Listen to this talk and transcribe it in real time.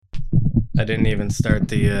I didn't even start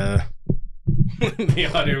the the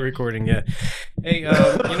audio recording yet. Hey, you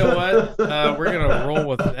know what? We're gonna roll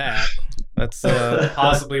with that. That's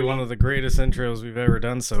possibly one of the greatest intros we've ever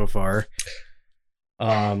done so far.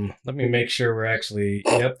 Let me make sure we're actually.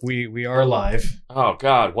 Yep, we are live. Oh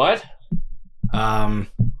God, what?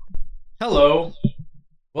 Hello,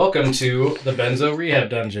 welcome to the Benzo Rehab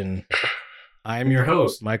Dungeon. I'm your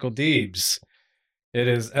host, Michael Deebs. It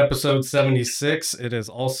is episode 76. It is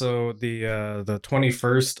also the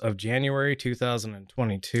 21st of January,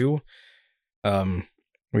 2022.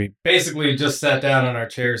 We basically just sat down in our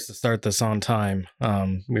chairs to start this on time.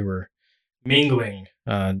 We were mingling.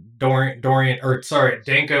 Danko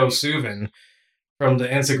Suvin from the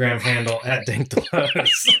Instagram handle at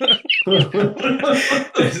DankTheBuzz.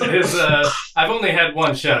 I've only had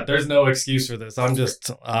one shot. There's no excuse for this. I'm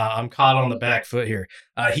caught on the back foot here.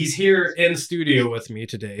 He's here in studio with me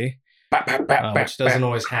today, which doesn't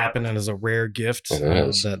always happen and is a rare gift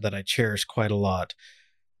that I cherish quite a lot.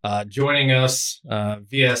 Joining us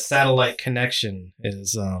via satellite connection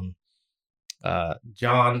is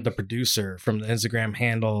John, the producer, from the Instagram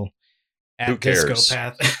handle at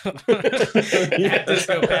Discopathic, at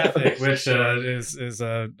Discopathic, which is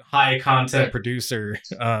a high content producer,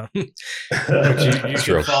 which you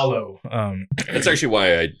should follow. That's actually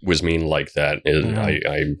why I was mean like that.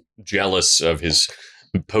 I'm jealous of his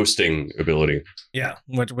posting ability. Yeah,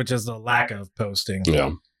 which is the lack of posting.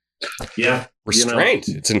 Yeah. Restraint.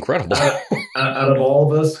 It's incredible. Out of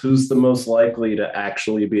all of us, who's the most likely to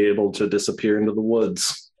actually be able to disappear into the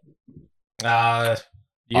woods?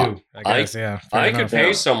 You, I guess, yeah. I could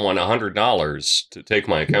pay someone $100 to take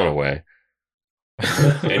my account away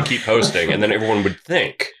and keep posting, and then everyone would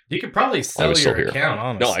think you could probably sell your account.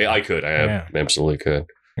 Honestly, no, I could. I absolutely could.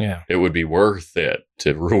 Yeah, it would be worth it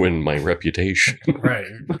to ruin my reputation. Right,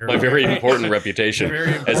 my very important reputation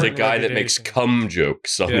as a guy that makes cum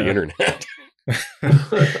jokes on the internet.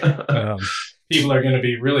 People are going to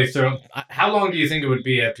be really thrown. How long do you think it would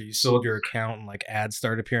be after you sold your account and like ads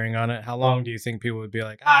start appearing on it? How long do you think people would be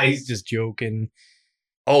like, he's just joking?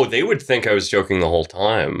 Oh, they would think I was joking the whole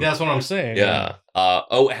time. That's what I'm saying. Yeah.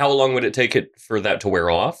 How long would it take it for that to wear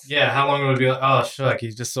off? Yeah. How long would it be like, oh, shuck,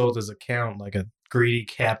 he just sold his account like a greedy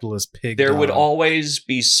capitalist pig. There would always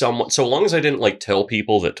be someone, so long as I didn't like tell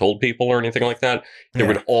people that told people or anything like that, there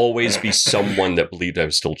would always be someone that believed I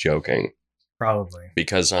was still joking. Probably.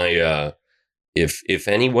 Because if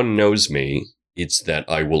anyone knows me, it's that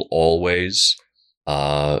I will always,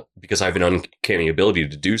 because I have an uncanny ability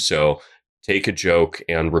to do so, take a joke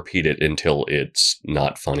and repeat it until it's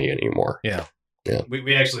not funny anymore. Yeah.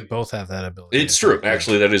 We actually both have that ability. It's true.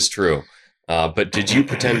 Actually, that is true. But did you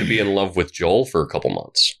pretend to be in love with Joel for a couple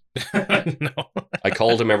months? No. I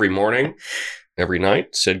called him every morning, every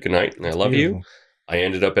night, said goodnight and I love you. I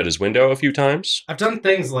ended up at his window a few times. I've done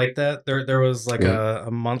things like that. There was like a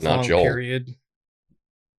month-long period.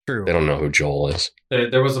 True. They don't know who Joel is.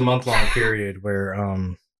 There was a month-long period where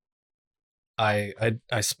I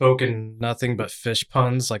spoke in nothing but fish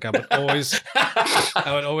puns. Like I would always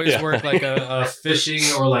work like a fishing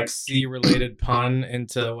or like sea-related pun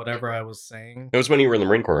into whatever I was saying. It was when you were in the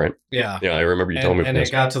Marine Corps, right? Yeah. Yeah, I remember you told me. And it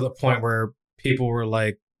got to the point where people were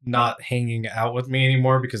like not hanging out with me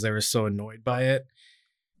anymore because they were so annoyed by it.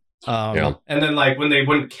 And then like when they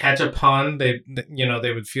wouldn't catch a pun, they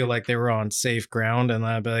would feel like they were on safe ground, and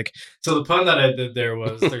I'd be like, so the pun that I did there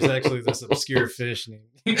was there's actually this obscure fish named.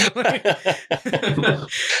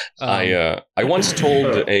 I once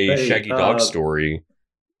told a Shaggy Dog story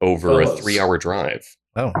over a 3-hour drive.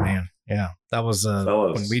 Oh man, yeah, that was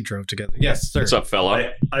when we drove together. Yes, sir. What's up,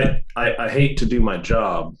 fella? I hate to do my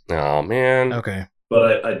job. Oh man. Okay,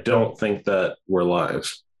 but I don't think that we're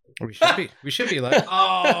live. We should be like,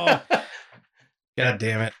 oh, God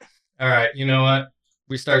damn it. All right. You know what?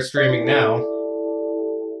 We start streaming now.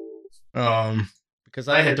 Because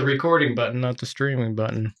I hit the recording button, not the streaming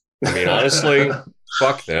button. I mean, honestly,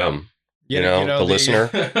 fuck them. You know, the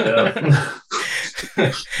listener.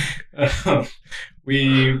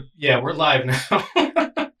 We're live now.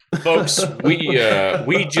 Folks,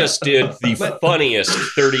 we just did the funniest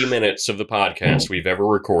 30 minutes of the podcast we've ever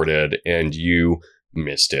recorded, and you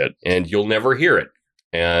missed it, and you'll never hear it,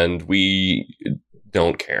 and we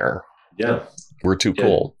don't care. Yeah, we're too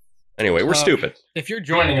cool. Anyway, we're stupid. If you're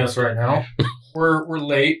joining us right now, we're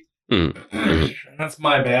late. That's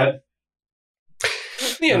my bad.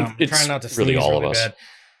 It's trying not to really all of us. Bad.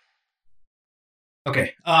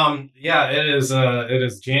 Okay. It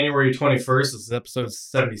is January 21st. This is episode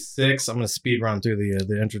 76. I'm going to speed run through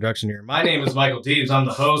the introduction here. My name is Michael Deebs. I'm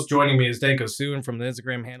the host. Joining me is Danko Suvin from the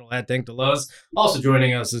Instagram handle at DankTheBuzz. Also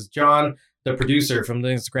joining us is John, the producer from the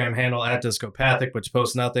Instagram handle @discopathic, which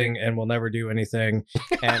posts nothing and will never do anything.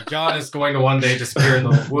 And John is going to one day disappear in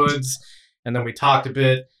the woods. And then we talked a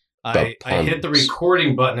bit. I hit the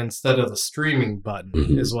recording button instead of the streaming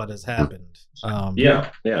button is what has happened.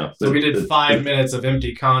 Yeah. So we did 5 minutes of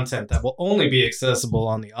empty content that will only be accessible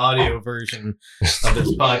on the audio version of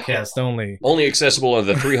this podcast only. Only accessible on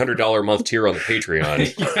the $300 a month tier on the Patreon.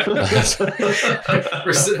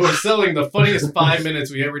 We're selling the funniest 5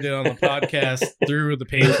 minutes we ever did on the podcast through the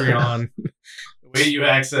Patreon. The way you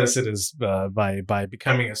access it is by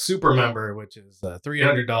becoming a super member, which is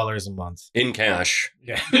 $300 a month. In cash.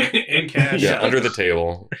 Yeah, in cash. Yeah, under the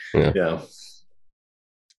table. Yeah.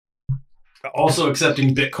 Also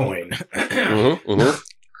accepting Bitcoin.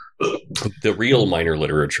 The real minor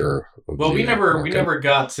literature. Well, we never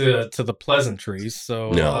got to the pleasantries, so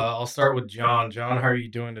No. I'll start with John. John, how are you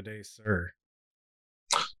doing today, sir?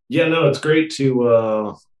 Yeah, no, it's great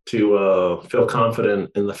to feel confident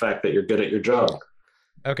in the fact that you're good at your job.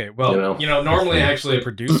 Okay, well, normally actually a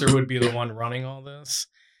producer would be the one running all this.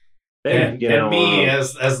 And me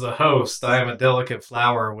as the host, I am a delicate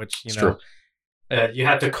flower, which, you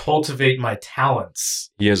have to cultivate my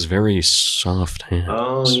talents. He has very soft hands.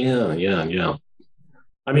 Oh, yeah.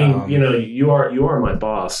 I mean, you are my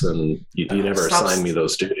boss, and you never assign me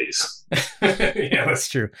those duties. Yeah, that's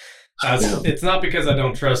true. It's not because I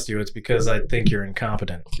don't trust you. It's because I think you're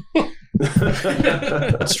incompetent.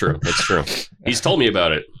 That's true. He's told me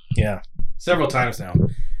about it. Yeah, several times now.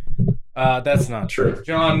 That's not true.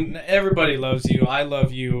 John, everybody loves you. I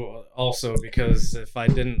love you also, because if I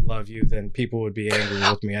didn't love you, then people would be angry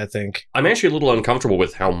with me, I think. I'm actually a little uncomfortable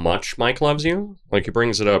with how much Mike loves you. Like, he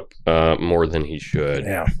brings it up more than he should.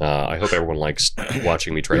 Yeah. I hope everyone likes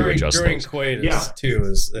watching me try to adjust during things. coitus,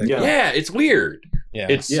 too. Yeah, it's weird. Yeah.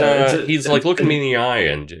 He's like looking me in the eye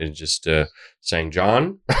and just saying,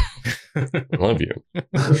 John, I love you.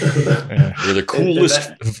 You're the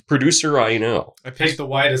coolest producer I know. I picked the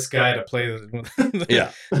whitest guy to play the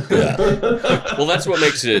Yeah. Well, that's what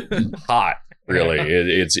makes it hot, really.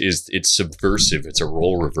 It's subversive. It's a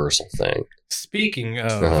role reversal thing. Speaking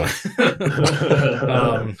of,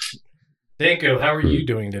 Danko, how are you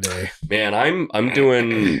doing today? Man, I'm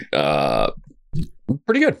doing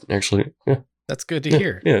pretty good, actually. Yeah. That's good to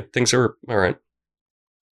hear. Yeah, things are all right.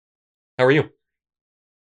 How are you?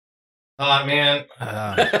 Man.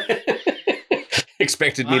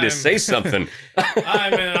 Expected me to say something.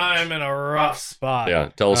 I'm in a rough spot.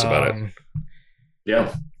 Yeah, tell us about it.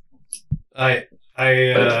 Yeah. I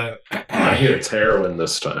hear it's heroin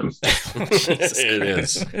this time. It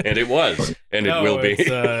is, and it was, and it will be.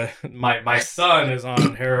 My son is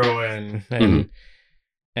on heroin,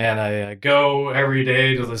 and I go every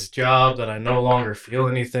day to this job that I no longer feel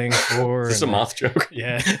anything for. Is this a moth joke?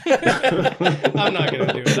 Yeah. I'm not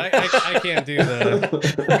gonna do it. I can't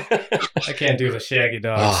do the Shaggy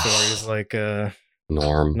Dog stories like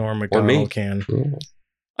Norm Macdonald can.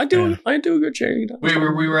 I do a good Shaggy Dog. We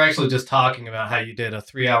were actually just talking about how you did a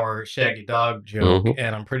 3-hour Shaggy Dog joke,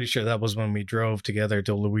 and I'm pretty sure that was when we drove together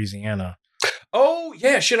to Louisiana. Oh,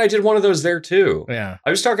 yeah, shit, I did one of those there, too. Yeah. I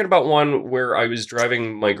was talking about one where I was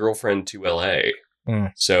driving my girlfriend to L.A.,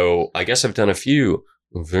 so I guess I've done a few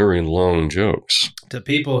very long jokes. To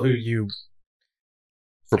people who you...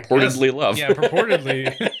 purportedly love. Yeah,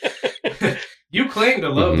 purportedly. You claim to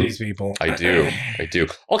love these people. I do.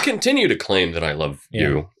 I'll continue to claim that I love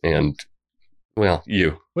you, and, well,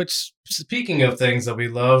 you. Which, speaking of things that we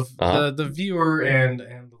love, the viewer and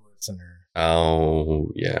the listener.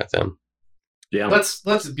 Oh, yeah, them. Yeah. Let's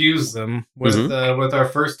abuse them with our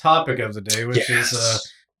first topic of the day, which is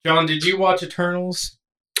John. Did you watch Eternals?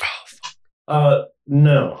 Oh, fuck.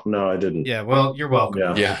 No, I didn't. Yeah, well, you're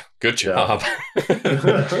welcome. Yeah, good job.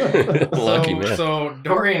 Lucky man. So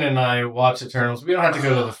Dorian and I watched Eternals. We don't have to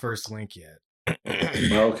go to the first link yet.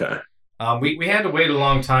 Okay. We had to wait a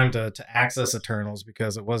long time to access Eternals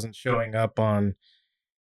because it wasn't showing up on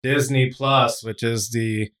Disney Plus, which is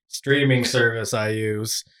the streaming service I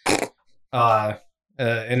use.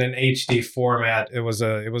 In an HD format. It was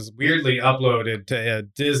weirdly uploaded to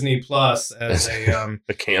Disney Plus as a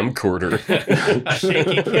camcorder, a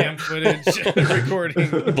shaky cam footage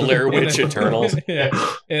recording Blair Witch Eternals. Yeah,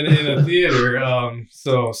 in a theater.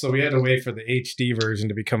 So we had to wait for the HD version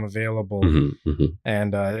to become available,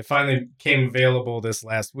 and it finally came available this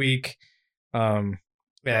last week. So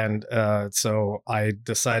I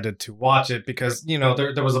decided to watch it because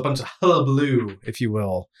there was a bunch of hullabaloo, if you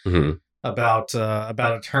will. About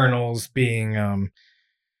Eternals being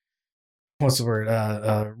what's the word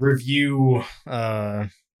review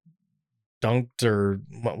dunked, or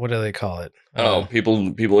what do they call it?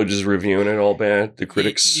 People are just reviewing it all bad. The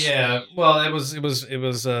critics. Yeah, well, it was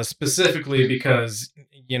specifically because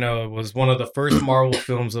it was one of the first Marvel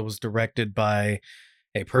films that was directed by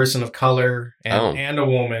a person of color and a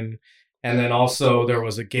woman, and then also there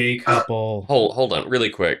was a gay couple. Hold on, really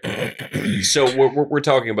quick. So we're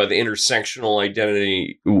talking about the intersectional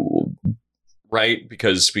identity, right?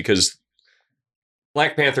 Because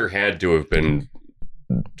Black Panther had to have been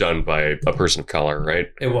done by a person of color, right?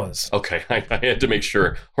 It was. Okay, I had to make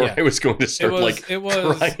sure, or I was going to start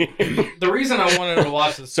crying. The reason I wanted to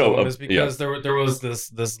watch this film is because there was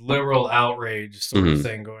this liberal outrage sort of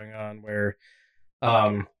thing going on where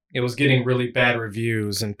it was getting really bad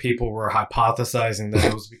reviews, and people were hypothesizing that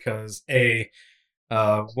it was because a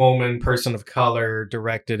woman, person of color,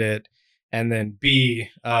 directed it, and then B,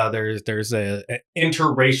 there's a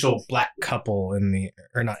interracial black couple an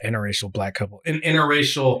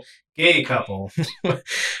interracial gay couple.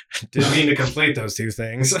 Didn't mean to conflate those two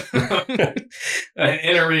things. An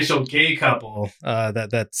interracial gay couple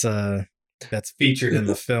that's featured in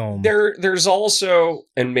the film. There's also,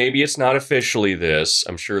 and maybe it's not officially this,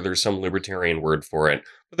 I'm sure there's some libertarian word for it,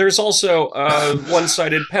 but there's also a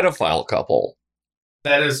one-sided pedophile couple.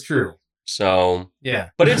 That is true. So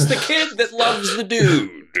yeah, but it's the kid that loves the dude.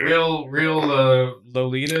 Real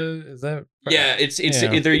Lolita, is that? Yeah, it's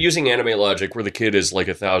they're using anime logic where the kid is like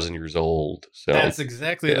 1,000 years old. So that's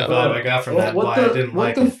exactly the vibe I got from that. I didn't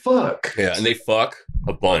like what the fuck? Yeah, and they fuck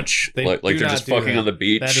a bunch. They're just fucking on the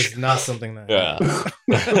beach. That is not something that. Yeah.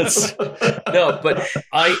 No, but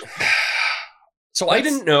I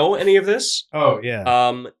didn't know any of this. Oh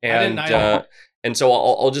yeah. And so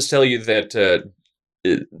I'll just tell you that.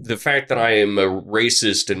 The fact that I am a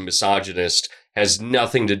racist and misogynist has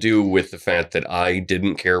nothing to do with the fact that I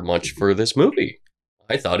didn't care much for this movie.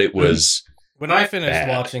 I thought it was when I finished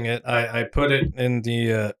watching it, I put it in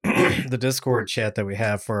the the Discord chat that we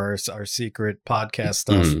have for our secret podcast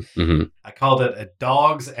stuff. Mm-hmm. I called it a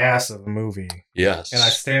dog's ass of a movie. Yes. And I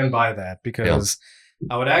stand by that because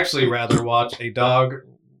I would actually rather watch a dog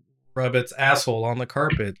rub its asshole on the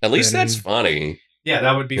carpet. At least that's funny. Yeah,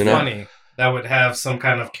 that would be funny. That would have some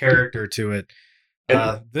kind of character to it.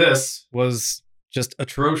 This was just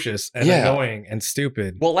atrocious and annoying and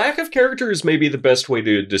stupid. Well, lack of character is maybe the best way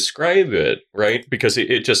to describe it, right? Because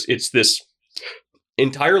it's this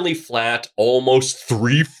entirely flat, almost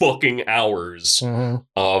 3 fucking hours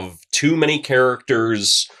of too many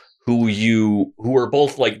characters who are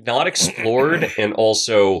both like not explored and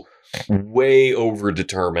also way over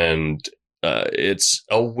determined. It's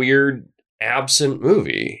a weird, absent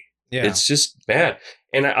movie. Yeah. It's just bad.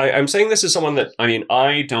 And I'm saying this as someone that,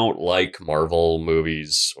 I don't like Marvel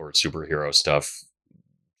movies or superhero stuff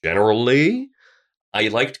generally. I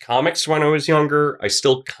liked comics when I was younger. I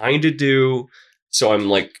still kind of do. So I'm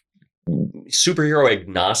like superhero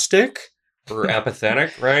agnostic or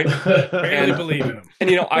apathetic, right? Barely believe in them. And,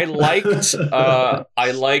 I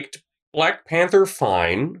liked Black Panther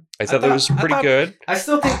fine. I thought that was pretty good. I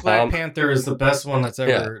still think Black Panther is the best one that's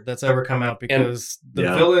ever come out because the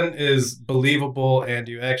villain is believable and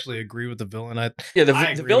you actually agree with the villain.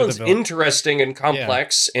 The villain's interesting and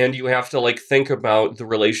complex, and you have to think about the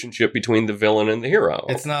relationship between the villain and the hero.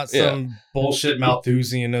 It's not some bullshit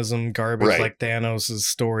Malthusianism garbage like Thanos'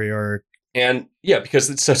 story arc. And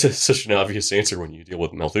because it's such an obvious answer when you deal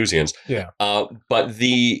with Malthusians. Yeah. But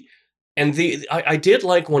I did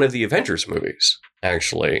like one of the Avengers movies,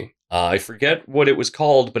 actually. I forget what it was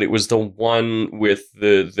called, but it was the one with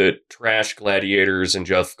the trash gladiators and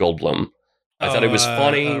Jeff Goldblum. I thought it was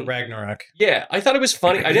funny. Ragnarok. Yeah, I thought it was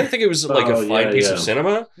funny. I didn't think it was a fine piece of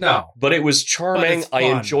cinema. No. But it was charming. I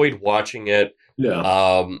enjoyed watching it.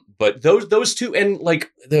 Yeah. But those two, and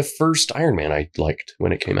the first Iron Man I liked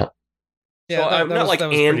when it came out. Yeah, so I'm not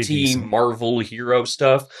anti-Marvel hero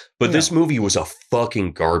stuff, but this movie was a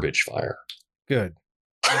fucking garbage fire. Good.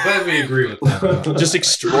 I'm glad we agree with that. Just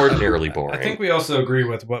extraordinarily boring. I think we also agree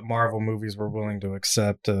with what Marvel movies we're willing to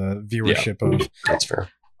accept viewership of. That's fair.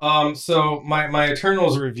 So my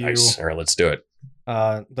Eternals review. Nice. All right, let's do it.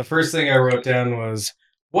 The first thing I wrote down was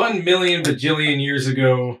 1 million bajillion years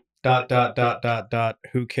ago. ...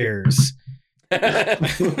 Who cares? Yeah,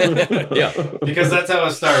 because that's how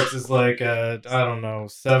it starts. It's like I don't know,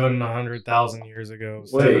 700,000 years ago,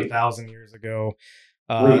 7,000 years ago.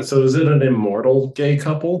 Wait, so is it an immortal gay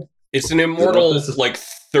couple? It's an immortal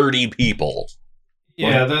 30 people.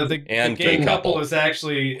 Yeah, the gay couple is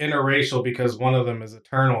actually interracial because one of them is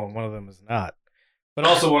eternal and one of them is not. But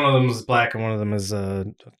also one of them is black and one of them is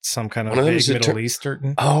some kind of Middle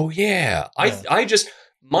Eastern. Oh yeah, I just.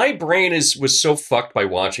 my brain was so fucked by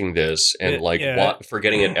watching this and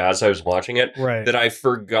forgetting it as I was watching it that I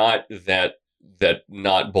forgot that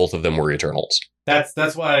not both of them were Eternals.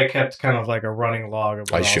 That's why I kept kind of like a running log of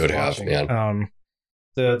what I should have, man.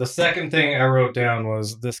 The second thing I wrote down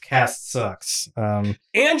was this cast sucks.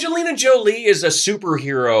 Angelina Jolie as a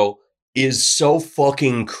superhero is so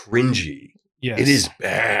fucking cringy. Yes. It is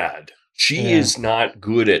bad. She is not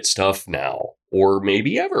good at stuff now. Or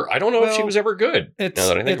maybe ever. I don't know if she was ever good. Now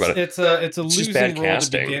that I think about it. It's a losing bad role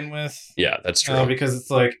casting. To begin with. Yeah, that's true. Because it's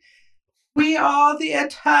like, we are the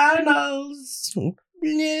Eternals.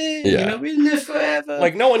 Yeah. We live forever.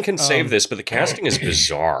 Like, no one can save this, but the casting is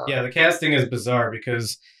bizarre. Yeah, the casting is bizarre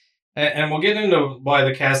because... And we'll get into why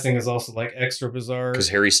the casting is also, like, extra bizarre. Because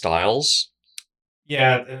Harry Styles?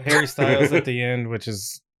 Yeah, Harry Styles at the end, which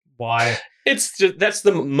is why. That's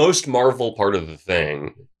the most Marvel part of the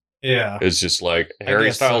thing. Yeah. It's just like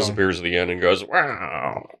Harry Styles appears at the end and goes,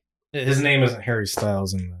 wow. His name isn't Harry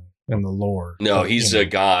Styles in the lore. No, he's a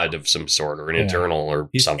god of some sort or an Eternal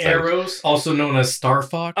or something. Eros, also known as Star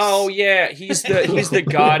Fox. Oh yeah, he's the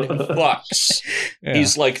god who fucks. Yeah.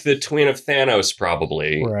 He's like the twin of Thanos,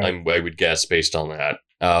 probably. Right. I would guess based on that.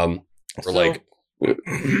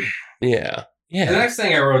 Yeah. The next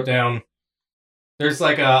thing I wrote down, there's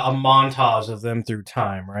like a montage of them through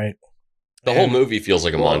time, right? The whole movie feels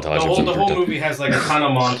like a montage. The whole movie has like a ton of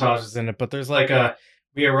montages in it, but there's like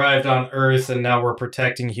we arrived on Earth and now we're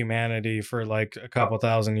protecting humanity for like a couple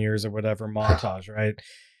thousand years or whatever montage, right?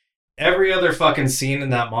 Every other fucking scene in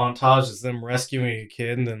that montage is them rescuing a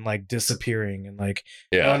kid and then like disappearing and like,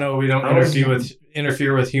 oh no, we don't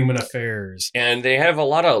interfere with human affairs. And they have a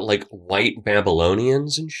lot of like white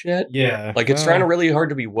Babylonians and shit. Yeah. Like it's trying to really hard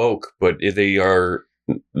to be woke, but they are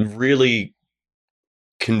really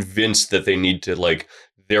convinced that they need to like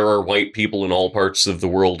there are white people in all parts of the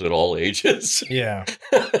world at all ages. Yeah.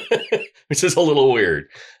 Which is a little weird.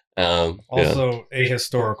 Also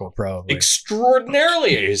ahistorical, probably.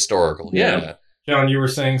 Extraordinarily ahistorical. Yeah. John, you were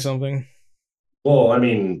saying something? Well, I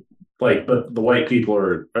mean, like, but the white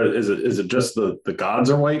people is it just the gods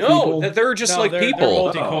are white people? No, they're just like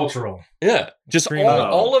people. They're multicultural. Yeah. Just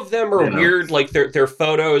all of them are weird. Like they're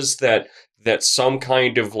photos that some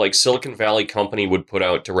kind of like Silicon Valley company would put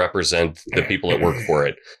out to represent the people that work for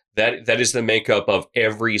it. That is the makeup of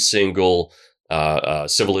every single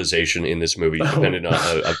civilization in this movie, depending on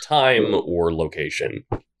a time or location.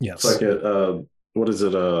 Yes. It's like what is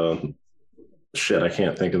it? Shit, I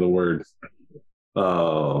can't think of the word.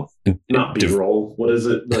 Not B-roll. What is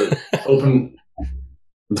it? The open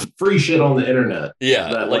free shit on the internet.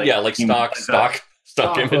 Yeah, like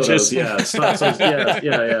stock images. Photos, yeah,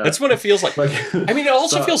 yeah. That's what it feels like. I mean, it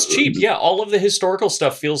also feels cheap. Yeah, all of the historical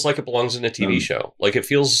stuff feels like it belongs in a TV show. Like it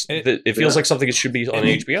feels like something that should be on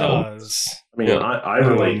HBO. Does. I mean, I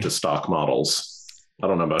relate to stock models. I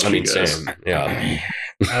don't know about you guys. Same. Yeah.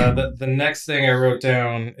 The next thing I wrote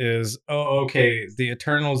down is, okay, the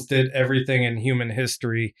Eternals did everything in human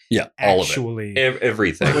history. Yeah, actually, all of it.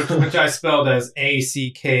 Everything. Which I spelled as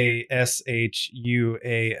ACKSHUALLY.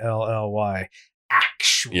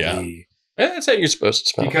 Actually. Yeah. That's how you're supposed to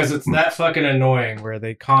spell. Because it's that fucking annoying where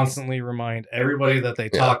they constantly remind everybody that they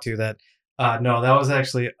talk to that, no, that was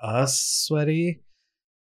actually us, sweaty.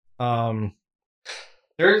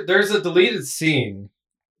 There's a deleted scene,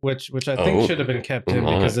 which I think should have been kept in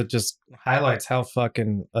because it just highlights how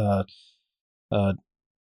fucking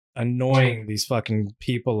annoying these fucking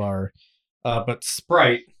people are. But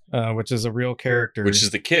Sprite, which is a real character, which is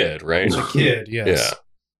the kid, right? The kid, yes.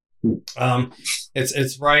 Yeah.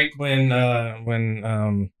 It's right when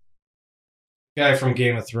guy from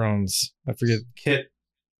Game of Thrones, I forget, Kit.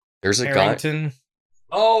 There's a Harington. Guy.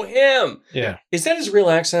 Oh, him. Yeah. Is that his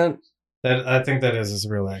real accent? I think that is his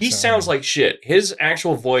real accent. He sounds like shit. His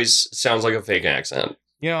actual voice sounds like a fake accent.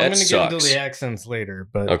 You know, I'm going to get into the accents later,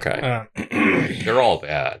 but okay. They're all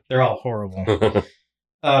bad. They're all horrible.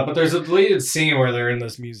 But there's a deleted scene where they're in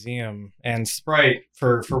this museum, and Sprite,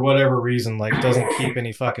 for whatever reason, like doesn't keep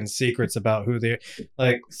any fucking secrets about who they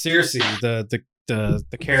like. Seriously, the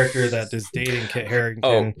character that is dating Kit Harington.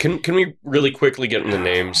 Oh, can we really quickly get into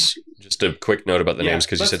names? Just a quick note about the names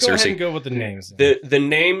because you said Cersei. Cersei. Ahead and go with the names. The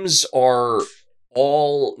names are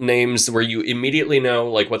all names where you immediately know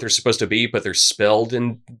like what they're supposed to be, but they're spelled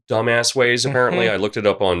in dumbass ways. Apparently, I looked it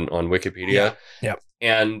up on Wikipedia. Yeah.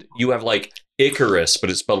 And you have like Icarus, but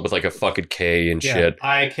it's spelled with like a fucking K and shit.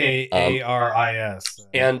 Ikaris.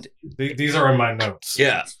 And these are in my notes.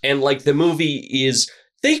 Yeah, and like the movie is.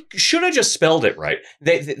 They should have just spelled it right.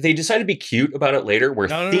 They decided to be cute about it later. Where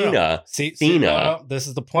Thena, no. This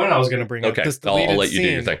is the point I was going to bring up. Okay, I'll let you do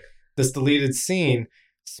your thing. This deleted scene,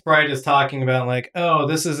 Sprite is talking about like, oh,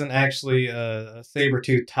 this isn't actually a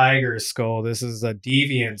saber-toothed tiger skull. This is a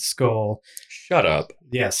deviant skull. Shut up.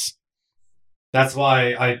 Yes. That's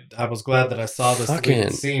why I was glad that I saw this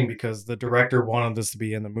deleted scene, because the director wanted this to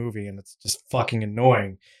be in the movie, and it's just fucking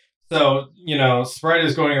annoying. So, Sprite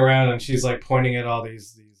is going around and she's like pointing at all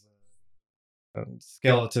these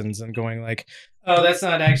skeletons and going like, oh, that's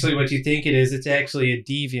not actually what you think it is. It's actually a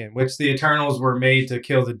deviant, which the Eternals were made to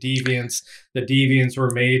kill the deviants. The deviants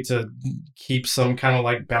were made to keep some kind of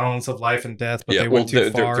like balance of life and death, but they went too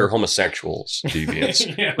far. They're homosexuals, deviants.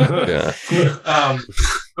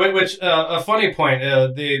 Which a funny point,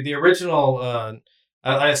 the original,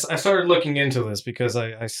 I started looking into this because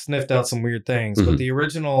I sniffed out some weird things, but the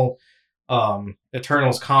original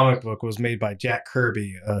Eternals comic book was made by Jack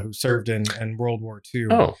Kirby, who served in World War II.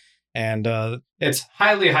 Oh. And it's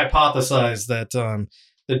highly hypothesized that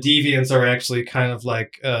the deviants are actually kind of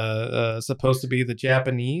like supposed to be the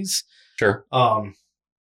Japanese. Sure. But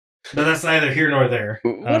that's neither here nor there.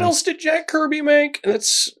 What else did Jack Kirby make?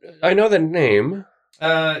 I know the name.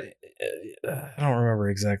 I don't remember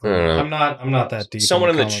exactly. I'm not that deep. Someone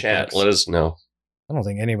in the chat, let us know. I don't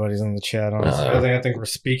think anybody's in the chat, honestly. I think we're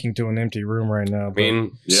speaking to an empty room right now. I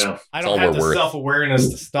mean, yeah. I don't have the self-awareness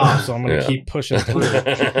to stop, so I'm going to keep pushing through.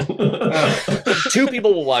 2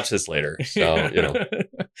 people will watch this later, so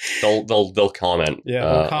they'll comment. Yeah,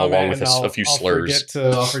 they'll comment along with a few slurs.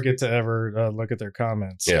 I'll forget to ever look at their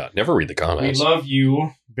comments. Yeah, never read the comments. We love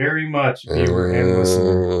you very much, viewer and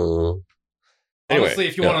listener. Anyway, honestly,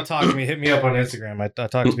 if you want to talk to me, hit me up on Instagram. I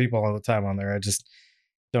talk to people all the time on there. I just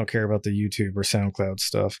don't care about the YouTube or SoundCloud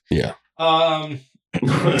stuff. Yeah. But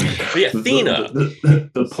yeah, Athena.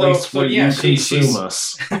 The place where you consume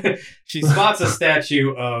us. She spots a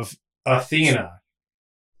statue of Athena,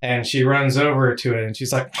 and she runs over to it, and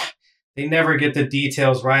she's like, they never get the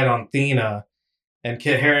details right on Athena. And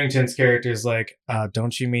Kit Harington's character is like,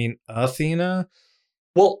 don't you mean Athena?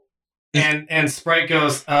 Well, and Sprite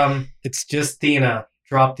goes, it's just Athena.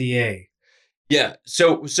 Drop the A. Yeah,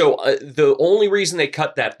 so the only reason they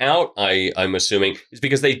cut that out, I'm assuming, is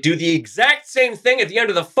because they do the exact same thing at the end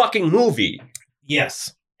of the fucking movie.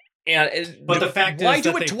 Yes. But the fact is, why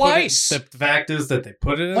do it twice? The fact is that they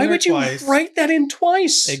put it in there twice. Why would you write that in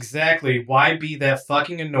twice? Exactly. Why be that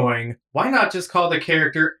fucking annoying? Why not just call the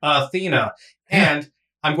character Athena? And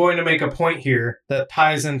I'm going to make a point here that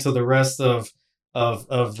ties into the rest of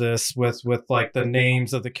this with like the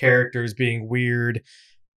names of the characters being weird.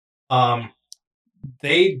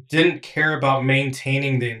 They didn't care about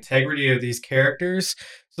maintaining the integrity of these characters,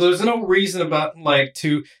 so there's no reason about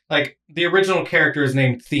the original character is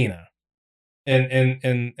named Athena in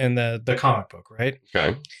the comic book, right?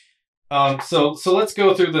 Okay. So let's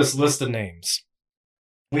go through this list of names.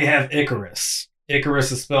 We have Icarus.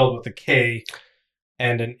 Icarus is spelled with a K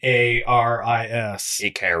and an A-R-I-S.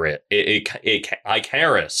 Icarus.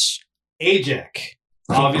 Ajax.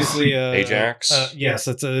 Obviously, Ajax. Yes,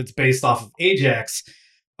 it's based off of Ajax,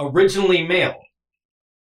 originally male.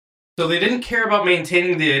 So they didn't care about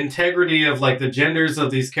maintaining the integrity of like the genders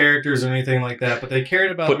of these characters or anything like that, but they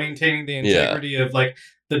cared about maintaining the integrity of like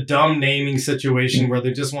the dumb naming situation where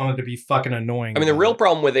they just wanted to be fucking annoying. I mean, the real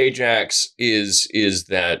problem with Ajax is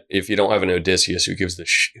that if you don't have an Odysseus, who gives a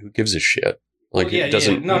shit? Like, it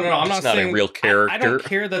doesn't. No. I'm not saying a real character. I don't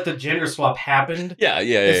care that the gender swap happened. Yeah.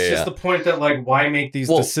 It's just the point that like, why make these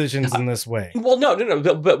decisions in this way? Well, no.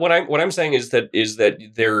 But what I'm saying is that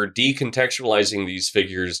they're decontextualizing these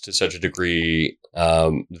figures to such a degree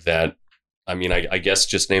that, I mean, I guess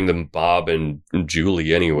just name them Bob and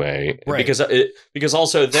Julie anyway, right? Because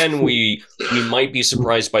also then we might be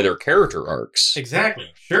surprised by their character arcs.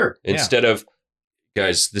 Exactly. Sure. Instead of,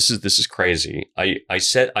 guys, this is crazy. I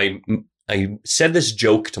said this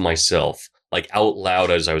joke to myself, like out loud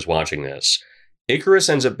as I was watching this. Icarus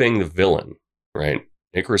ends up being the villain, right?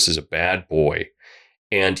 Icarus is a bad boy.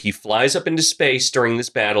 And he flies up into space during this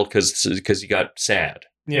battle because he got sad.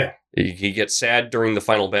 Yeah. He gets sad during the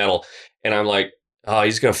final battle. And I'm like, oh,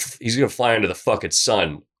 he's gonna fly into the fucking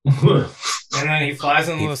sun. And then he flies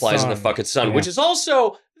into the sun. He flies in the fucking sun, which is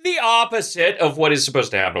also the opposite of what is supposed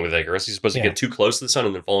to happen with Icarus. He's supposed to get too close to the sun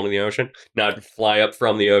and then fall into the ocean, not fly up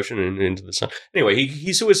from the ocean and into the sun. Anyway,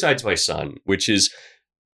 he suicides by sun, which is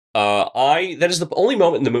that is the only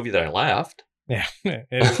moment in the movie that I laughed. Yeah, it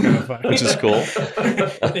is kind of funny. Which is cool.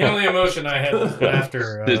 The only emotion I had was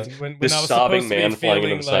laughter when I was sobbing man flying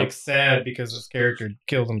into the sun. Like sad because his character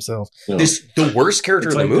killed himself. Yeah. The worst character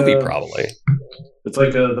in the movie, probably. It's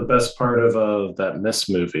like the best part of that Mist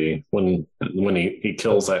movie when he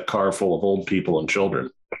kills that car full of old people and children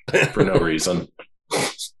for no reason.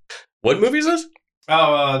 What movie is this?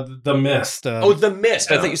 The Mist. The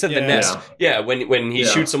Mist. I thought you said the Nest. Yeah, when he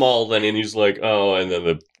shoots them all, then and he's like, oh, and then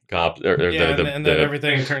the cops and then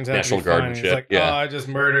everything turns out National to be Guard fine. and He's shit. like, oh, I just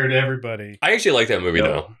murdered everybody. I actually like that movie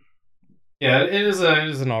though. Yeah, it is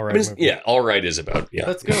an all right movie. Yeah, all right is about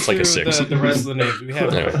Let's go it's through like a 6. the rest of the names. We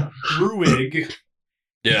have Druig.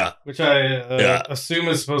 Yeah. Which I assume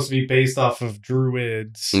is supposed to be based off of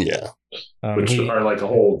druids. Yeah. Which are like a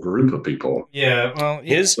whole group of people. Yeah, well,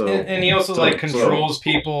 and he also controls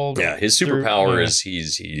people. Yeah, his superpower is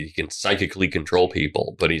he can psychically control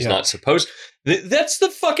people, but he's not supposed. That's the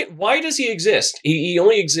fucking. Why does he exist? He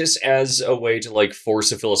only exists as a way to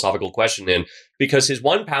force a philosophical question in, because his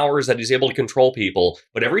one power is that he's able to control people,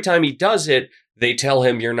 but every time he does it, they tell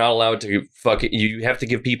him you're not allowed to you have to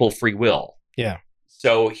give people free will. Yeah.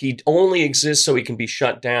 So he only exists so he can be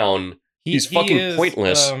shut down. He's fucking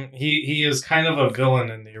pointless. He is kind of a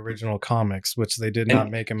villain in the original comics, which they did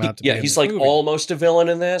not make him out to be. Yeah, he's almost a villain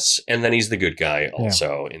in this, and then he's the good guy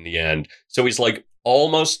also in the end. So he's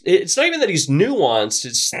almost. It's not even that he's nuanced.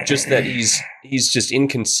 It's just that he's just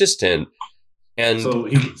inconsistent. And so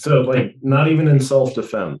not even in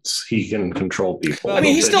self-defense, he can control people. Well, I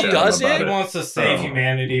mean, he still does it. He wants to save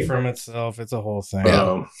humanity from itself. It's a whole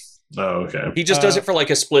thing. Oh, okay. He just does it for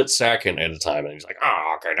a split second at a time, and he's like,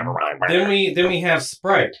 "Oh, okay, never mind." Then we have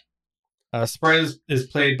Sprite. Sprite is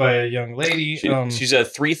played by a young lady. She's a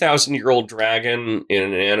 3,000-year-old dragon in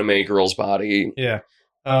an anime girl's body. Yeah.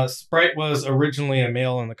 Sprite was originally a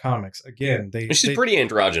male in the comics. Again, she's pretty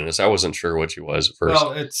androgynous. I wasn't sure what she was at first.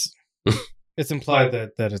 Well, it's implied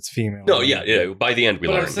that it's female. No, yeah. By the end, we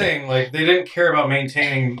learned. But I'm saying, they didn't care about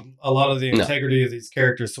maintaining a lot of the integrity of these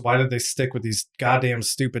characters, so why did they stick with these goddamn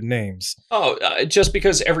stupid names? Oh, just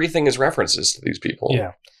because everything is references to these people.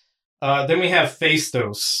 Yeah. Then we have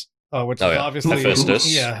Phaistos, which is obviously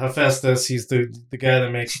Hephaestus. Yeah, Hephaestus. He's the guy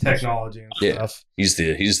that makes technology and stuff. He's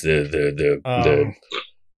the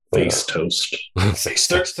face toast.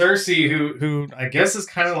 Cersei, who I guess is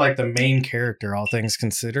kind of like the main character, all things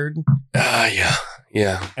considered. Yeah.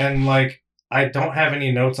 And I don't have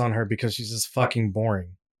any notes on her because she's just fucking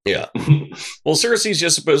boring. Yeah. Well, Cersei's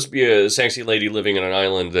just supposed to be a sexy lady living on an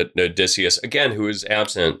island that Odysseus, again, who is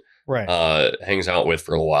absent, hangs out with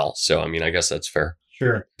for a while. So, I mean, I guess that's fair.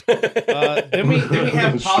 Sure. Then we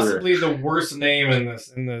have possibly the worst name in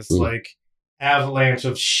this avalanche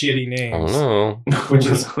of shitty names. Oh no. Which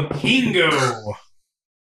is Kingo.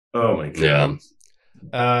 Oh my god.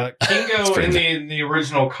 Yeah. Kingo in the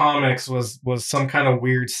original comics was some kind of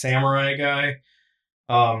weird samurai guy.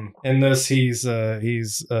 In this he's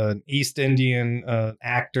an East Indian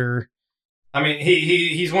actor. I mean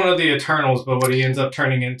he's one of the Eternals, but what he ends up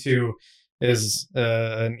turning into is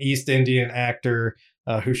an East Indian actor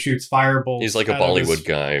who shoots firebolts. He's like a Bollywood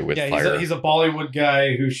guy with fire. He's a Bollywood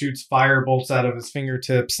guy who shoots firebolts out of his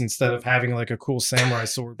fingertips instead of having a cool samurai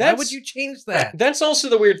sword. Why would you change that? That's also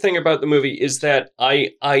the weird thing about the movie is that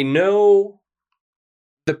I know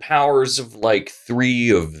the powers of 3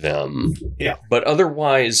 of them. Yeah. But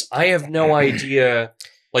otherwise, I have no idea.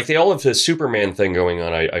 They all have the Superman thing going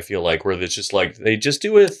on, I feel where it's just they just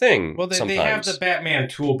do a thing. Well, they have the Batman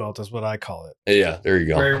tool belt, is what I call it. Yeah, there you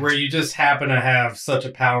go. Where you just happen to have such a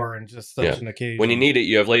power and just such an occasion. When you need it,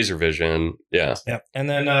 you have laser vision. Yeah. Yep. And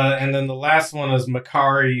then the last one is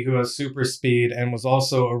Makari, who has super speed and was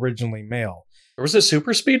also originally male. There was a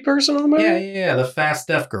super speed person on the movie? Yeah, the fast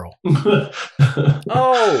deaf girl.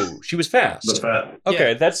 Oh, she was fast.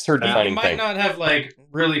 Okay, that's her defining thing. You might not have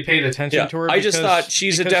really paid attention to her. I just thought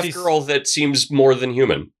she's a deaf girl that seems more than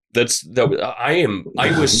human. This movie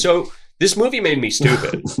made me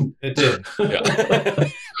stupid. It did. Yeah.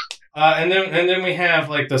 And then we have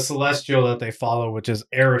the celestial that they follow, which is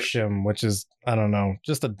Erishim, which is, I don't know,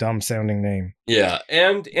 just a dumb sounding name. Yeah,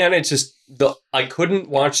 and it's just I couldn't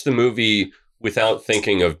watch the movie without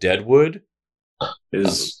thinking of Deadwood. God? I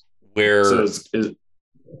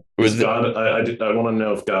want to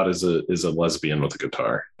know if God is a lesbian with a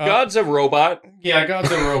guitar. God's a robot. Yeah,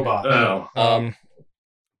 God's a robot.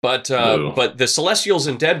 But the Celestials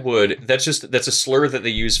in Deadwood, that's a slur that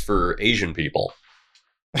they use for Asian people.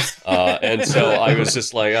 And so I was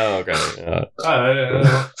just like, oh, okay.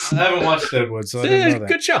 I haven't watched Deadwood, so I didn't know that.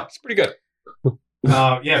 Good show. It's pretty good.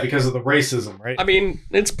 Yeah, because of the racism, right? I mean,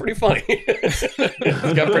 it's pretty funny.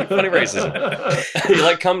 It's got pretty funny racism. You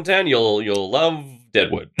like Come 10, you'll love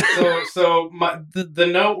Deadwood. So the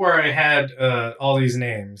note where I had all these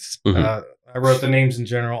names, I wrote the names in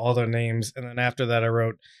general, all their names, and then after that I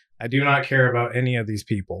wrote, I do not care about any of these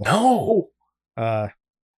people. No.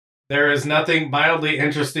 There is nothing mildly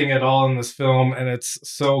interesting at all in this film, and it's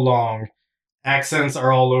so long. Accents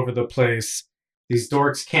are all over the place. These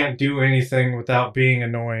dorks can't do anything without being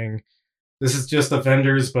annoying. This is just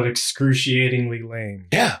Avengers, but excruciatingly lame.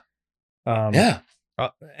 Yeah. Yeah.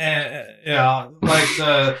 Like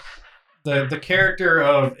the character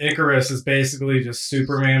of Icarus is basically just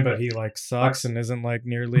Superman, but he like sucks and isn't like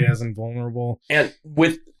nearly as invulnerable. And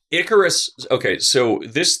with Icarus, okay, so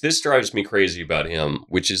this drives me crazy about him,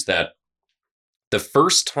 which is that the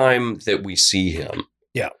first time that we see him,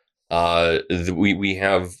 we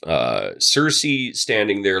have Cersei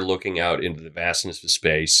standing there looking out into the vastness of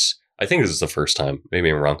space. I think this is the first time. Maybe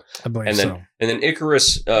I'm wrong. I believe so. And then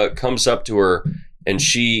Icarus comes up to her and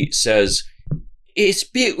she says, "It's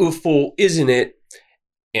beautiful, isn't it?"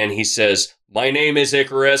 And he says, "My name is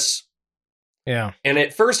Icarus." Yeah. And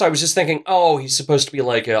at first I was just thinking, oh, he's supposed to be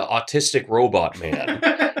like an autistic robot man.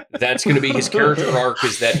 That's going to be his character arc,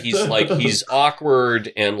 is that he's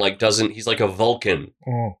awkward and like he's like a Vulcan.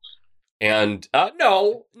 Oh. And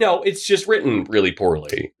no, it's just written really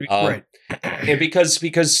poorly. Right. And because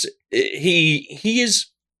he is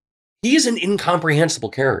an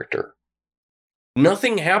incomprehensible character.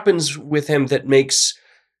 Nothing happens with him that makes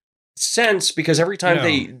sense, because every time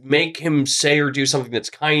they make him say or do something that's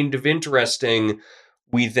kind of interesting,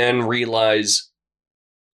 we then realize,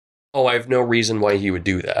 oh, I have no reason why he would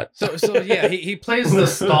do that. So yeah, he plays the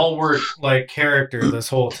stalwart like character this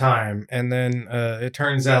whole time, and then it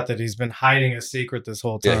turns out that he's been hiding a secret this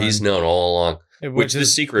whole time. Yeah, he's known all along. Which is the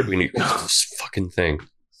secret we need. This fucking thing.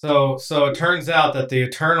 So it turns out that the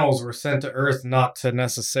Eternals were sent to Earth not to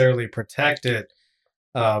necessarily protect it,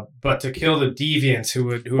 but to kill the deviants who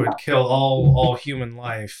would kill all human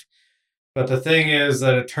life. But the thing is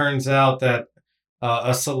that it turns out that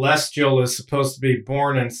a celestial is supposed to be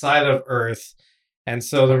born inside of Earth, and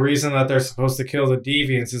so the reason that they're supposed to kill the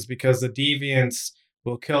deviants is because the deviants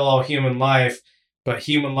will kill all human life, but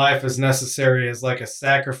human life is necessary as like a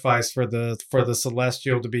sacrifice for the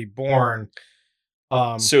celestial to be born.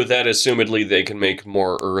 So that assumedly they can make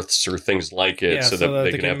more Earths or things like it, so that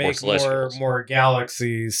they can have more celestials, more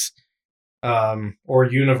galaxies, or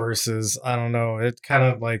universes. I don't know. It kind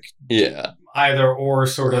of like either or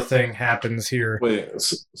sort of thing happens here. Wait,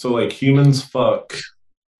 so like humans fuck,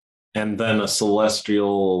 and then a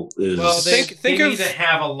celestial is. Well, they need to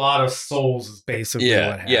have a lot of souls. Is basically what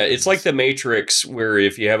happens. Yeah. It's like the Matrix, where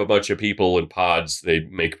if you have a bunch of people in pods, they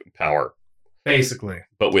make power. Basically,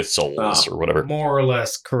 but with souls or whatever. More or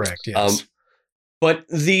less correct, yes. But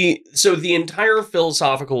the entire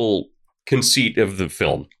philosophical conceit of the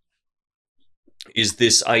film is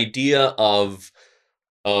this idea of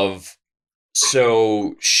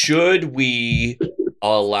so should we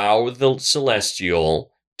allow the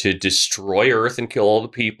celestial to destroy Earth and kill all the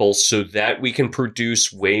people so that we can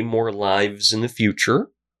produce way more lives in the future?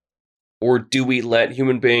 Or do we let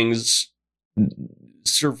human beings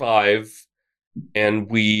survive and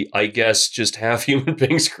we, I guess, just have human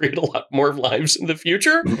beings create a lot more lives in the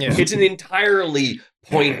future? Yeah. It's an entirely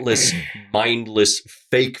pointless, mindless,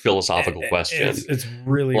 fake philosophical question. It's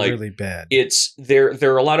really, really bad. There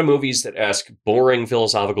are a lot of movies that ask boring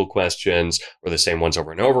philosophical questions, or the same ones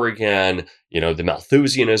over and over again. You know, the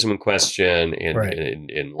Malthusianism question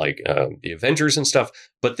in like the Avengers and stuff.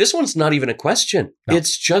 But this one's not even a question. No.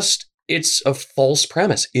 It's a false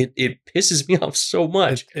premise. It pisses me off so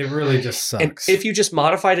much. It really just sucks. And if you just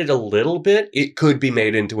modified it a little bit, it could be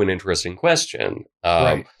made into an interesting question.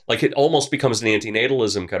 Like it almost becomes an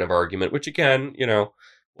antinatalism kind of argument, which again, you know,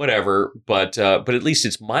 whatever. But at least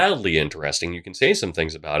it's mildly interesting. You can say some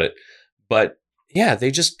things about it. But yeah,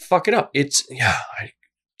 they just fuck it up.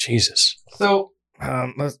 Jesus. So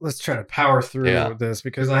let's try to power through this,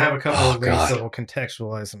 because I have a couple of links that will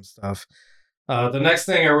contextualize some stuff. The next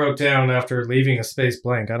thing I wrote down after leaving a space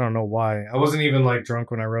blank, I don't know why. I wasn't even like drunk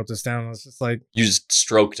when I wrote this down. I was just like... You just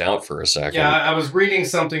stroked out for a second. Yeah, I was reading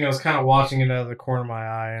something. I was kind of watching it out of the corner of my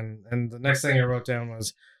eye. And the next thing I wrote down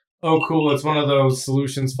was, oh, cool. It's one of those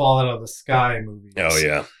solutions fall out of the sky movies. Oh,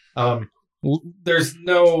 yeah. There's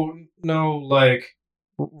no like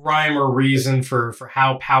rhyme or reason for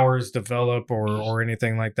how powers develop or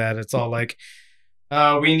anything like that. It's all like...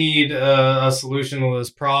 we need a solution to this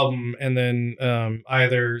problem, and then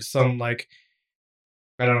either some, like,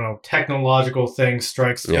 I don't know, technological thing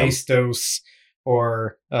strikes Phaistos,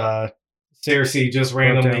 or Cersei just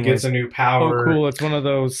randomly gets a new power. Oh, cool. It's one of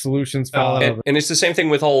those solutions fall out of it. And it's the same thing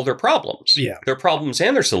with all their problems. Yeah. Their problems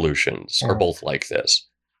and their solutions are both like this.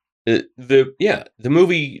 The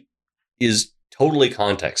movie is totally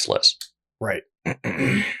contextless. Right.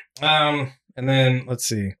 And then, let's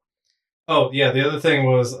see. Oh, yeah, the other thing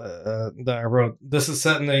was that I wrote, this is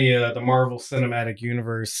set in the Marvel Cinematic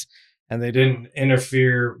Universe, and they didn't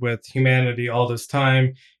interfere with humanity all this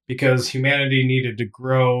time because humanity needed to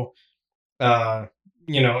grow,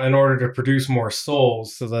 in order to produce more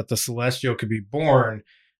souls so that the Celestial could be born.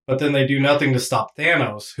 But then they do nothing to stop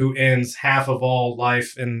Thanos, who ends half of all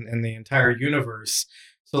life in the entire universe.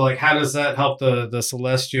 So, like, how does that help the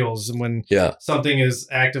Celestials when something is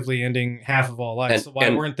actively ending half of all life? So why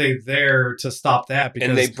weren't they there to stop that? Because,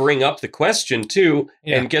 and they bring up the question too,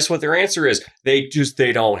 and guess what their answer is? They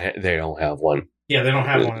don't have one. Yeah, they don't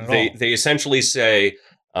have one at all. They essentially say.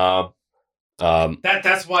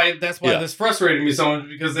 That's why this frustrated me so much,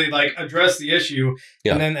 because they like address the issue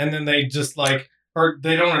and then they just like, or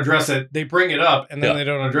they don't address it. They bring it up and then they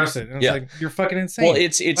don't address it. And it's like, you're fucking insane. Well,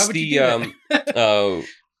 it's the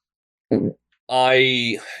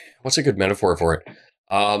what's a good metaphor for it?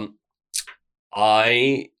 I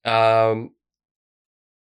don't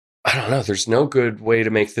know. There's no good way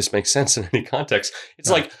to make this make sense in any context. It's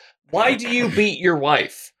like, why do you beat your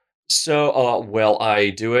wife? So, well,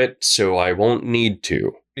 I do it so I won't need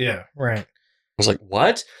to. Yeah, right. I was like,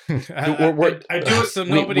 what? I do it so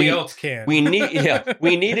nobody else can. We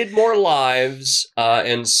needed more lives,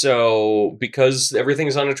 and so because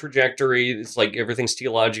everything's on a trajectory, it's like everything's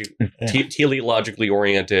teleologically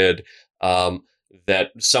oriented.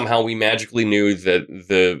 That somehow we magically knew that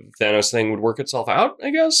the Thanos thing would work itself out.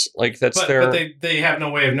 I guess but they have no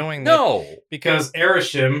way of knowing that. No, because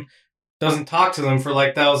Erishim doesn't talk to them for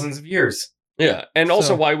like thousands of years. Yeah, and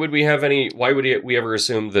also, why would we ever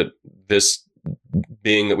assume that this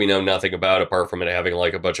being that we know nothing about, apart from it having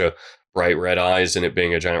like a bunch of bright red eyes and it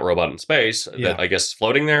being a giant robot in space that I guess is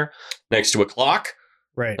floating there next to a clock,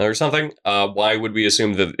 right, or something? Why would we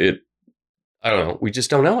assume that it? I don't know. We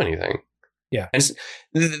just don't know anything. Yeah, and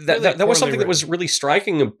that was something that was really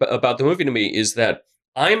striking about the movie to me, is that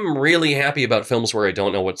I'm really happy about films where I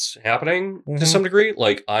don't know what's happening to some degree.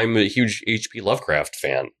 Like, I'm a huge H.P. Lovecraft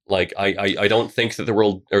fan. Like, I don't think that the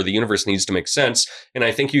world or the universe needs to make sense. And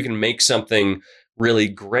I think you can make something really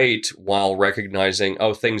great while recognizing,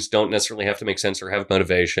 things don't necessarily have to make sense or have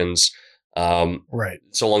motivations. Right.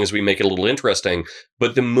 So long as we make it a little interesting.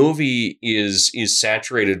 But the movie is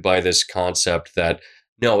saturated by this concept that,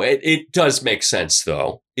 no, it does make sense,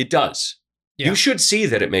 though. It does. Yeah. You should see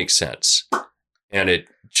that it makes sense. And it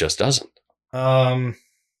just doesn't. So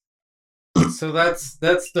that's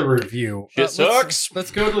the review. It sucks.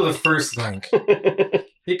 Let's go to the first link.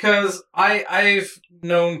 Because I've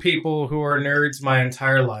known people who are nerds my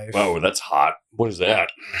entire life. Oh, that's hot. What is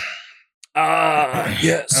that?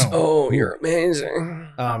 Yes. Oh, you're amazing.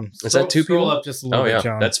 Is that two people? Scroll up just a little bit,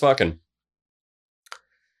 John. That's fucking.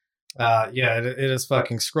 Yeah, it is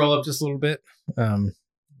fucking. Scroll up just a little bit.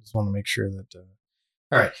 Just want to make sure that.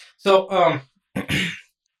 All right. So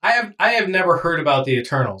I have never heard about the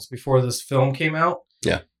Eternals before this film came out.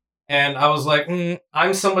 Yeah. And I was like,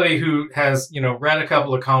 I'm somebody who has, read a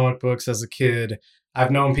couple of comic books as a kid. I've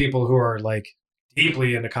known people who are like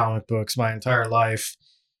deeply into comic books my entire life.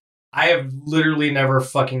 I have literally never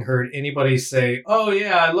fucking heard anybody say, "Oh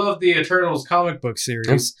yeah, I love the Eternals comic book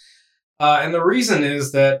series." And the reason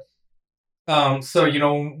is that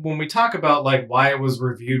when we talk about like why it was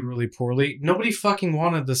reviewed really poorly, nobody fucking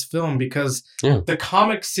wanted this film because the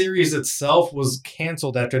comic series itself was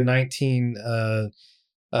canceled after 19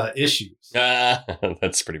 issues.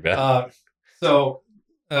 That's pretty bad.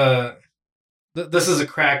 This is a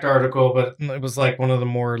Cracked article, but it was like one of the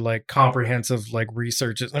more like comprehensive like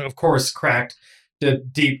researches. And of course, Cracked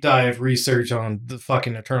did deep dive research on the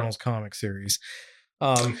fucking Eternals comic series.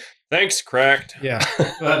 Thanks, Cracked. Yeah,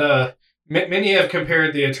 but many have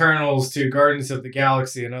compared the Eternals to Guardians of the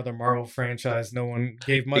Galaxy, another Marvel franchise no one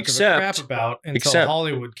gave much of a crap about until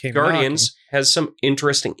Hollywood came along. Guardians has some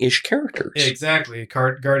interesting-ish characters. Exactly.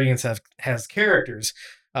 Guardians has characters.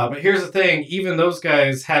 But here's the thing. Even those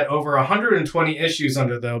guys had over 120 issues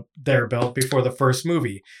under their belt before the first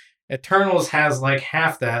movie. Eternals has like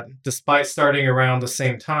half that, despite starting around the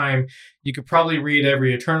same time. You could probably read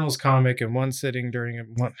every Eternals comic in one sitting during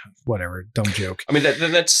whatever. Dumb joke. I mean,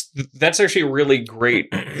 that's actually a really great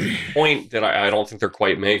point that I don't think they're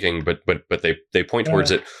quite making, but they point towards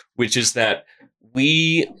it, which is that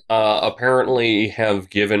we apparently have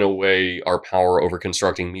given away our power over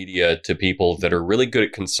constructing media to people that are really good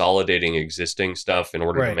at consolidating existing stuff in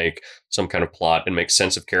order to make some kind of plot and make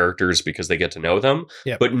sense of characters because they get to know them.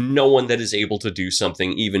 Yep. But no one that is able to do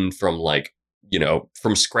something even from like,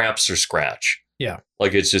 from scraps or scratch. Yeah.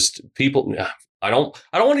 Like, it's just people. I don't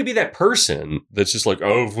want to be that person that's just like,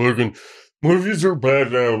 oh, fucking movies are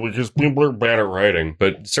bad now because people are bad at writing.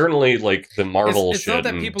 But certainly, like, the Marvel it's shit not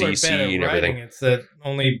that and people DC are bad at and writing, everything. it's that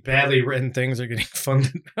only badly written things are getting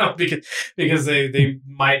funded now because they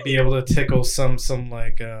might be able to tickle some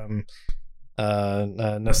like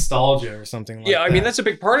nostalgia or something like that. Yeah, I mean, that's a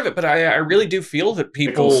big part of it, but I really do feel that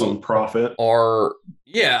people some profit are,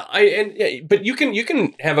 but you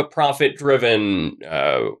can have a profit-driven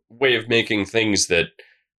way of making things that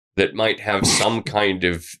might have some kind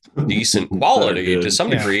of decent quality to some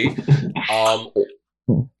degree.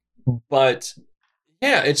 But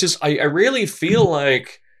yeah, it's just, I really feel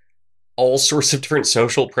like all sorts of different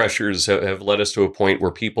social pressures have led us to a point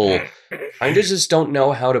where people kind of just don't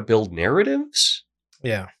know how to build narratives.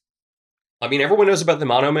 Yeah. I mean, everyone knows about the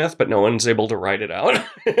monomyth, but no one's able to write it out.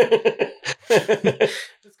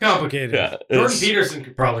 It's complicated. Yeah, Jordan Peterson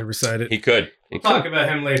could probably recite it. He could. We'll talk about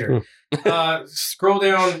him later. Scroll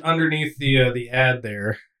down underneath the ad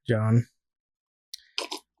there, John.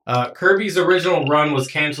 Kirby's original run was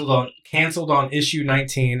canceled on issue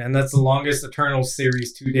 19, and that's the longest Eternals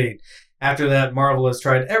series to date. After that, Marvel has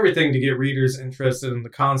tried everything to get readers interested in the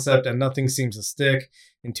concept, and nothing seems to stick.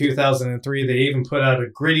 In 2003, they even put out a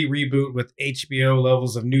gritty reboot with HBO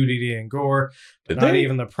levels of nudity and gore. But not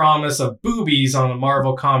even the promise of boobies on a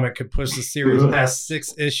Marvel comic could push the series past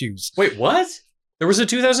 6 issues. Wait, what? There was a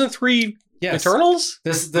 2003 Eternals?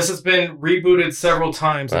 This has been rebooted several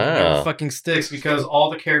times, and it never fucking sticks because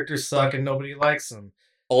all the characters suck and nobody likes them.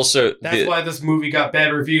 Also, that's why this movie got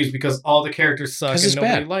bad reviews, because all the characters suck and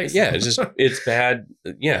nobody likes them. Yeah, it's bad.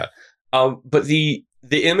 Yeah. But the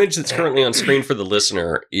image that's currently on screen for the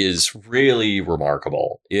listener is really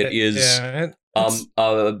remarkable. It is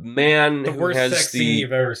a man who has sex scene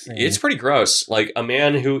you've ever seen. It's pretty gross. Like a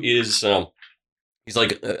man who is he's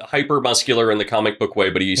like hyper muscular in the comic book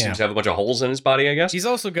way, but he seems to have a bunch of holes in his body, I guess. He's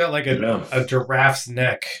also got like a giraffe's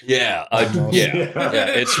neck. Yeah,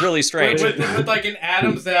 it's really strange. With like an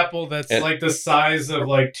Adam's apple that's like the size of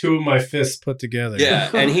like 2 of my fists put together.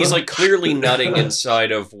 Yeah, and he's like clearly nutting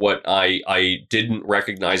inside of what I didn't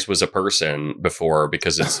recognize was a person before,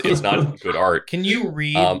 because it's not good art. Can you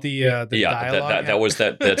read the dialogue?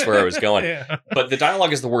 That's where I was going. But the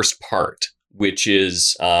dialogue is the worst part, which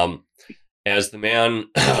is as the man,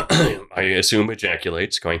 I assume,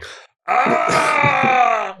 ejaculates, going,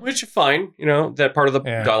 ah! Which, fine, that part of the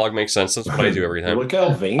dialogue makes sense. That's what I do every time. Look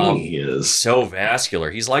how veiny he is. So vascular.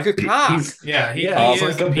 He's like a cock. He is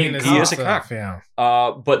like a penis. He is a cock. Yeah.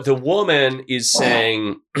 But the woman is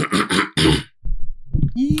saying,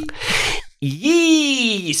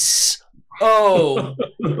 yes! Oh,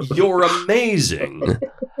 you're amazing.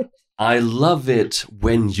 I love it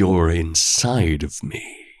when you're inside of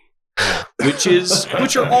me. Which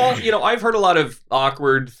are all, I've heard a lot of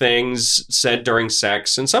awkward things said during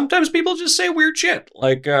sex, and sometimes people just say weird shit.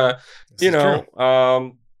 Like, I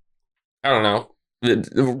don't know,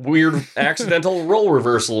 weird accidental role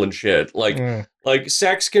reversal and shit. Like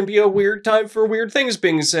sex can be a weird time for weird things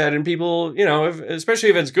being said, and people, especially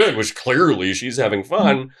if it's good, which clearly she's having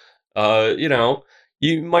fun,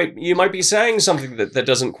 you might be saying something that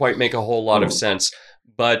doesn't quite make a whole lot of sense.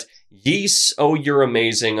 But yes, oh, you're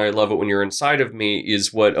amazing. I love it when you're inside of me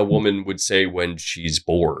is what a woman would say when she's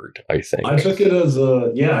bored, I think. I took it as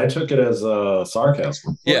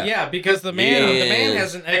sarcasm. Well, because the man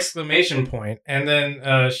has an exclamation point, and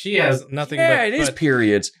then she has nothing it is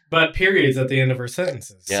periods. But periods at the end of her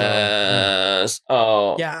sentences. Yes.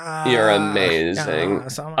 So. You're amazing.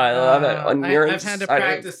 I love it when you're I've had to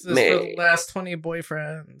practice this for the last 20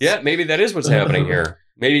 boyfriends. Yeah, maybe that is what's happening here.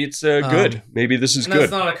 Maybe it's good. Maybe this is good.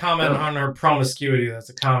 That's not a comment on her promiscuity. That's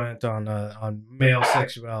a comment on male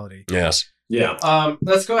sexuality. Yes. Yeah.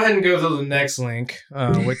 Let's go ahead and go to the next link.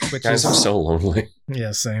 Which guys, I'm so lonely.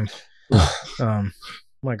 Yeah, same.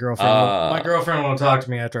 My girlfriend won't talk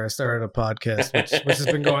to me after I started a podcast, which has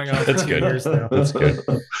been going on for 2 years now. That's good.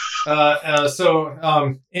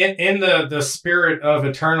 In the spirit of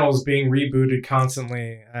Eternals being rebooted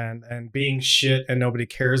constantly and being shit and nobody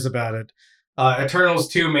cares about it, Eternals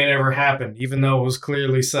 2 may never happen, even though it was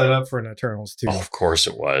clearly set up for an Eternals 2. Oh, of course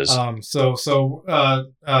it was. Time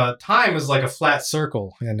is like a flat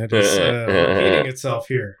circle, and it is repeating itself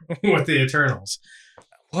here with the Eternals.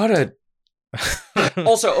 What a...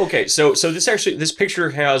 Also, okay, so this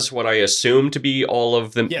picture has what I assume to be all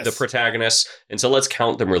of the protagonists, and so let's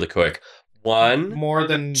count them really quick. 1, more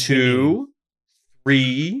than 2,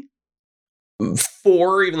 3,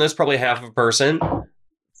 4, even though it's probably half of a person.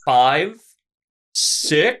 5,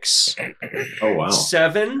 6,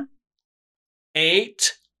 7,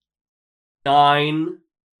 8, 9,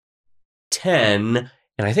 10,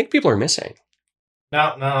 and I think people are missing.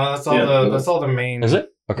 No, that's all the main. Is it?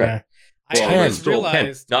 Okay. Yeah. I just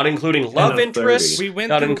realized, 10, not including love interests. We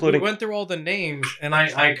went through all the names, and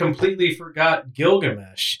I completely forgot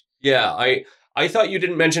Gilgamesh. Yeah, I thought you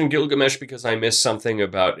didn't mention Gilgamesh because I missed something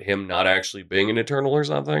about him not actually being an Eternal or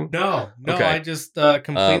something. No, Okay. I just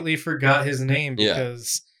completely forgot his name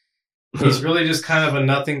because he's really just kind of a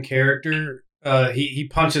nothing character. He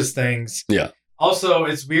punches things. Yeah. Also,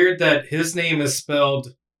 it's weird that his name is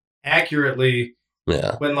spelled accurately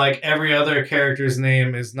when like every other character's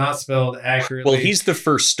name is not spelled accurately. Well, he's the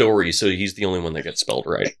first story, so he's the only one that gets spelled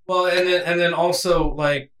right. Well, and then also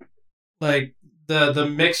like the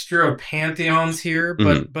mixture of pantheons here,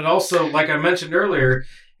 but also like I mentioned earlier,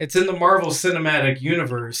 it's in the Marvel Cinematic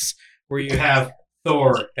Universe where you have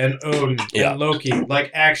Thor and Odin and Loki, like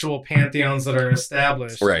actual pantheons that are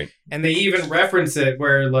established. Right. And they even reference it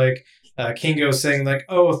where like Kingo's saying like,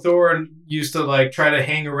 "Oh, Thor used to like try to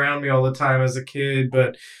hang around me all the time as a kid,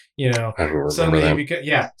 but you know,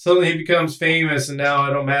 suddenly he becomes famous, and now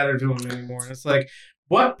I don't matter to him anymore." And it's like,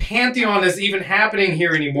 what pantheon is even happening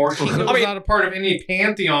here anymore? Kingo's not a part of any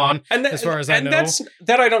pantheon, as far as I know.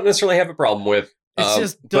 That I don't necessarily have a problem with. It's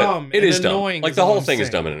just dumb. It is annoying. Dumb. Like the whole thing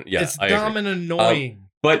is dumb. It's dumb and annoying.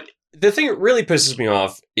 But the thing that really pisses me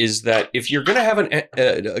off is that if you're going to have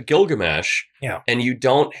a Gilgamesh, and you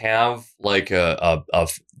don't have like a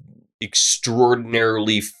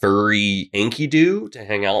extraordinarily furry Enkidu to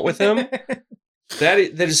hang out with him, that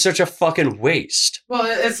is such a fucking waste. Well,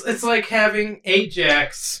 it's like having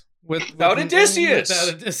Ajax without Odysseus.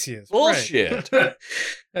 Without Odysseus. Bullshit. Right.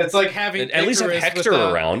 It's like having at least have Hector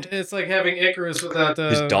around. It's like having Icarus without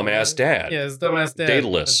his dumbass dad. Yeah, his dumbass dad.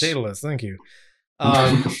 Daedalus. Thank you.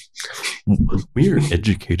 We are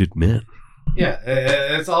educated men. Yeah,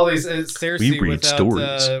 it's all these. It's Circe we read without,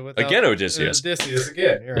 stories. Without, Odysseus. Odysseus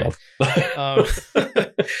again. You're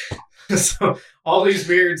right. So all these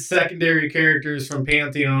weird secondary characters from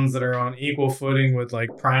pantheons that are on equal footing with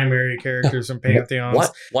like primary characters from pantheons.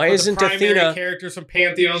 What? Why isn't Athena? Characters from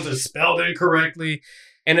pantheons are spelled incorrectly,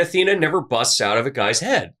 and Athena never busts out of a guy's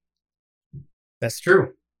head. That's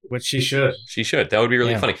true. Which she should. She should. That would be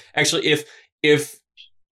really funny. Actually,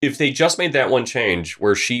 if they just made that one change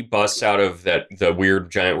where she busts out of the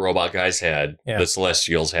weird giant robot guy's head, the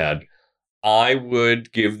Celestial's head, I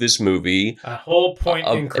would give this movie a whole point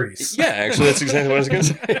increase. Yeah, actually, that's exactly what I was going to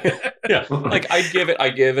say. Yeah, like I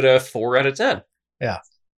give it a 4 out of 10. Yeah,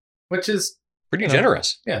 which is pretty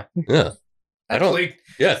generous. Yeah. Actually,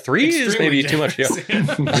 3 is maybe generous.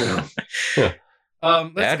 Too much. Yeah.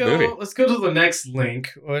 Let's go to the next link,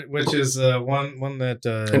 which is one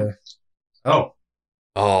that.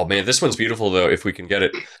 Oh man, this one's beautiful though. If we can get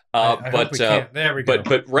it, there we go.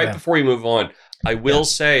 But before we move on, I will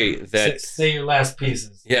say that say your last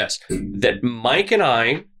pieces. Yes, that Mike and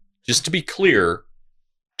I, just to be clear,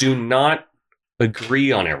 do not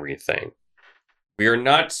agree on everything. We are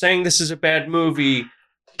not saying this is a bad movie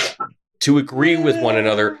to agree with one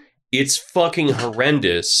another. It's fucking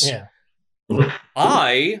horrendous. Yeah.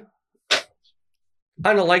 I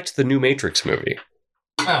kind of liked the new Matrix movie.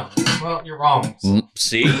 Oh, well, you're wrong.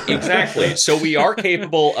 See? Exactly. So we are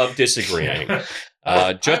capable of disagreeing.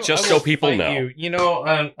 Just so people know. You know,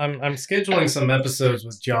 I'm scheduling some episodes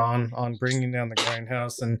with John on bringing down the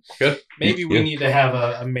Grindhouse, and maybe we need to have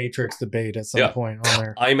a Matrix debate at some point on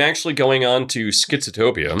there. I'm actually going on to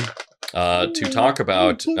Schizotopia to talk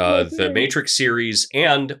about the Matrix series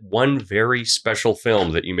and one very special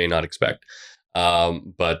film that you may not expect.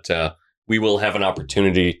 But we will have an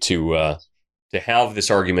opportunity to have this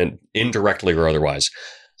argument indirectly or otherwise.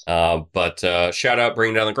 But shout out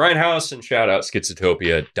Bring Down the Grindhouse and shout out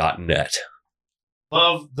Schizotopia.net.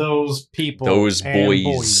 Love those people. Those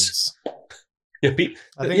boys. I think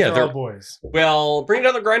they're all boys. Well, Bring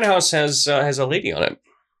Down the Grindhouse has a lady on it.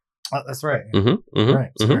 That's right.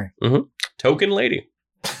 Mm-hmm. Token lady.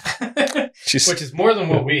 Which is more than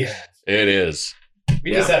what we have. It is.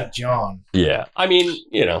 We just have John. Yeah. I mean,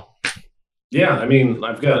 you know. Yeah, I mean,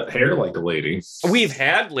 I've got hair like a lady. We've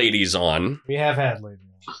had ladies on. We have had ladies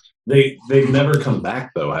on. They've never come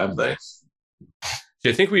back, though, have they?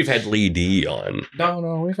 I think we've had Lady on.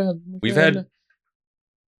 No, we've had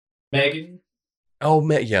Megan. Oh,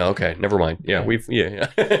 yeah, okay, never mind. Yeah, we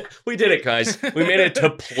did it, guys. We made it to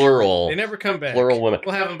plural. They never come back. Plural women.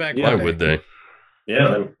 We'll have them back. Why would they? Yeah,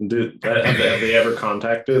 have they ever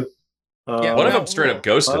contacted? One of them straight up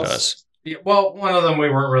ghosted us. Yeah, well, one of them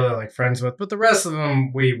we weren't really like friends with, but the rest of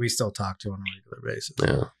them we still talk to on a regular basis.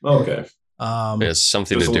 Yeah. Okay. It has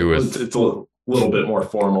something to do with. It's a little bit more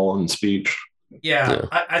formal in speech. Yeah.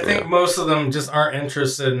 I think most of them just aren't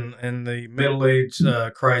interested in the middle-age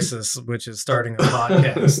crisis, which is starting a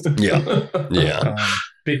podcast. Yeah.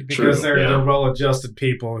 Because they're well-adjusted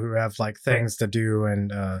people who have like things to do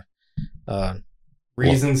and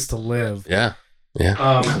reasons to live. Yeah.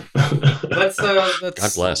 Yeah. Let's God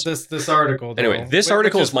bless. this article. Though, Anyway, this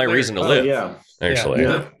article is my reason to live. Yeah. Actually,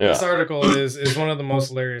 This article is one of the most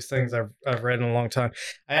hilarious things I've read in a long time.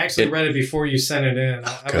 I actually read it before you sent it in.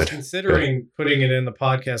 I was considering putting it in the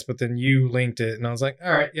podcast, but then you linked it, and I was like,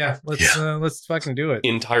 all right, let's fucking do it.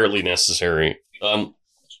 Entirely necessary.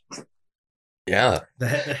 Yeah. The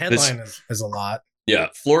headline is a lot. Yeah.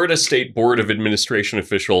 Florida State Board of Administration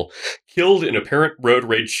official killed in apparent road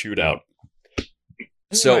rage shootout.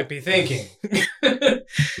 You might be thinking the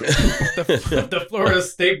Florida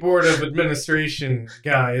State Board of Administration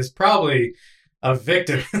guy is probably a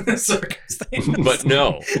victim in this circumstance. But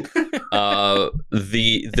no.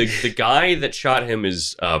 The guy that shot him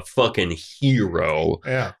is a fucking hero.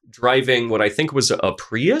 Yeah. Driving what I think was a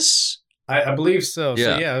Prius? I believe so.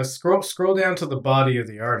 Yeah. So scroll down to the body of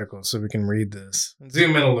the article so we can read this.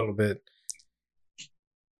 Zoom in a little bit.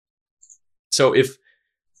 So if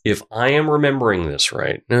I am remembering this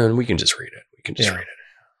right, and we can just read it. We can just read it.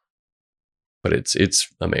 But it's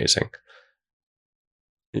amazing.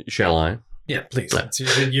 Shall I? Yeah, please.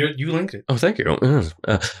 You linked it. Oh, thank you.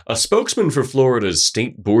 A spokesman for Florida's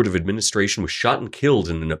State Board of Administration was shot and killed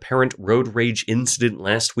in an apparent road rage incident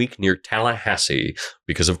last week near Tallahassee,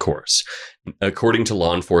 because of course, according to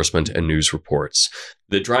law enforcement and news reports.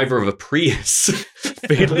 The driver of a Prius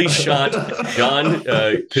fatally shot John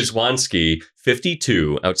Kozwanski,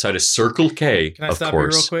 52, outside of Circle K. Can I stop you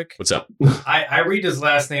real quick? What's up? I read his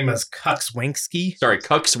last name as Kuxwanski. Sorry,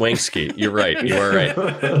 Kuxwanski. You're right. You are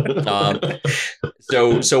right.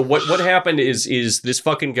 So what happened is this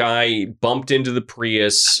fucking guy bumped into the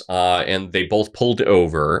Prius, and they both pulled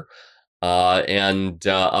over. And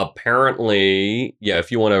apparently,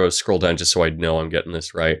 if you want to scroll down just so I know I'm getting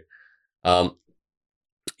this right. So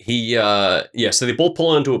they both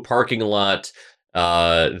pull into a parking lot.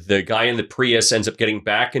 The guy in the Prius ends up getting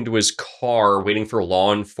back into his car, waiting for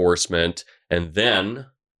law enforcement, and then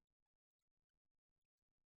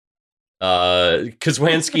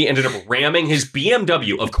Kozwanski ended up ramming his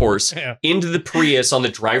BMW, of course, into the Prius on the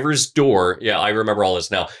driver's door. Yeah, I remember all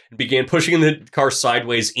this now. And began pushing the car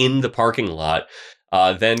sideways in the parking lot.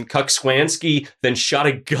 Then Kozwanski then shot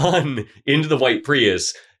a gun into the white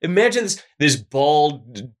Prius. Imagine this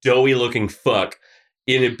bald, doughy-looking fuck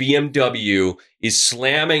in a BMW is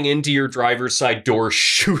slamming into your driver's side door,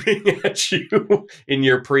 shooting at you in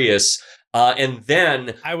your Prius. And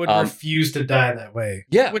then I would refuse to die that way.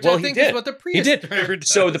 Yeah, which I think is what the Prius driver does.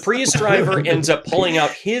 So the Prius driver ends up pulling out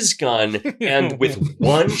his gun, and with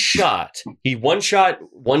one shot,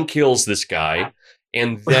 one kills this guy,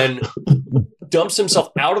 and then dumps himself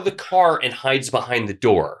out of the car and hides behind the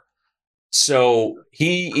door. So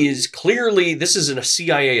he is clearly, this is a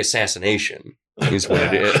CIA assassination. Is what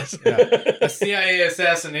it is. A CIA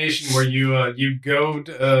assassination where you goad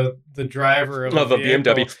the driver of a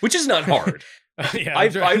BMW, which is not hard.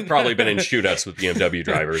 I've probably been in shootouts with BMW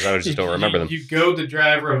drivers. I just don't remember them. You goad the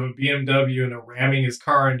driver of a BMW into ramming his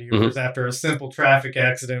car into yours after a simple traffic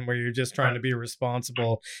accident where you're just trying to be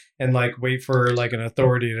responsible and wait for an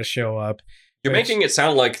authority to show up. You're making it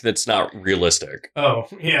sound like that's not realistic. Oh,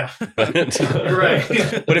 yeah. But, you're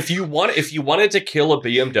right. But if you wanted to kill a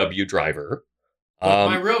BMW driver,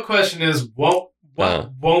 my real question is, what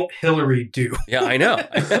won't Hillary do? Yeah, I know.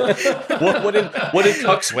 what did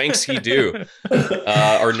Kuxwanski do?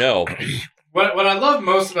 Or no? What I love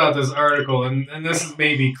most about this article, and this is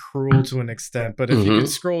maybe cruel to an extent, but if you could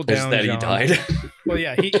scroll down, is that John, he died? Well,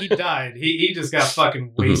 yeah, he died. He just got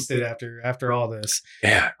fucking wasted after all this.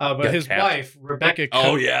 Yeah. But his wife, Rebecca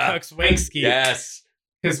Kuxwanski. Yes.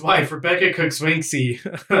 His wife, Rebecca Kuxwanski,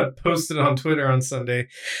 posted on Twitter on Sunday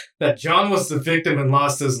that John was the victim and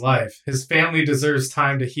lost his life. His family deserves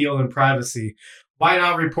time to heal in privacy. Why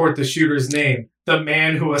not report the shooter's name? The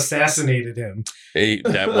man who assassinated him. Hey,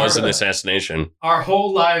 that was an assassination. Our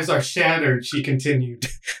whole lives are shattered, she continued.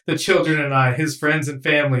 The children and I, his friends and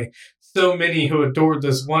family. So many who adored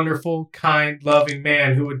this wonderful, kind, loving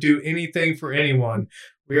man who would do anything for anyone.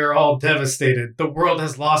 We are all devastated. The world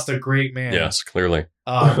has lost a great man. Yes, clearly.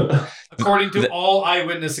 According to all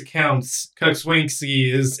eyewitness accounts,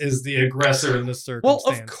 Kuxwanski is the aggressor in this circumstance.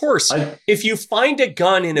 Well, of course. If you find a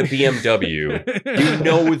gun in a BMW, you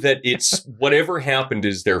know that it's whatever happened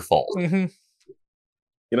is their fault. Mm-hmm.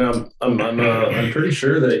 You know, I'm pretty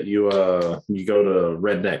sure that you go to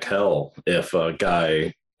redneck hell if a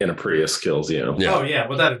guy in a Prius kills you. Yeah. Oh yeah,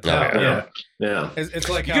 without a doubt. Yeah. Yeah. It's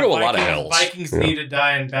like you go to a lot of hells. Vikings need to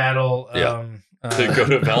die in battle. To go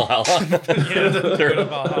to Valhalla. To go to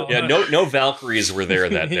Valhalla. Yeah, no Valkyries were there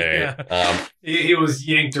that day. Yeah. He was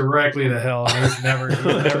yanked directly to hell, and he's never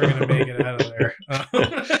going to make it out of there.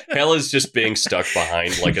 Hell is just being stuck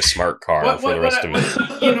behind like a smart car for the rest of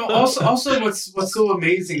it. You know, also what's so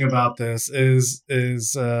amazing about this is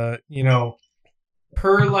you know,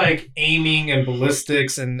 per like aiming and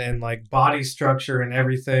ballistics and like body structure and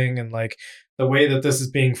everything, and like the way that this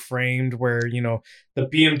is being framed, where, you know, the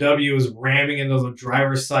BMW is ramming into the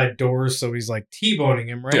driver's side doors, so he's like T-boning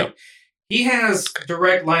him, right? Yep. He has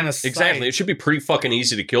direct line of sight. Exactly. It should be pretty fucking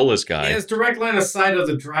easy to kill this guy. He has direct line of sight of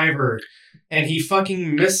the driver, and he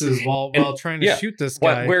fucking misses while trying to shoot this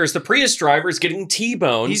guy. Whereas the Prius driver is getting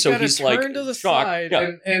T-boned, so he's like turn to the shocked. side,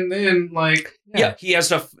 Yeah. and then like he has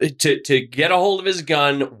to get a hold of his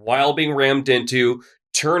gun while being rammed into.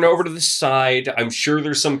 Turn over to the side. I'm sure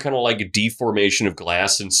there's some kind of like a deformation of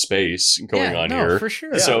glass in space going on here. For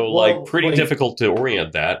sure. So pretty difficult to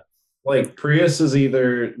orient that. Like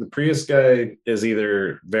the Prius guy is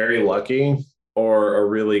either very lucky or a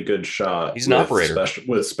really good shot. He's an operator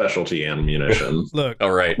with specialty ammunition. Look,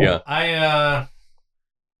 all right, yeah. I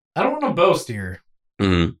don't want to boast here,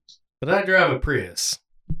 but I drive a Prius,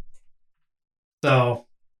 so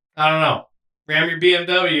I don't know. Ram your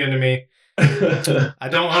BMW into me. I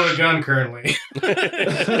don't own a gun currently.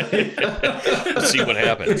 Let's see what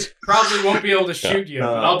happens. Probably won't be able to shoot you,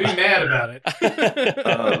 but I'll be mad about it.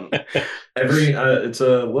 It's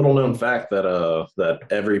a little known fact that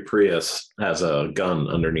every Prius has a gun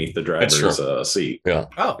underneath the driver's seat. Yeah.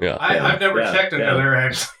 Oh, yeah. I've never checked another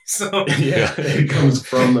actually. So it comes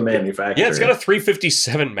from the manufacturer. Yeah, it's got a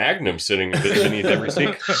 357 Magnum sitting beneath every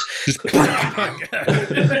seat.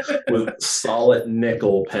 With solid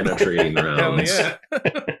nickel penetrating rounds. Hell yeah.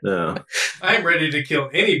 Yeah. I'm ready to kill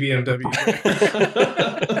any BMW.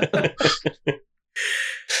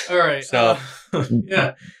 All right. So,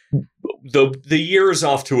 yeah. The year is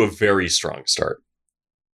off to a very strong start.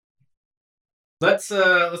 Let's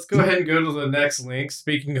go ahead and go to the next link.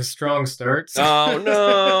 Speaking of strong starts. Oh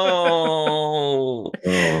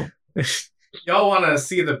no. Y'all want to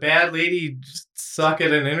see the bad lady suck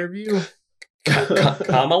at an interview?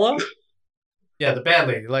 Kamala? Yeah, the bad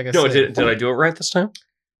lady. Like I said. Did I do it right this time?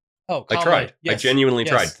 Oh, Kamala. I tried. Yes. I genuinely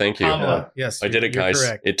tried. Thank you. Yes, I did it, guys.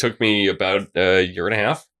 Correct. It took me about a year and a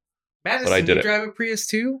half. Madison, but I did you drive a Prius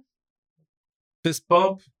too? Fist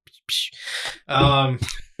bump.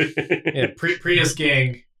 Yeah, Prius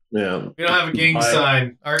gang. Yeah, we don't have a gang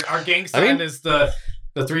sign. Our gang sign is the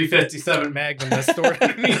 357 Magnum that's stored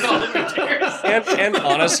underneath all of the chairs. And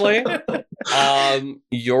honestly,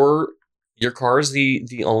 your car is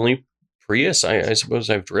the only Prius I suppose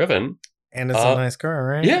I've driven. And it's a nice car,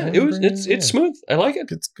 right? Yeah, it's smooth. I like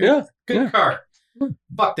it. It's good. Yeah, good car.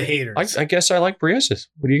 Fuck the haters. I guess I like Priuses.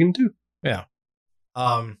 What are you gonna do? Yeah.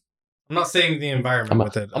 I'm not saving the environment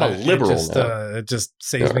with it. I'm a liberal. It just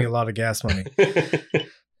saves me a lot of gas money.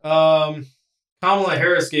 Kamala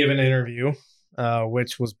Harris gave an interview,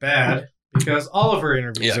 which was bad because all of her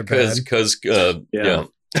interviews are bad. Yeah,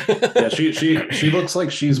 she looks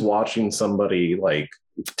like she's watching somebody like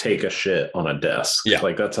take a shit on a desk. Yeah,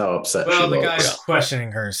 like that's how upset she looks. Well, the guy's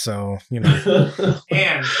questioning her, so you know.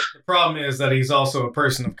 And the problem is that he's also a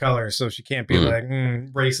person of color, so she can't be like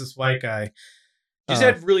racist white guy. She's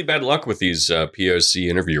had really bad luck with these POC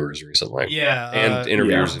interviewers recently. Yeah. And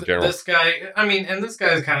interviewers in general. This guy, this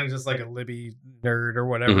guy is kind of just like a Libby nerd or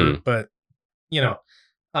whatever, but, you know,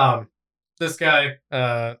 this guy,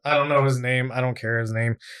 I don't know his name. I don't care his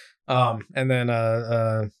name. And then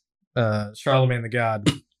Charlemagne the God,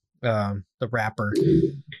 the rapper.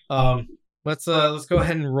 Let's go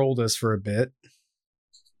ahead and roll this for a bit.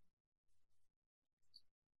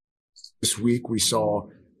 This week we saw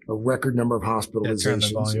a record number of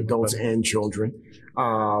hospitalizations, adults and children.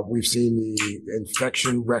 We've seen the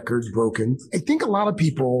infection record broken. I think a lot of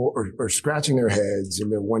people are scratching their heads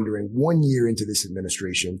and they're wondering, 1 year into this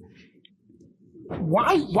administration,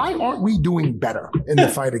 why aren't we doing better in the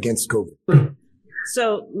fight against COVID?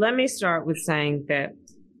 So let me start with saying that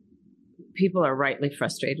people are rightly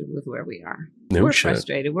frustrated with where we are. We're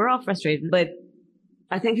frustrated. We're all frustrated, but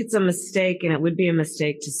I think it's a mistake, and it would be a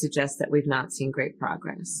mistake to suggest that we've not seen great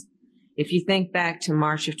progress. If you think back to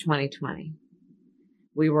March of 2020,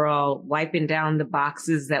 we were all wiping down the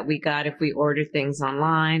boxes that we got if we ordered things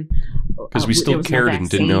online. Because we still cared and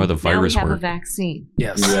didn't know how the virus worked. Now we have a vaccine.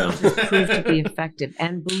 Yes. It's proved to be effective,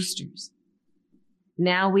 and boosters.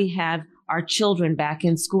 Now we have our children back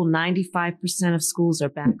in school. 95% of schools are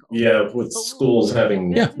back. Yeah, with schools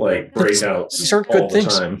having like breakouts. These aren't good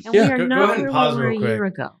things. And we are Go not ahead and where pause we were real a year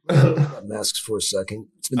quick. ago. Masks for a second.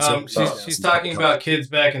 It's been She's talking about kids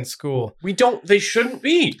back in school. They shouldn't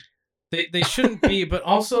be. They shouldn't be, but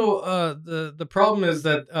also the problem is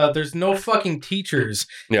that there's no fucking teachers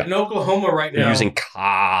in Oklahoma right now. They're using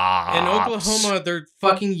cops. In Oklahoma, they're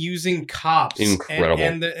fucking using cops. Incredible.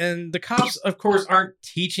 And the cops, of course, aren't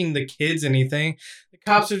teaching the kids anything. The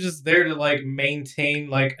cops are just there to like maintain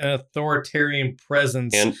like an authoritarian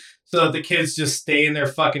presence, so that the kids just stay in their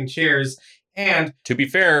fucking chairs. And to be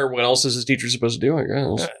fair, what else is a teacher supposed to do? I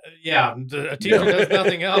guess. A teacher does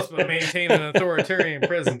nothing else but maintain an authoritarian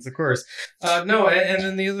presence, of course. No, and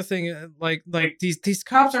then the other thing, like these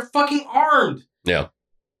cops are fucking armed. Yeah,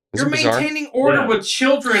 you're maintaining order with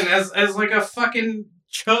children as like a fucking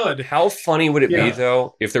chud. How funny would it be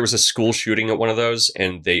though if there was a school shooting at one of those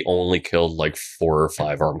and they only killed like 4 or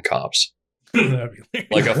 5 armed cops?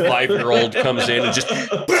 Like a 5-year-old comes in and just.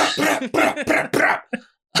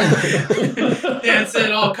 Dan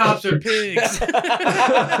said all cops are pigs.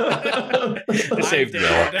 Saved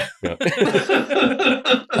Noah.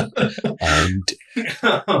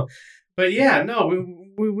 But yeah, no,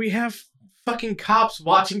 we have fucking cops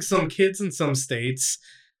watching some kids in some states.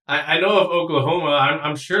 I know of Oklahoma.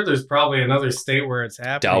 I'm sure there's probably another state where it's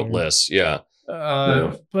happening. Doubtless, yeah.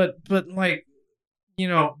 But like, you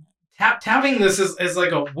know, touting this as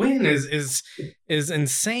like a win is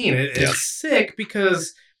insane. It's sick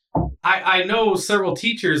because I know several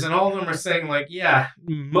teachers and all of them are saying like, yeah,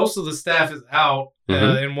 most of the staff is out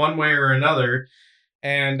in one way or another,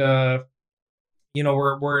 and you know,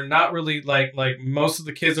 we're not really like most of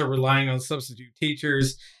the kids are relying on substitute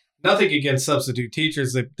teachers. Nothing against substitute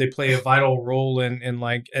teachers; they play a vital role in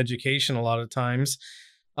like education a lot of times,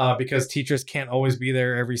 because teachers can't always be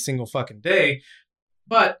there every single fucking day,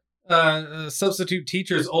 but. Substitute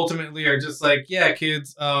teachers ultimately are just like, yeah,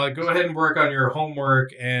 kids, go ahead and work on your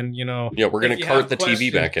homework, and you know, we're gonna cart the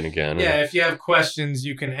TV back in again. Yeah, if you have questions,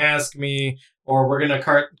 you can ask me, or we're gonna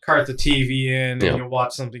cart the TV in, and you'll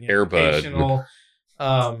watch something educational.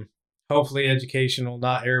 Hopefully educational,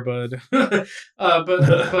 not Airbud.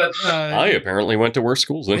 but I apparently went to worse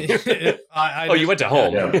schools than you. You went to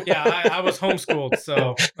home. Yeah, I was homeschooled,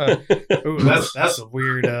 so that's a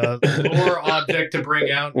weird lore object to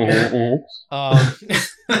bring out here.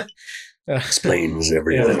 Explains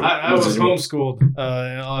everything. I was homeschooled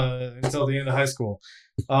until the end of high school.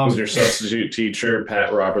 Was your substitute teacher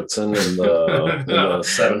Pat Robertson in the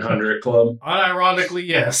 700 Club? Unironically,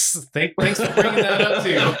 yes. Thanks for bringing that up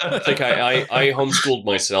too. I think I homeschooled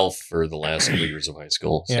myself for the last couple years of high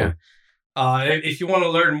school. So. Yeah. If you want to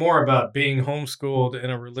learn more about being homeschooled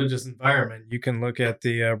in a religious environment, you can look at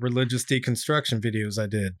the religious deconstruction videos I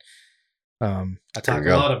did. I talk a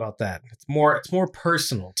lot about that. It's more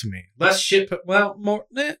personal to me. Less shit. More.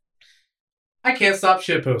 I can't stop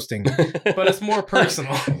shit posting, but it's more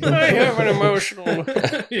personal. I have an emotional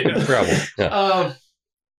problem. Yeah.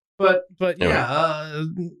 But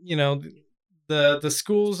you know, the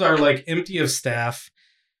schools are like empty of staff.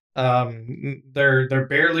 They're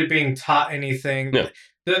barely being taught anything. Yeah.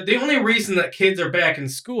 The only reason that kids are back in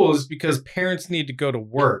school is because parents need to go to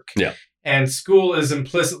work. Yeah. And school is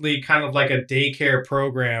implicitly kind of like a daycare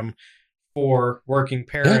program for working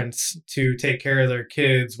parents to take care of their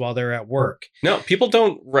kids while they're at work. No, people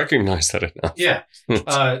don't recognize that enough. Yeah.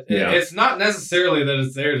 It's not necessarily that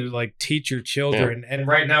it's there to like teach your children. Yeah. And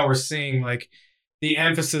right now we're seeing like the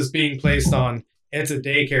emphasis being placed on it's a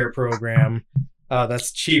daycare program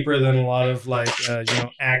that's cheaper than a lot of like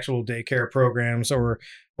actual daycare programs or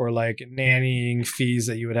like nannying fees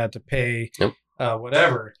that you would have to pay. Yep.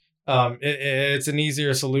 Whatever. It's an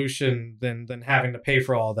easier solution than having to pay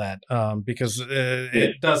for all that, because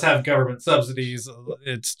it does have government subsidies.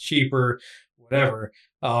 It's cheaper, whatever,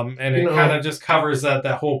 and it kind of just covers that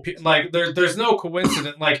whole like there's no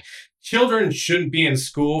coincidence. Like children shouldn't be in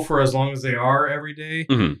school for as long as they are every day.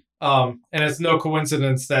 Mm-hmm. And it's no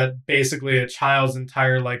coincidence that basically a child's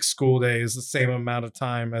entire like school day is the same amount of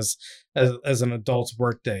time as an adult's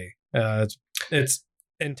work day. It's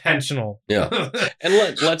intentional. Yeah. And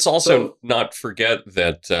let's also not forget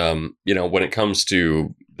that, when it comes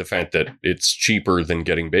to the fact that it's cheaper than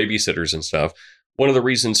getting babysitters and stuff, one of the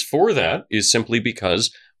reasons for that is simply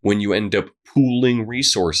because when you end up pooling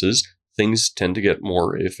resources, things tend to get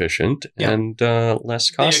more efficient and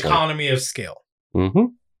less costly. The economy of scale. Mm-hmm.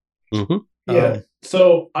 Mm-hmm. Yeah.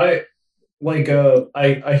 So I like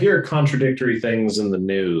I hear contradictory things in the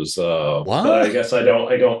news. What? But I guess I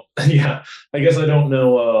don't yeah, I guess I don't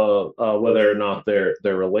know whether or not they're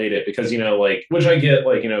related, because like, which I get,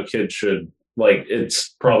 like, kids should, like, it's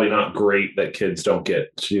probably not great that kids don't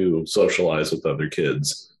get to socialize with other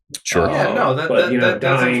kids. Sure. Yeah, no, but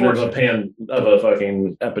dying of unfortunate. of a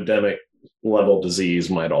fucking epidemic level disease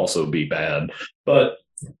might also be bad. But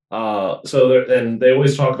and they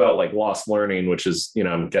always talk about, like, lost learning, which is,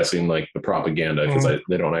 I'm guessing, like, the propaganda, because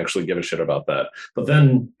they don't actually give a shit about that. But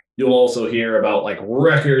then you'll also hear about, like,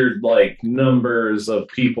 record, like, numbers of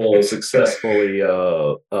people successfully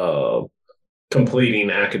completing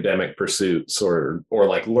academic pursuits, or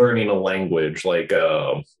like learning a language, like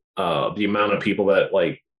the amount of people that,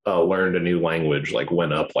 like, learned a new language, like,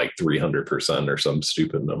 went up like 300% or some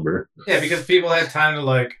stupid number. Yeah, because people had time to,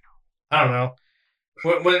 like, I don't know,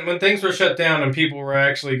 when things were shut down and people were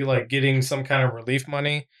actually, like, getting some kind of relief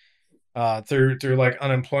money through like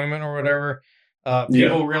unemployment or whatever.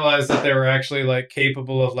 People realized that they were actually, like,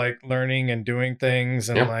 capable of, like, learning and doing things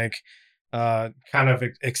and like kind of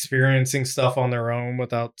experiencing stuff on their own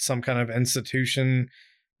without some kind of institution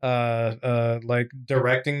like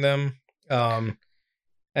directing them.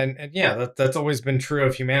 And yeah, that's always been true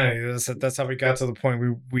of humanity. That's how we got to the point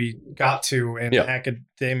we got to in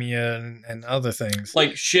academia and other things.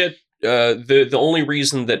 Like, shit, the only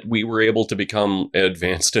reason that we were able to become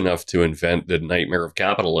advanced enough to invent the nightmare of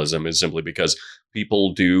capitalism is simply because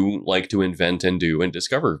people do like to invent and do and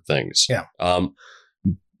discover things. Yeah.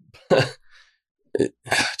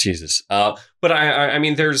 Jesus. But I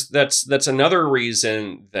mean, that's another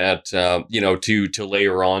reason that, to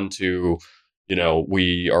layer on to,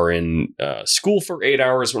 we are in school for 8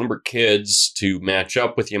 hours when we're kids to match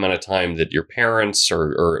up with the amount of time that your parents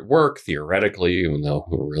are at work, theoretically, even though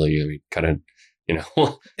really, I mean, kind of,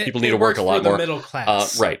 people need to work a lot more. Middle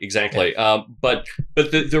class. Right, exactly. Yeah. But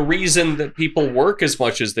the reason that people work as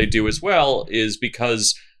much as they do as well is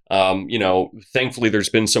because, thankfully there's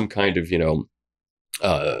been some kind of,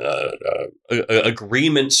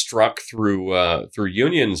 agreement struck through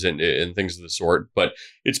unions and things of the sort. But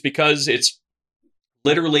it's because it's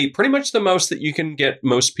literally pretty much the most that you can get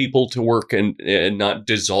most people to work and not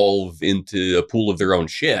dissolve into a pool of their own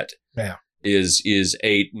shit. Yeah. Is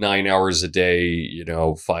 8-9 hours a day,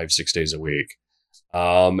 5-6 days a week.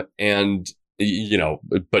 And,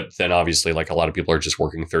 but then obviously, like, a lot of people are just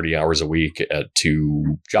working 30 hours a week at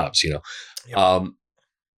 2 jobs, Yep.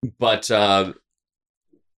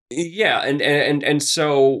 Yeah, and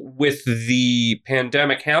so with the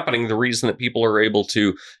pandemic happening, the reason that people are able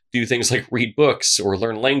to do things like read books or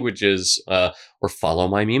learn languages or follow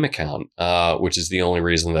my meme account, which is the only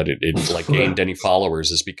reason that it like gained any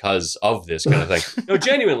followers, is because of this kind of thing. No,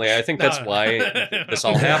 genuinely, I think that's why this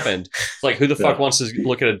all happened. Like, who the fuck wants to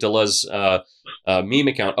look at a Deleuze meme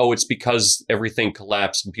account? Oh, it's because everything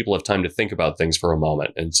collapsed and people have time to think about things for a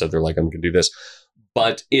moment, and so they're like, I'm going to do this.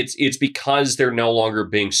 But it's because they're no longer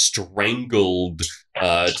being strangled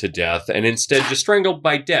to death, and instead just strangled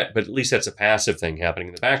by debt. But at least that's a passive thing happening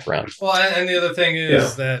in the background. Well, and the other thing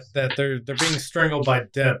is that they're being strangled by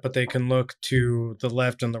debt, but they can look to the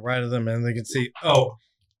left and the right of them, and they can see, oh,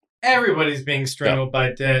 everybody's being strangled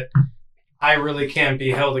by debt. I really can't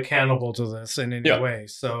be held accountable to this in any way.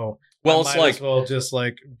 So. Well, it's like, as well just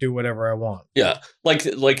like do whatever I want. Yeah, like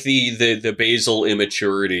the basal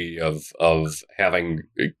immaturity of having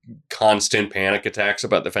constant panic attacks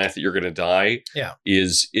about the fact that you're going to die. Yeah,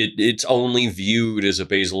 it's only viewed as a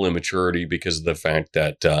basal immaturity because of the fact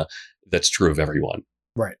that that's true of everyone.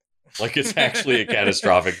 Right. Like, it's actually a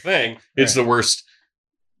catastrophic thing. It's the worst,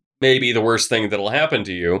 maybe the worst thing that'll happen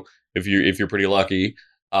to you if you're pretty lucky.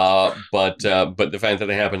 But the fact that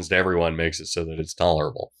it happens to everyone makes it so that it's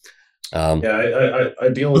tolerable. I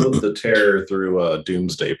deal with the terror through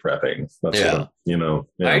doomsday prepping. That's what,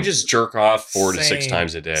 I just jerk off 4 to 6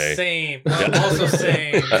 times a day. Same. Well, also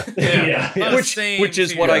same. Which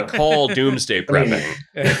is what I call doomsday prepping.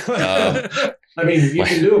 I mean, you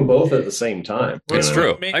can do them both at the same time. It's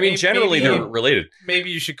true. I mean, generally they're related. Maybe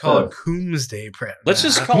you should call it Coomsday prep. Let's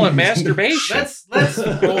just call it masturbation. Let's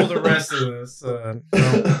roll the rest of this.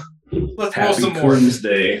 Let's roll some more.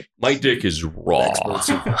 Day. My dick is raw. Experts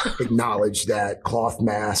acknowledge that cloth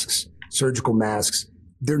masks, surgical masks,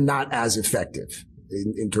 they're not as effective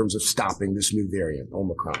in terms of stopping this new variant,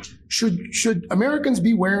 Omicron. Should Americans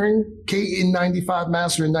be wearing KN95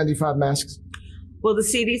 masks or N95 masks? Well, the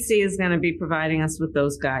CDC is going to be providing us with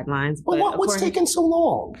those guidelines. Well, what's taking so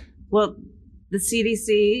long? Well, the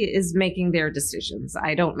CDC is making their decisions.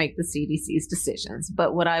 I don't make the CDC's decisions.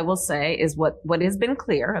 But what I will say is what has been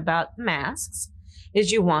clear about masks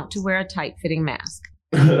is you want to wear a tight-fitting mask.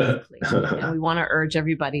 and we want to urge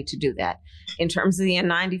everybody to do that. In terms of the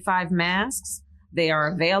N95 masks, they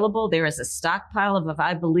are available. There is a stockpile of,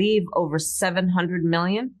 I believe, over 700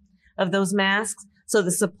 million of those masks. So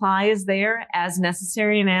the supply is there as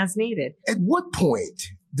necessary and as needed. At what point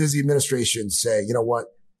does the administration say, you know what,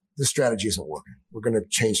 this strategy isn't working? We're going to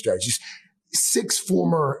change strategies. 6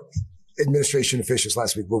 former administration officials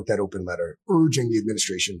last week wrote that open letter urging the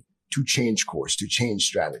administration to change course, to change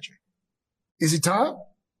strategy. Is it time?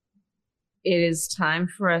 It is time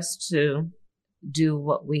for us to do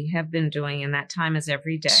what we have been doing, and that time is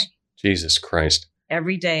every day. Jesus Christ.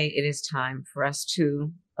 Every day it is time for us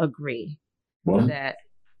to agree that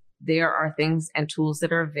there are things and tools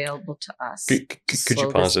that are available to us to slow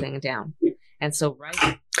you pause this it? thing down. And so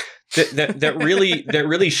That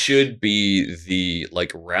really should be the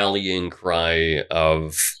like rallying cry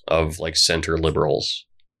of like center liberals.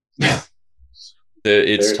 Yeah.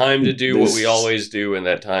 It's time to do what we always do, and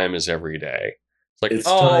that time is every day. It's like, it's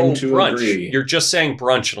time to brunch. agree. You're just saying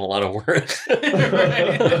brunch in a lot of words.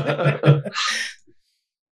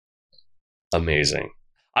 Amazing.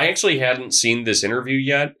 I actually hadn't seen this interview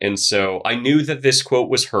yet, and so I knew that this quote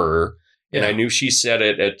was her, and I knew she said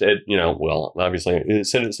it at well, obviously it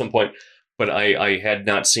said it at some point, but I had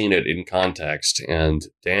not seen it in context, and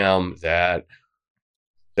damn, that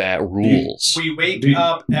rules. We wake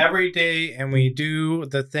up every day and we do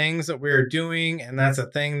the things that we're doing, and that's a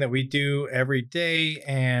thing that we do every day,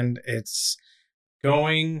 and it's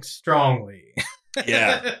going strongly.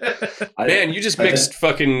 Yeah. Man, you just mixed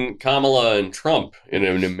fucking Kamala and Trump in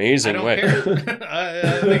an amazing way.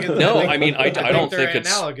 I think I don't think it's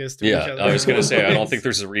analogous to each other. I was going to say, I don't think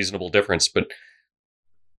there's a reasonable difference, but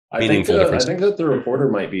I think that the reporter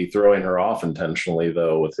might be throwing her off intentionally,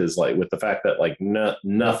 though, with his with the fact that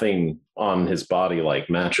nothing on his body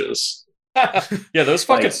matches. Yeah, those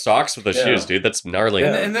fucking socks with the shoes, dude. That's gnarly.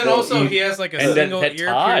 And then also he has like a single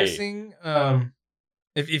ear piercing.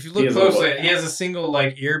 If you look closely, he has a single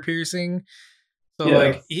ear piercing. So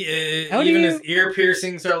even his ear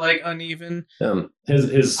piercings are uneven.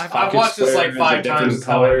 His I've watched this 5 times.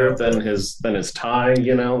 Color than his tie.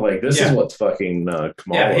 This is what's fucking Kamala.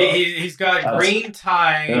 Yeah, he's got green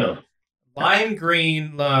tie, lime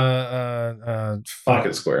green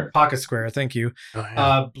pocket square. Pocket square. Thank you. Oh,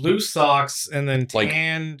 yeah. Blue socks and then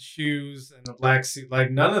tan shoes and a black suit.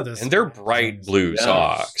 None of this. And they're bright blue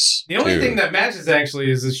socks. The only thing that matches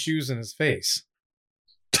actually is his shoes and his face.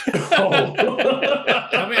 Tell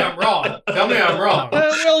me I'm wrong.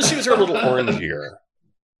 Well, his shoes are a little orangier.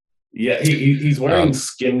 Yeah, he's wearing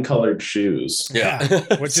skin-colored shoes. Yeah,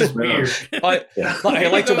 which is weird. I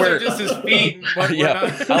like to wear just his feet.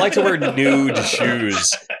 I like to wear nude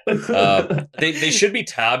shoes. They should be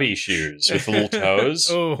tabby shoes with little toes.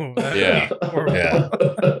 Oh, yeah.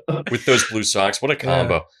 With those blue socks, what a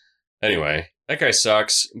combo. Yeah. Anyway, that guy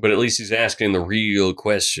sucks, but at least he's asking the real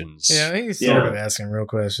questions. Yeah, he's sort of asking real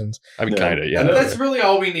questions. I mean, kind of, yeah. That's really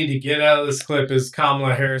all we need to get out of this clip is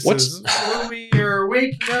Kamala Harris says, we are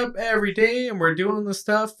waking up every day and we're doing the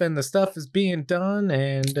stuff and the stuff is being done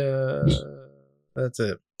and that's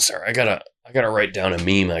it. Sorry, I gotta write down a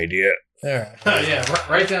meme idea. There.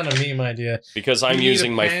 Write down a meme idea. Because I'm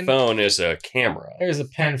using my phone as a camera. There's a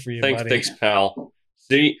pen for you, buddy. Thanks, pal.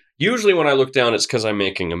 See, usually when I look down, it's because I'm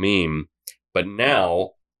making a meme. But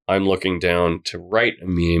now I'm looking down to write a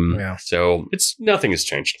meme. Yeah. So nothing has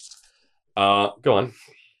changed. Go on.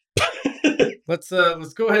 Let's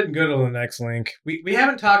go ahead and go to the next link. We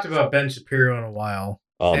haven't talked about Ben Shapiro in a while.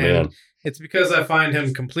 Oh, man. It's because I find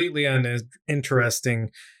him completely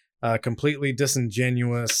uninteresting, completely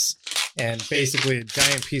disingenuous, and basically a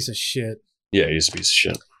giant piece of shit. Yeah, he's a piece of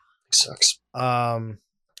shit. He sucks.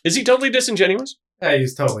 Is he totally disingenuous? Yeah,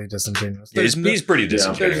 he's totally disingenuous. He's pretty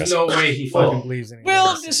disingenuous. There's no way he fucking believes anything.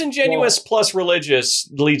 Well, disingenuous plus religious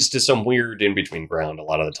leads to some weird in-between ground a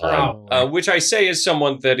lot of the time. Which I say is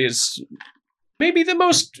someone that is maybe the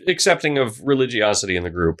most accepting of religiosity in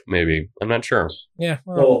the group, maybe. I'm not sure. Yeah.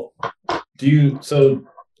 Well, do you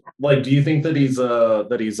think that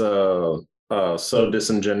he's so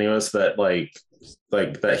disingenuous that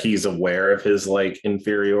that he's aware of his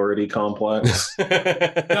inferiority complex?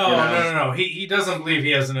 No. He doesn't believe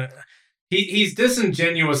he has he's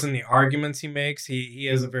disingenuous in the arguments he makes. He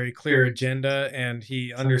has a very clear agenda and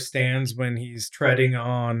he understands when he's treading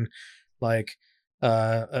on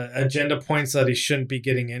agenda points that he shouldn't be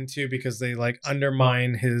getting into because they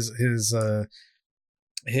undermine his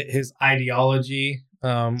ideology.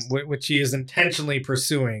 Which he is intentionally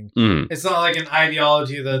pursuing. It's not like an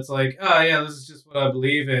ideology that's this is just what I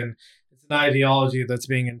believe in. It's an ideology that's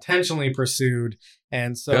being intentionally pursued,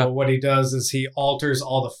 And so what he does is he alters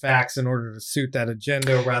all the facts in order to suit that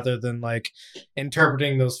agenda rather than like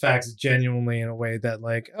interpreting those facts genuinely in a way that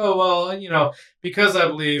like, oh, well, you know, because I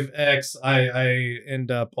believe X, I end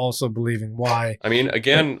up also believing Y. I mean,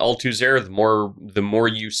 again, Althusser, the more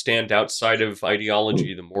you stand outside of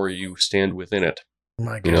ideology, the more you stand within it.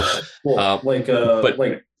 My God. You know? Well,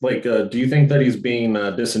 do you think that he's being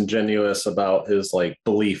disingenuous about his like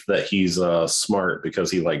belief that he's smart because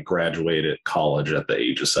he like graduated college at the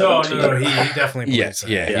age of 17? No, he definitely believes that.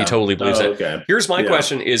 Yeah, he totally believes that. Okay. Here's my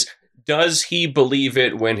question is, does he believe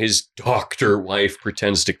it when his doctor wife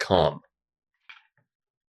pretends to come?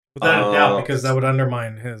 Without a doubt, because that would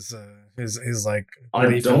undermine his like.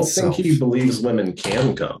 I don't think he believes women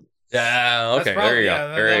can come. Yeah. Okay. There you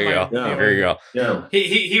go. There you go. Yeah.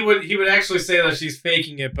 He would actually say that she's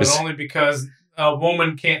faking it, but only because a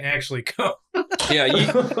woman can't actually come. Yeah.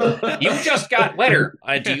 You just got wetter.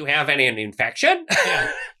 Do you have any infection?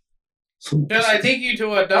 Yeah. Should I take you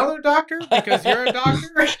to another doctor because you're a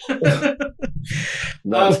doctor?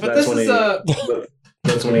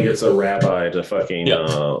 That's when he gets a rabbi to fucking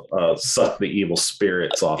suck the evil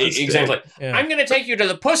spirits off his exactly. Yeah. I'm going to take you to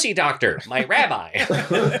the pussy doctor, my rabbi.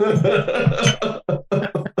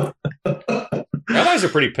 Rabbis are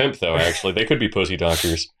pretty pimp, though, actually. They could be pussy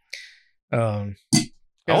doctors. I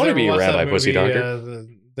want to be a rabbi pussy doctor.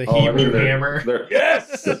 The Hebrew Hammer.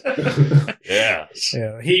 Yes! Yes.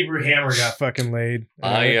 Yeah, Hebrew Hammer got fucking laid.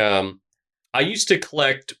 I used to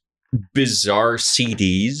collect bizarre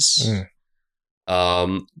CDs.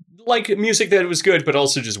 Like music that was good, but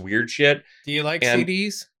also just weird shit. Do you like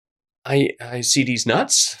CDs? I CDs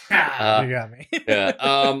nuts. You got me.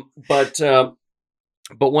 Yeah. But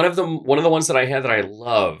one of the ones that I had that I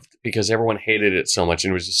loved because everyone hated it so much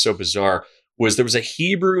and it was just so bizarre was there was a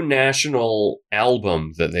Hebrew national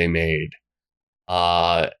album that they made.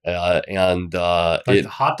 Like the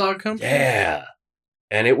hot dog company? Yeah.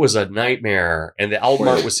 And it was a nightmare. And the album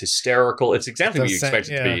art was hysterical. It's exactly what you expect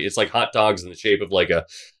it to be. It's like hot dogs in the shape of like a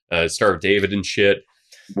Star of David and shit.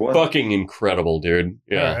 What? Fucking incredible, dude.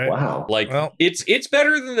 Yeah. Right. Wow. Like, it's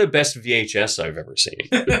better than the best VHS I've ever seen.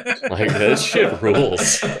 Like, that shit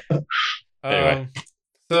rules. Anyway.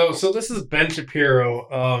 So this is Ben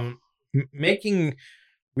Shapiro making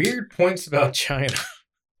weird points about China.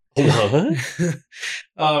 What?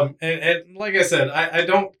 And like I said, I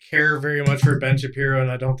don't care very much for Ben Shapiro,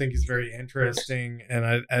 and I don't think he's very interesting,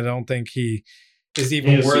 and I don't think he is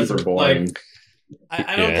even worth like.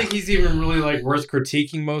 I don't think he's even really like worth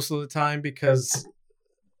critiquing most of the time because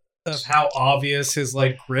of how obvious his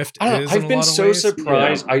like grift is. I've been so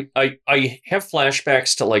surprised. Yeah. I have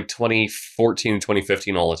flashbacks to like 2014 and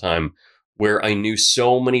 2015 all the time, where I knew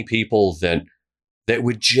so many people that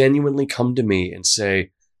would genuinely come to me and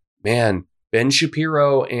say, man, Ben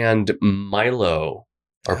Shapiro and Milo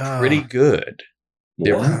are pretty good.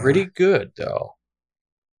 They're pretty good, though.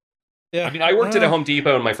 Yeah. I mean, I worked at a Home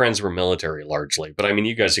Depot and my friends were military largely, but I mean,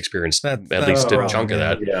 you guys experienced at least a chunk of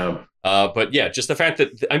that. Yeah. But yeah, just the fact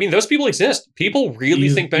that, I mean, those people exist. People really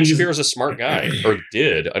think Ben Shapiro's a smart guy, or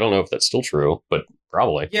did. I don't know if that's still true, but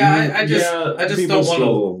probably. Yeah, I just don't want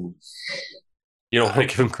to. You don't want to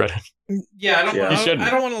give him credit. Yeah, I don't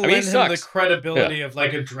want to lend him the credibility Yeah. of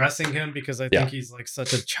like addressing him because I think he's like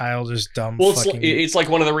such a childish, dumb. Well, it's like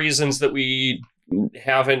one of the reasons that we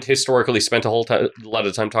haven't historically spent a lot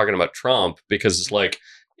of time talking about Trump because it's like,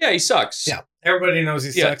 yeah, he sucks. Yeah, everybody knows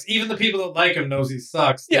he sucks. Even the people that like him knows he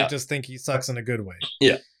sucks. They just think he sucks in a good way.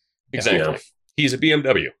 Yeah, exactly. Yeah. He's a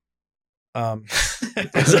BMW.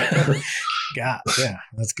 God, yeah,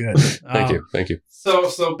 that's good. Thank you.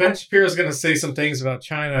 So Ben Shapiro is going to say some things about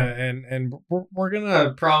China, and we're going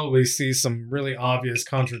to probably see some really obvious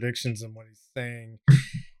contradictions in what he's saying,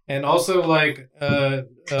 and also like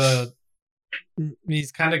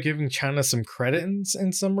he's kind of giving China some credit in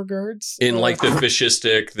some regards. In like the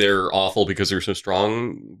fascistic, they're awful because they're so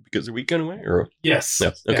strong because they're weak in a way, or yes,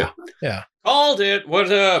 yeah, okay, yeah. Called it.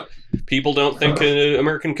 What up? People don't think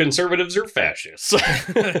American conservatives are fascists. Go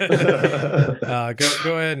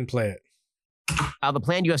ahead and play it. The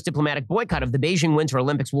planned U.S. diplomatic boycott of the Beijing Winter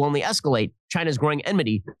Olympics will only escalate China's growing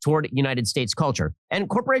enmity toward United States culture. And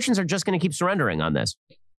corporations are just going to keep surrendering on this.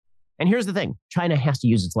 And here's the thing. China has to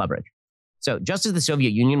use its leverage. So just as the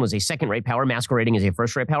Soviet Union was a second-rate power masquerading as a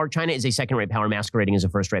first-rate power, China is a second-rate power masquerading as a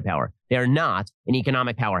first-rate power. They are not an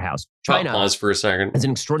economic powerhouse. China pause for a second. is an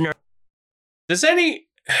extraordinary... Does any...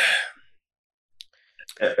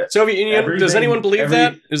 Soviet Union, does anyone believe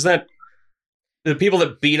that? Is that the people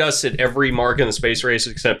that beat us at every mark in the space race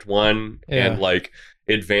except one, and like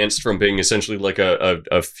advanced from being essentially like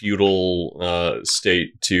a feudal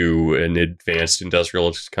state to an advanced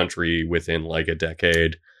industrialist country within like a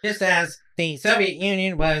decade. Just as the Soviet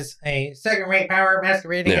Union was a second-rate power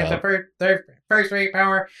masquerading as a first-rate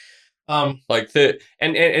power. Like the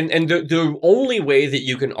only way that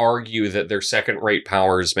you can argue that they're second-rate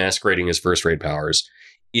powers masquerading as first-rate powers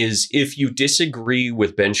is if you disagree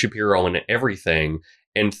with Ben Shapiro and everything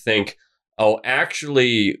and think, oh,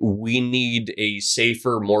 actually, we need a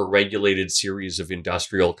safer, more regulated series of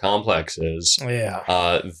industrial complexes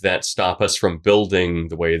that stop us from building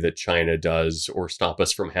the way that China does, or stop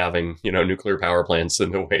us from having, nuclear power plants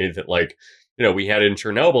in the way that, like, we had in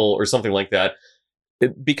Chernobyl or something like that,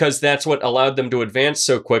 because that's what allowed them to advance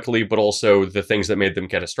so quickly, but also the things that made them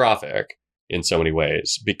catastrophic in so many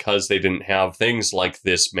ways, because they didn't have things like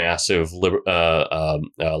this massive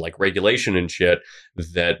like regulation and shit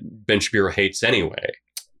that Ben Shapiro hates anyway.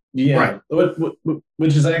 Yeah, right.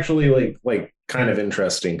 Which is actually like kind of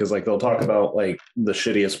interesting, because like they'll talk about like the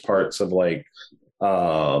shittiest parts of like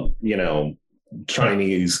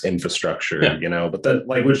Chinese infrastructure, but then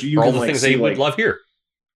like which you for all can, the things they would love here.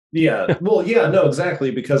 Yeah, well, yeah, no,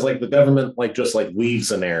 exactly, because like the government like just like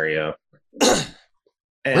leaves an area.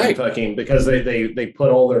 And fucking, because they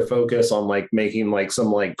put all their focus on like making like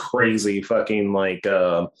some like crazy fucking like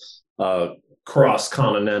cross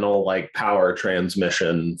continental like power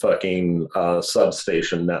transmission fucking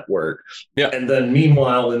substation network. Yeah. And then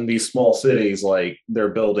meanwhile in these small cities, like they're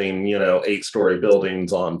building 8-story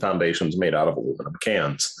buildings on foundations made out of aluminum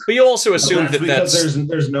cans. But you also assume that's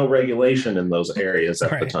there's no regulation in those areas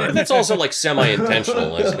at the time. But that's also like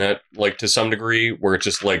semi-intentional, isn't it? Like to some degree, where it's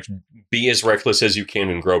just like be as reckless as you can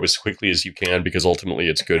and grow as quickly as you can, because ultimately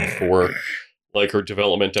it's good for like our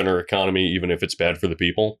development and our economy, even if it's bad for the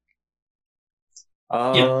people.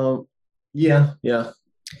 Yeah.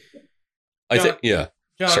 I think, yeah.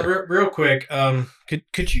 John, real quick,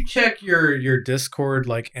 could you check your Discord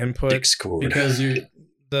like input? Discord, because the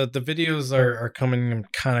videos are coming in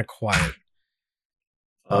kind of quiet.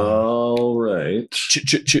 All right,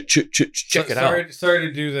 check it out. Sorry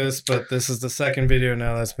to do this, but this is the second video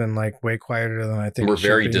now that's been like way quieter than I think. We're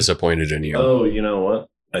very disappointed in you. Oh, you know what?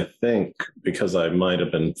 I think because I might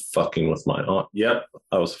have been fucking with my audio. Yep,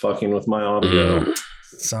 I was fucking with my audio.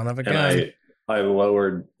 Son of a gun. I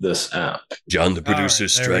lowered this app. John, the producer,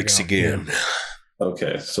 strikes again. Yeah.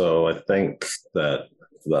 Okay, so I think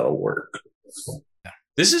that'll work.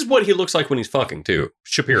 This is what he looks like when he's fucking too.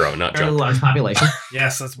 Shapiro, not John. A large population.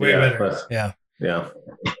 Yes, that's way better. Yeah. Right.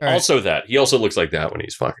 Also that. He also looks like that when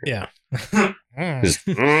he's fucking. Yeah.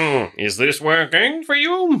 Is this working for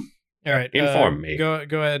you? All right. Inform me. Go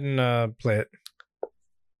ahead and play it.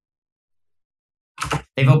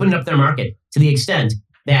 They've opened up their market to the extent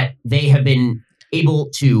that they have been able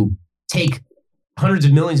to take hundreds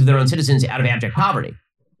of millions of their own citizens out of abject poverty.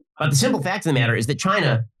 But the simple fact of the matter is that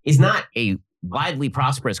China is not a widely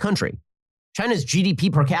prosperous country. China's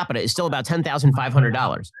GDP per capita is still about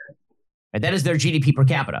 $10,500. And that is their GDP per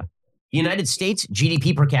capita. The United States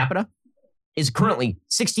GDP per capita is currently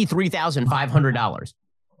 $63,500.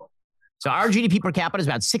 So our GDP per capita is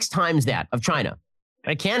about 6 times that of China.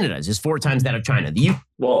 Canada's is 4 times that of China.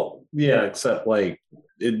 Well, yeah, except like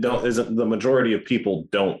isn't the majority of people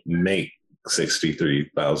don't make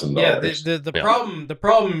 $63,000. Yeah, the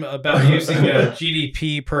problem about using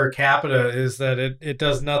GDP per capita is that it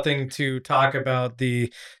does nothing to talk about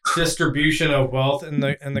the distribution of wealth in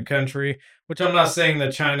the country, which I'm not saying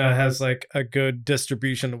that China has like a good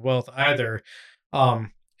distribution of wealth either.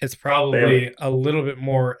 It's probably a little bit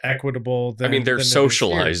more equitable than they're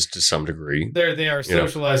socialized to some degree. They are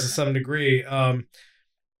socialized to some degree.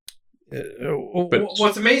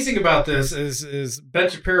 What's amazing about this is Ben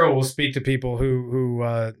Shapiro will speak to people who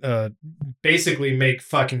basically make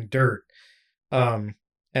fucking dirt, and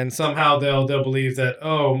somehow they'll believe that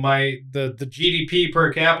the GDP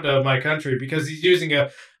per capita of my country, because he's using a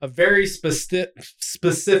very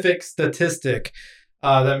specific statistic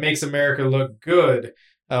that makes America look good,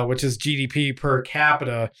 which is GDP per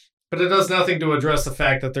capita. But it does nothing to address the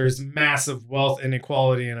fact that there's massive wealth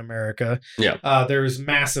inequality in America. Yeah. There's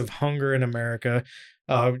massive hunger in America.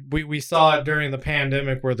 We saw it during the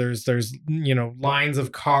pandemic where there's lines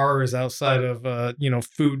of cars outside of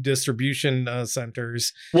food distribution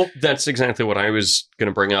centers. Well, that's exactly what I was going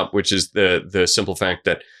to bring up, which is the simple fact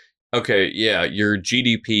that your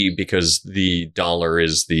GDP, because the dollar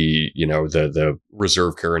is the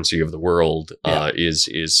reserve currency of the world,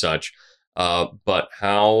 is such. But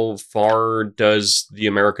how far does the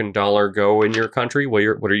American dollar go in your country? What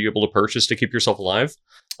are you able to purchase to keep yourself alive?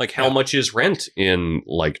 Like how much is rent in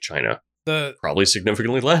like China? probably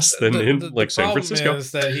significantly less than in like San Francisco.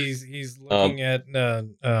 Is that he's looking at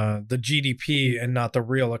the GDP and not the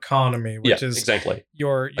real economy, which is exactly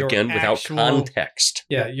your again actual, without context.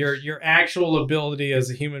 Yeah, your actual ability as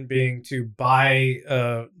a human being to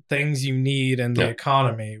buy things you need in the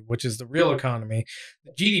economy, which is the real economy.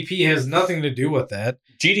 GDP has nothing to do with that.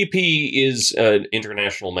 GDP is an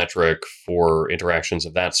international metric for interactions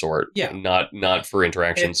of that sort. Yeah, not for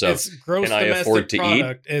interactions it's gross can I domestic afford to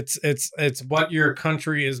product. eat? It's what your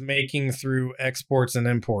country is making through exports and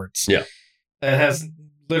imports. Yeah, that has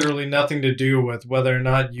literally nothing to do with whether or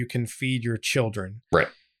not you can feed your children. Right.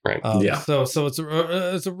 So it's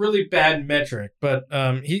a really bad metric, but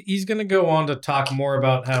he's going to go on to talk more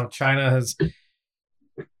about how China has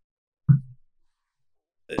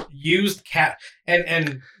used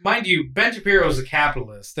and mind you, Ben Shapiro is a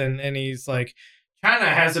capitalist, and he's like, China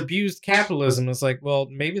has abused capitalism. It's like, well,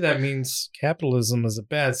 maybe that means capitalism is a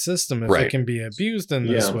bad system if it can be abused in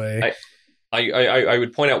this way. I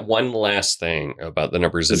would point out one last thing about the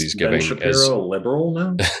numbers that he's giving. Ben Shapiro liberal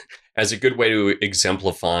now? As a good way to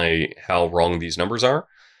exemplify how wrong these numbers are,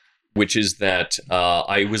 which is that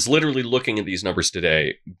I was literally looking at these numbers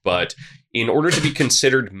today, but in order to be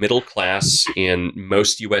considered middle class in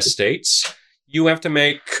most U.S. states, you have to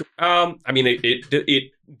make,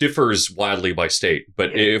 it differs wildly by state,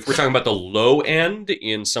 but if we're talking about the low end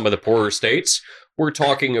in some of the poorer states, we're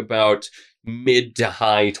talking about mid to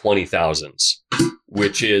high 20,000s,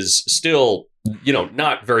 which is still,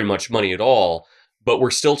 not very much money at all. But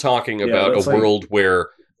we're still talking about a world where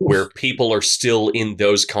people are still in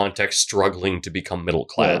those contexts struggling to become middle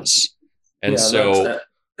class. And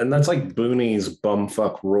that's like Booney's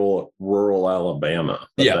bumfuck rural Alabama.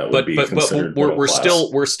 But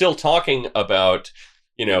we're still talking about,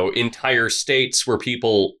 entire states where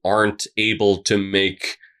people aren't able to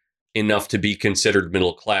make enough to be considered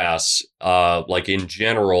middle class, like in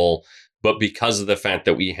general, but because of the fact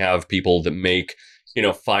that we have people that make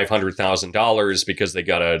 $500,000 because they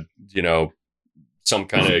got some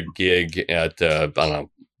kind of gig at I don't know,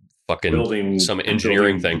 fucking some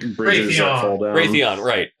engineering thing. Raytheon,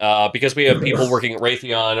 right? Because we have people working at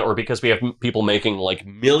Raytheon, or because we have people making like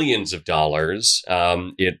millions of dollars,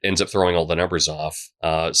 it ends up throwing all the numbers off.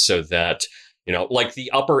 So that like the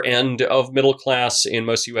upper end of middle class in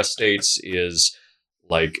most U.S. states is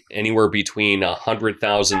like anywhere between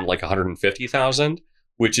 100,000, like 150,000.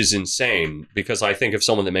 Which is insane, because I think of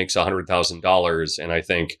someone that makes $100,000 and I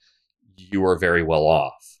think you are very well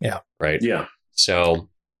off. Yeah. Right. Yeah. So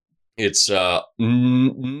it's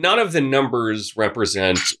none of the numbers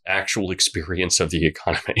represent actual experience of the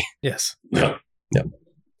economy. Yes. Yeah.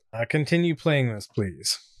 Continue playing this,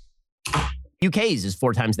 please. UK's is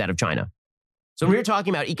 4 times that of China. So when we're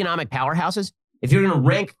talking about economic powerhouses, if you're going to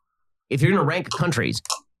rank countries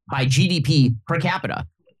by GDP per capita,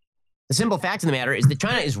 the simple fact of the matter is that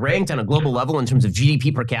China is ranked on a global level in terms of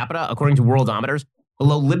GDP per capita, according to Worldometers,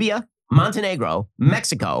 below Libya, Montenegro,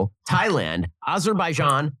 Mexico, Thailand,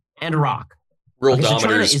 Azerbaijan, and Iraq.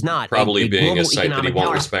 Worldometers is not probably being a site that he won't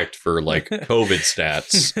power. Respect for like COVID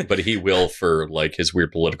stats, but he will for like his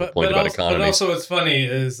weird political point about economy. But also, what's funny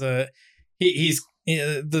is he's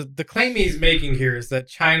the claim he's making here is that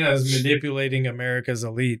China is manipulating America's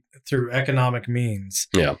elite through economic means.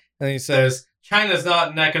 Yeah, and he says China's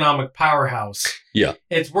not an economic powerhouse. Yeah,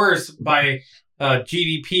 it's worse by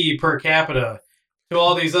GDP per capita to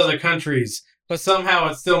all these other countries. But somehow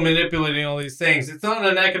it's still manipulating all these things. It's not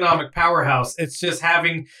an economic powerhouse. It's just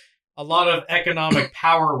having a lot of economic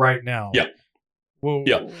power right now. Yeah.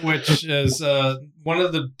 Which is one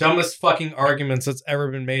of the dumbest fucking arguments that's ever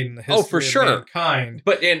been made in the history of mankind.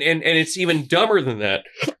 But and it's even dumber than that.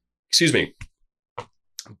 Excuse me.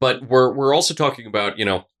 But we're also talking about,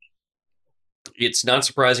 it's not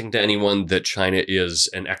surprising to anyone that China is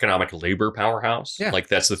an economic labor powerhouse. Yeah. Like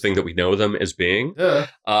that's the thing that we know them as being. Yeah.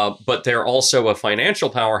 But they're also a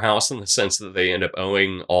financial powerhouse in the sense that they end up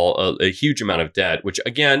owing a huge amount of debt, which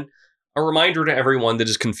again, a reminder to everyone that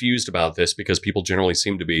is confused about this, because people generally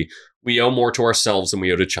seem to be, we owe more to ourselves than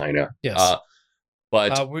we owe to China. Yes.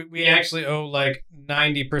 But we actually owe like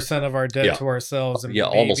 90% of our debt to ourselves, and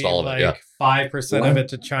almost all of it. 5% of it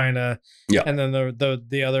to China. Yeah, and then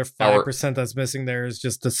the other 5% that's missing there is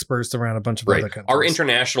just dispersed around a bunch of other countries. Our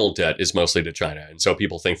international debt is mostly to China, and so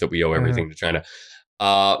people think that we owe everything to China.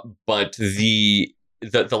 But the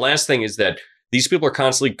last thing is that these people are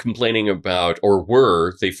constantly complaining about,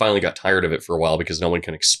 or they finally got tired of it for a while because no one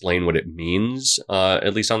can explain what it means,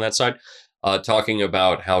 at least on that side. Talking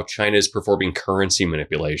about how China is performing currency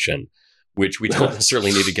manipulation, which we don't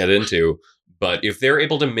necessarily need to get into. But if they're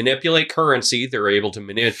able to manipulate currency, they're able to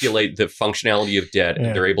manipulate the functionality of debt,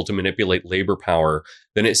 and they're able to manipulate labor power,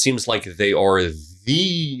 then it seems like they are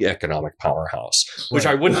the economic powerhouse, which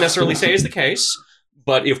I wouldn't necessarily say is the case.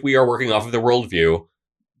 But if we are working off of the worldview,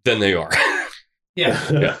 then they are.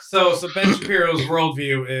 Yeah. So Ben Shapiro's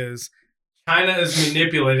worldview is China is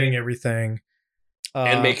manipulating everything.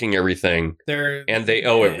 And making everything. And they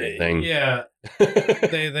owe everything. Yeah.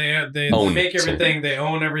 They make everything. They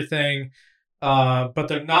own everything. But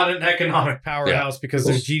they're not an economic powerhouse because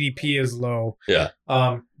their GDP is low. Yeah.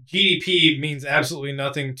 GDP means absolutely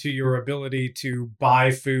nothing to your ability to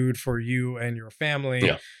buy food for you and your family.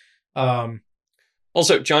 Yeah.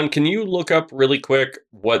 Also, John, can you look up really quick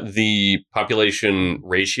what the population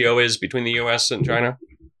ratio is between the U.S. and China?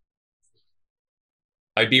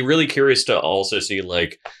 I'd be really curious to also see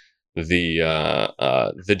like the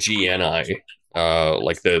GNI,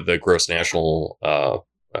 like the gross national,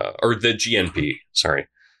 or the GNP. Sorry,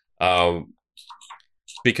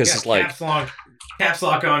 because it's like caps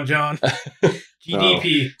lock on, John.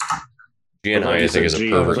 GDP. GNI, I think, is a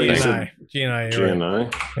pervert thing.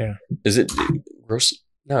 GNI. Yeah. Is it gross?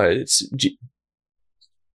 No, it's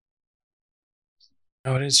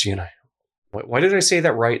no, it is GNI. Why did I say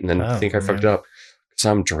that right and then think I fucked up? Because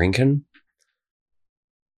I'm drinking.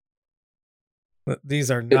 These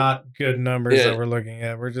are not good numbers that we're looking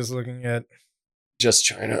at. We're just looking at just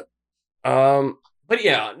China. But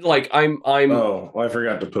yeah, like I'm. Oh, I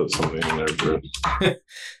forgot to put something in there, Drew.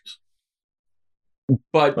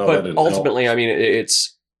 But ultimately, I mean,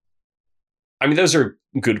 it's. I mean, those are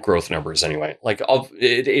good growth numbers anyway. Like,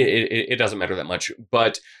 it doesn't matter that much.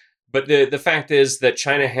 But the fact is that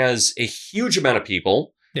China has a huge amount of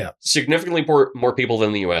people. Yeah, significantly more people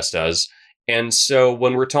than the U.S. does. And so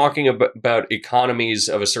when we're talking about economies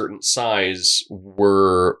of a certain size,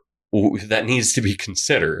 that needs to be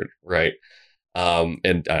considered, right?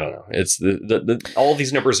 And I don't know. It's all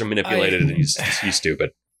these numbers are manipulated, and he's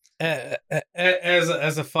stupid.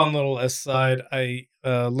 As a fun little aside, I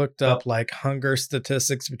looked up like hunger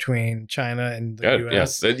statistics between China and the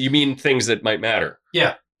U.S. Yeah. You mean things that might matter?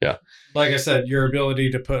 Yeah. Yeah. Like I said, your ability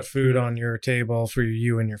to put food on your table for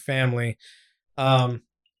you and your family. China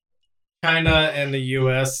and the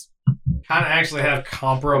U.S. kind of actually have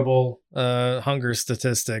comparable hunger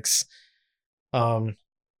statistics. Not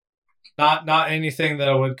anything that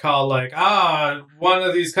I would call like, one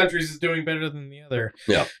of these countries is doing better than the other.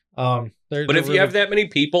 Yeah. But if you have that many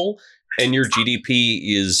people and your GDP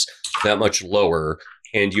is that much lower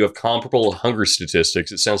and you have comparable hunger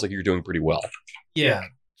statistics, it sounds like you're doing pretty well. Yeah.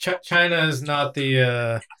 China is not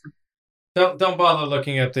the don't bother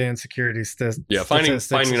looking up the insecurity statistics. Yeah,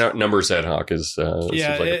 finding out numbers ad hoc is seems like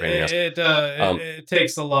a pain in the ass. It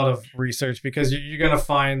takes a lot of research because you're gonna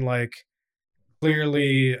find like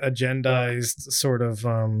clearly agendized sort of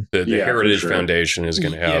the Heritage Foundation is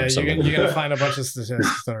going to have you're going to find a bunch of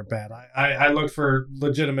statistics that are bad. I looked for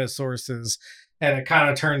legitimate sources, and it kind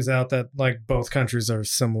of turns out that like both countries are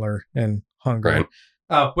similar in hunger.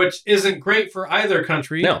 Right. Which isn't great for either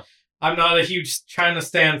country. No. I'm not a huge China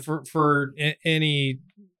stan for any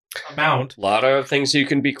amount. A lot of things you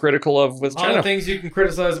can be critical of with China. A lot of things you can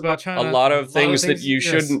criticize about China. A lot of things that you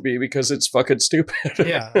shouldn't be because it's fucking stupid.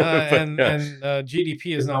 Yeah. And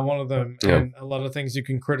GDP is not one of them. Yeah. And a lot of things you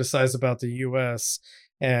can criticize about the U.S.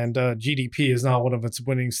 and GDP is not one of its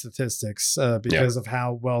winning statistics because of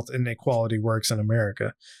how wealth inequality works in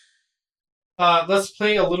America. Let's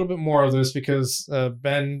play a little bit more of this because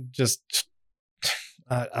Ben just,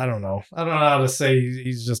 I don't know. I don't know how to say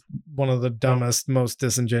he's just one of the dumbest, most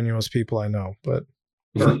disingenuous people I know, but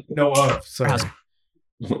know of. So.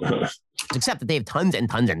 Except that they have tons and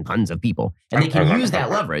tons and tons of people, and they can use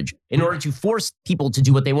that leverage in order to force people to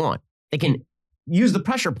do what they want. They can use the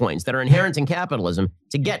pressure points that are inherent in capitalism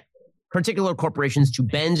to get particular corporations to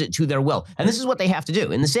bend to their will. And this is what they have to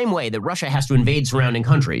do. In the same way that Russia has to invade surrounding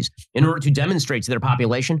countries in order to demonstrate to their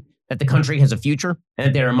population that the country has a future and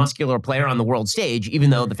that they're a muscular player on the world stage, even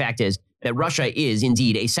though the fact is that Russia is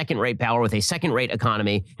indeed a second-rate power with a second-rate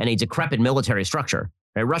economy and a decrepit military structure.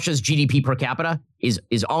 Right? Russia's GDP per capita is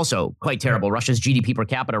also quite terrible. Russia's GDP per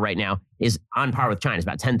capita right now is on par with China's,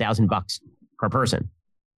 about $10,000 per person.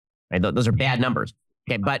 Right? Those are bad numbers.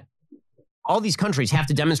 Okay, but all these countries have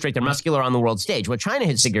to demonstrate they're muscular on the world stage. What China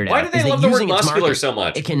has figured out is that love the word using its muscular market, so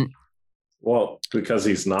much? It can. Well, because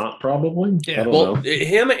he's not, probably. Yeah. I don't know.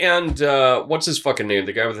 Him and what's his fucking name?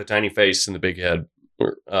 The guy with the tiny face and the big head.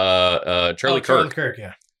 Charlie Kirk. Charlie Kirk,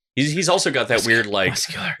 yeah. He's also got that weird like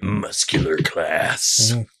muscular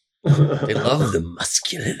class. Mm-hmm. They love the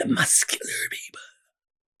muscular people.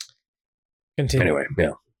 Continue. Anyway,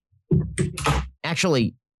 yeah.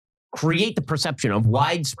 Actually, create the perception of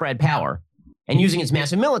widespread power, and using its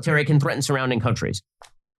massive military can threaten surrounding countries.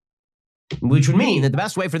 Which would mean that the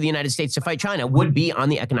best way for the United States to fight China would be on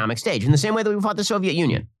the economic stage, in the same way that we fought the Soviet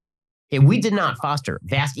Union. If we did not foster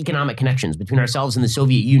vast economic connections between ourselves and the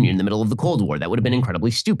Soviet Union in the middle of the Cold War, that would have been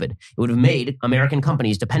incredibly stupid. It would have made American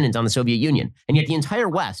companies dependent on the Soviet Union. And yet the entire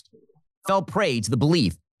West fell prey to the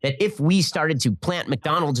belief that if we started to plant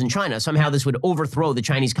McDonald's in China, somehow this would overthrow the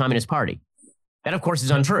Chinese Communist Party. That, of course,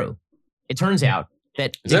 is untrue. It turns out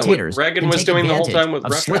that dictators... Is that what Reagan was doing the whole time with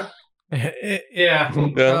Russia?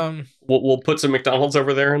 Yeah. We'll put some McDonald's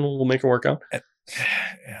over there and we'll make it work out.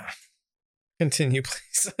 Yeah. Continue,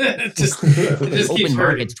 please. just open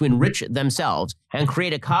markets to enrich themselves and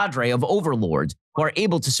create a cadre of overlords who are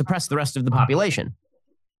able to suppress the rest of the population.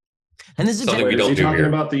 And this is something we don't do talking here.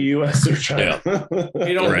 About the U.S. or China? Yeah.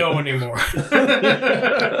 We don't know anymore.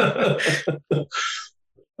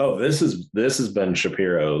 Oh, this is Ben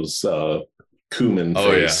Shapiro's cumin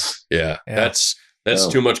face. Yeah. That's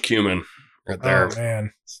too much cumin right there. Oh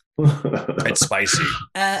man, it's spicy.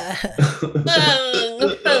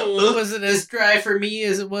 Was it as dry for me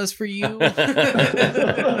as it was for you?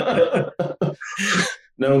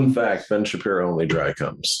 Known fact: Ben Shapiro only dry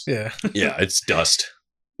comes. Yeah, it's dust.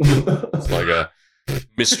 It's like a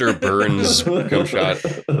Mr. Burns cum shot.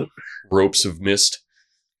 Ropes of mist.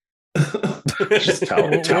 Just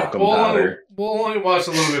talcum powder. We'll only watch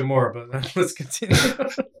a little bit more, but let's continue.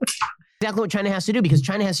 Exactly what China has to do, because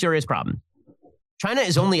China has serious problems. China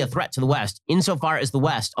is only a threat to the West insofar as the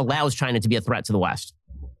West allows China to be a threat to the West.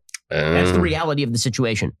 That's the reality of the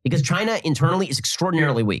situation, because China internally is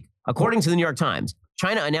extraordinarily weak. According to the New York Times,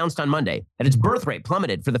 China announced on Monday that its birth rate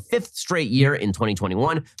plummeted for the 5th straight year in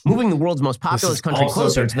 2021, moving the world's most populous country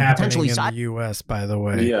closer to the potentially in the U.S., by the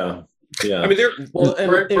way. Yeah. I mean,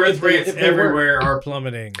 birth rates everywhere are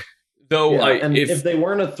plummeting. Though, if they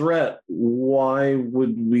weren't a threat, why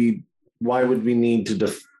would we need to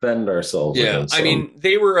defend ourselves? Yeah, I mean,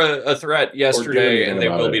 they were a threat yesterday, and they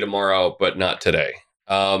will be tomorrow, but not today.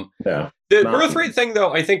 The birth rate thing,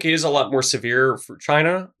 though, I think is a lot more severe for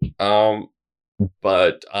China.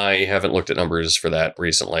 But I haven't looked at numbers for that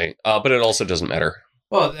recently. But it also doesn't matter.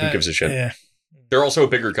 Well, who gives a shit? Yeah. They're also a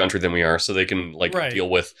bigger country than we are, so they can deal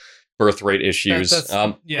with birth rate issues.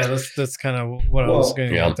 That's kind of what I was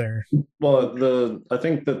getting at there. Well, I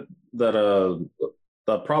think that the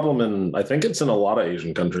problem I think it's in a lot of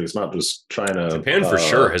Asian countries, not just China. Japan for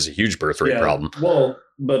sure has a huge birth rate problem. Well,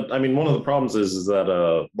 but I mean, one of the problems is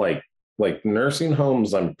that like nursing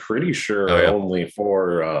homes, I'm pretty sure are only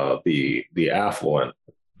for the affluent.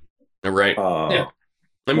 Right. I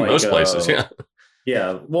mean, most places, yeah.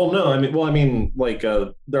 Yeah. Well, no, I mean,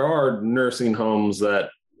 there are nursing homes that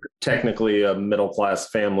technically a middle-class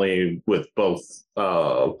family with both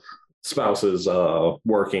spouses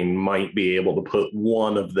working might be able to put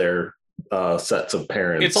one of their sets of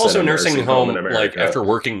parents. It's also a nursing home like after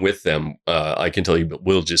working with them, I can tell you, but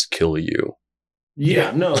we'll just kill you.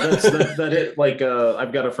 Yeah, no, that's that it. Like,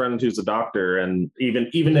 I've got a friend who's a doctor, and even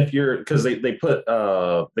if you're, because they put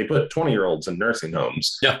 20-year-olds in nursing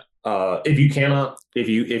homes. Yeah. If you cannot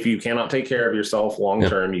take care of yourself long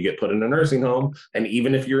term, you get put in a nursing home, and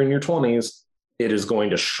even if you're in your 20s, it is going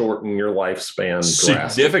to shorten your lifespan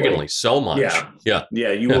significantly. So much. Yeah.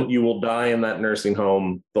 You will die in that nursing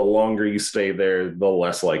home. The longer you stay there, the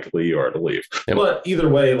less likely you are to leave. Yep. But either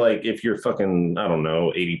way, like if you're fucking, I don't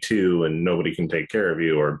know, 82 and nobody can take care of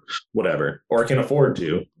you or whatever, or can afford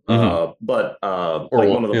to. One of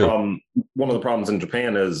the problems in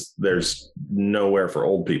Japan is there's nowhere for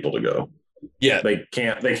old people to go. Yeah, they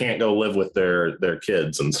can't go live with their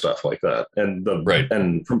kids and stuff like that. And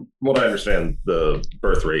and from what I understand, the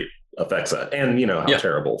birth rate affects that, and you know how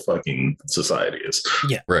terrible fucking society is.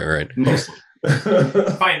 Yeah, right. Mostly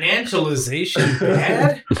financialization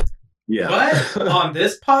bad. Yeah, what on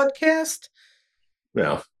this podcast?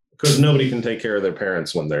 Yeah, because nobody can take care of their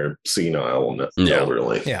parents when they're senile and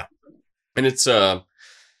elderly. Yeah, and it's I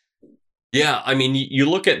mean, you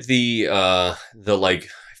look at the like.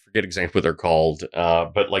 Forget exactly what they're called,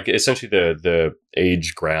 but like essentially the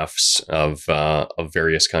age graphs of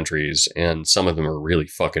various countries, and some of them are really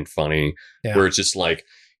fucking funny. Yeah. Where it's just like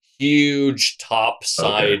huge top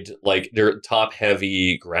side, like they're top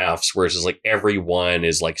heavy graphs, where it's just like everyone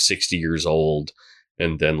is like 60 years old,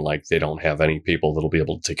 and then like they don't have any people that'll be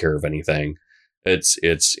able to take care of anything. It's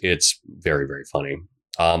very, very funny.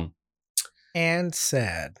 And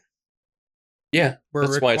sad. Yeah,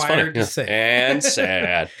 that's why it's funny. To say. And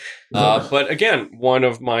sad. But again, one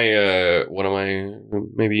of my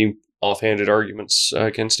maybe offhanded arguments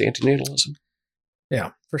against antinatalism.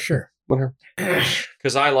 Yeah, for sure.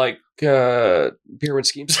 Because pyramid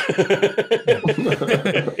schemes.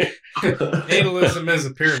 Natalism is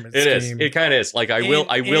a pyramid scheme. It is. It kind of is. Like I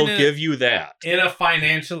will give you that. In a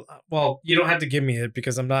financial, well, you don't have to give me it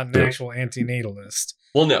because I'm not an actual anti-natalist.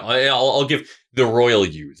 Well, no, I'll give the royal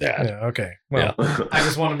you that. Yeah. Okay. Well, I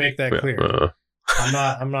just want to make that clear.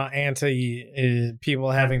 I'm not anti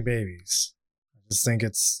people having babies. I just think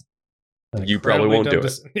it's. You probably won't do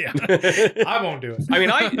it. Yeah, I won't do it. I mean,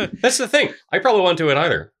 that's the thing. I probably won't do it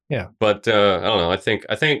either. Yeah, but I don't know. I think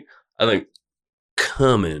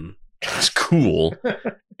coming is cool,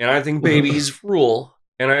 and I think babies rule,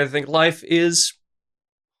 and I think life is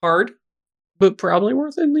hard, but probably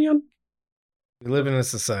worth it in the end. We live in a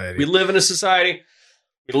society.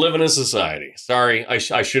 Sorry, I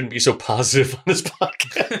shouldn't be so positive on this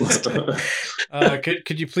podcast.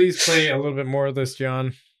 Could you please play a little bit more of this,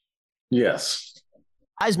 John? Yes.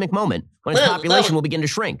 Seismic moment when its population will begin to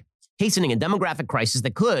shrink, hastening a demographic crisis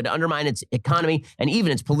that could undermine its economy and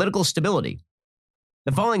even its political stability.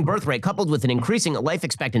 The falling birth rate, coupled with an increasing life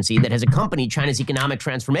expectancy that has accompanied China's economic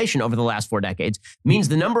transformation over the last 4 decades, means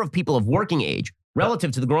the number of people of working age,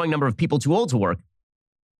 relative to the growing number of people too old to work,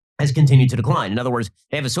 has continued to decline. In other words,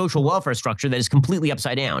 they have a social welfare structure that is completely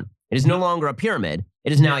upside down. It is no longer a pyramid.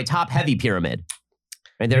 It is now a top-heavy pyramid.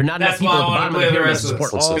 Right? There are not enough people at the bottom of the pyramid to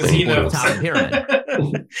support all the people at the top of the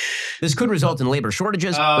pyramid. This could result in labor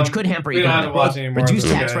shortages, which could hamper economic growth, reduce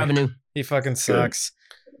tax revenue. He fucking sucks.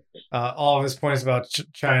 All of his points about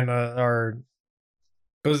China are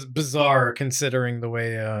bizarre considering the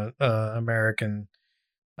way American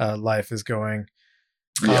life is going.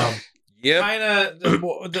 China,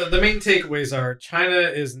 the main takeaways are China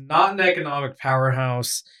is not an economic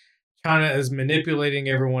powerhouse. China is manipulating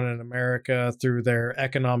everyone in America through their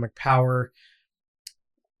economic power.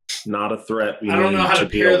 Not a threat. I don't know how to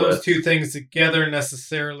pair those two things together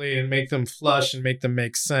necessarily and make them flush and make them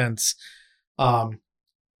make sense. I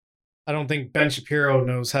don't think Ben Shapiro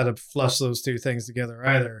knows how to flush those two things together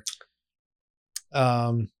either.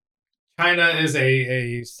 China is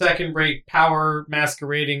a second-rate power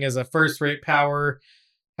masquerading as a first-rate power.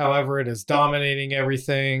 However, it is dominating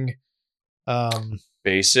everything.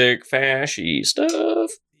 Basic fashy stuff.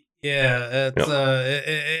 Yeah,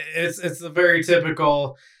 it's a very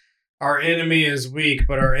typical. Our enemy is weak,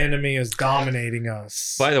 but our enemy is dominating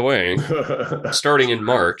us. By the way, starting in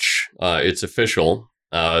March, it's official.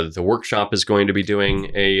 The workshop is going to be doing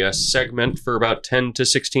a segment for about 10 to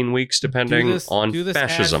 16 weeks, depending on do this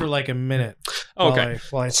fascism. Ad for like a minute. Okay.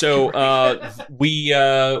 So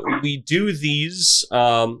we do these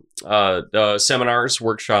seminars,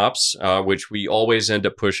 workshops, which we always end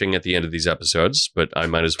up pushing at the end of these episodes, but I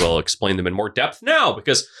might as well explain them in more depth now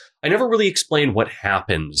because I never really explain what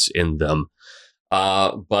happens in them.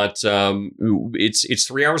 But it's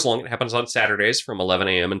 3 hours long. It happens on Saturdays from 11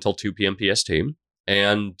 a.m. until 2 p.m. PST.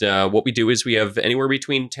 And what we do is we have anywhere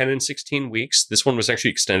between 10 and 16 weeks. This one was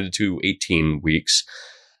actually extended to 18 weeks,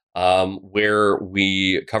 where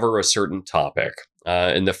we cover a certain topic.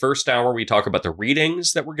 In the first hour, we talk about the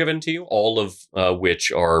readings that were given to you, all of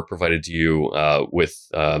which are provided to you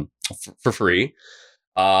for free.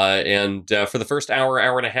 And for the first hour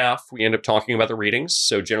and a half, we end up talking about the readings.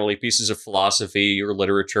 So generally pieces of philosophy or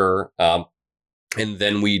literature. And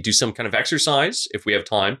then we do some kind of exercise if we have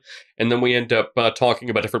time. And then we end up talking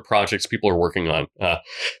about different projects people are working on,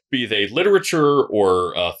 be they literature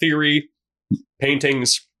or theory,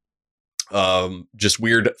 paintings, just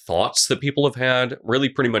weird thoughts that people have had, really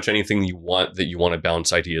pretty much anything you want to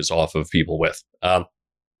bounce ideas off of people with.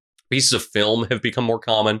 Pieces of film have become more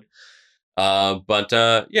common.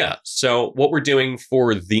 Yeah, so what we're doing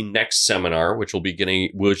for the next seminar, which will be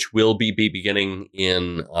beginning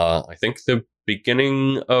in, I think the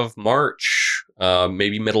beginning of March,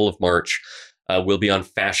 maybe middle of March, will be on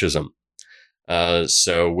fascism.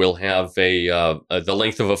 So we'll have the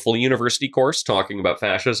length of a full university course talking about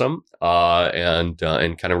fascism, and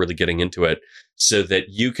kind of really getting into it so that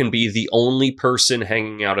you can be the only person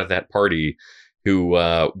hanging out at that party who,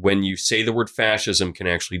 when you say the word fascism, can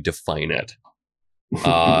actually define it.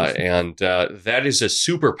 And that is a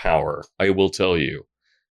superpower, I will tell you.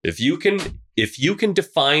 If you can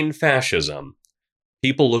define fascism,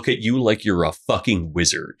 people look at you like you're a fucking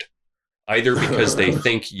wizard. Either because they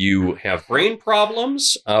think you have brain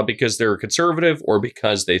problems, because they're conservative, or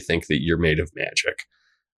because they think that you're made of magic.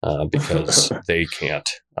 Because they can't,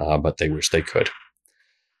 but they wish they could.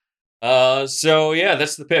 So yeah,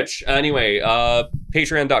 that's the pitch. Anyway,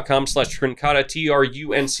 patreon.com/Truncata,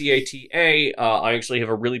 TRUNCATA. I actually have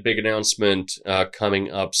a really big announcement coming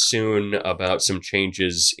up soon about some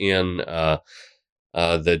changes in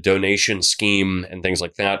the donation scheme and things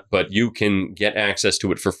like that. But you can get access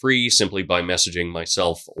to it for free simply by messaging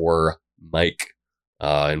myself or Mike,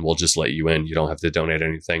 and we'll just let you in. You don't have to donate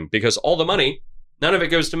anything because all the money, none of it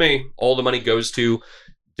goes to me. All the money goes to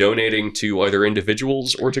donating to either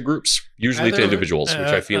individuals or to groups, usually to individuals, which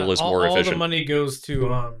I feel is more efficient. All the money goes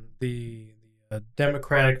to the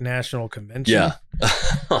Democratic National Convention. Yeah.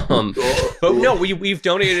 But no, we've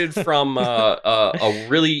donated from a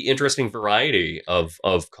really interesting variety of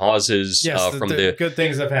causes. Yes, from the good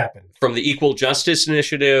things have happened. From the Equal Justice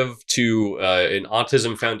Initiative to an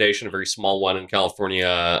autism foundation, a very small one in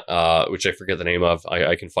California, which I forget the name of.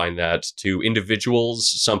 I can find that. To individuals,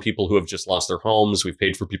 some people who have just lost their homes. We've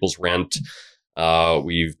paid for people's rent.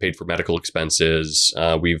 We've paid for medical expenses.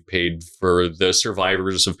 We've paid for the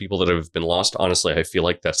survivors of people that have been lost. Honestly, I feel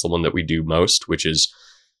like that's the one that we do most, which is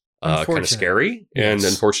kind of scary and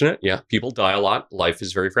unfortunate. Yeah, people die a lot. Life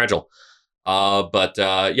is very fragile. But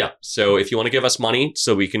so if you want to give us money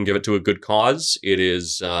so we can give it to a good cause, it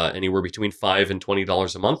is anywhere between $5 and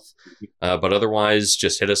 $20 a month. But otherwise,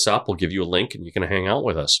 just hit us up. We'll give you a link and you can hang out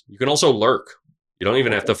with us. You can also lurk. You don't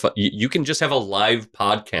even have to. You can just have a live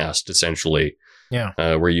podcast, essentially. Yeah.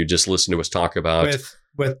 Where you just listen to us talk about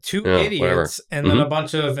with two idiots and then a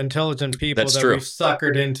bunch of intelligent people That's that true. we've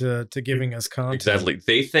suckered into giving us content. Exactly.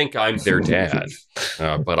 They think I'm their dad,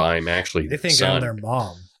 but I'm actually they think son. I'm their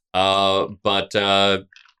mom.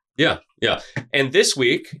 Yeah. And this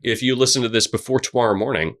week, if you listen to this before tomorrow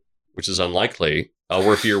morning, which is unlikely,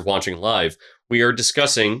 or if you're watching live, we are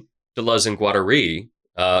discussing Deleuze and Guattari,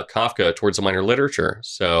 Kafka towards the minor literature.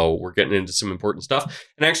 So we're getting into some important stuff.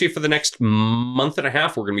 And actually, for the next month and a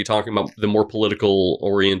half, we're going to be talking about the more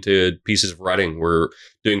political-oriented pieces of writing. We're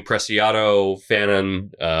doing Preciado,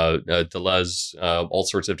 Fanon, Deleuze, all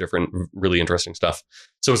sorts of different really interesting stuff.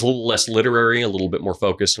 So it's a little less literary, a little bit more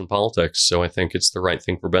focused on politics. So I think it's the right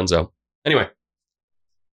thing for Benzo. Anyway,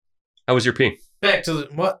 how was your pee? Back to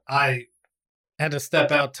what I had to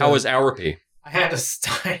step out to. How was our pee? I had to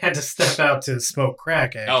step out to smoke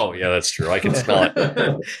crack. Actually. Oh yeah, that's true. I can smell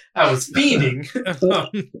it. I was feeding.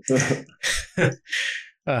 So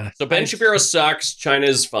Ben Shapiro sucks. China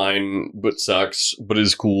is fine, but sucks. But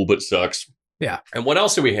is cool, but sucks. Yeah. And what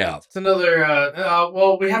else do we have? It's another.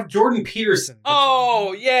 Well, we have Jordan Peterson.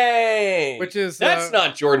 Oh, yay! Which is that's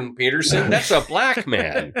not Jordan Peterson. That's a black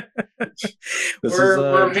man.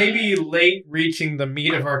 We're maybe late reaching the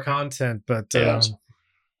meat of our content, but.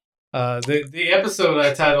 The episode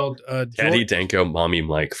I titled Daddy Danko, Mommy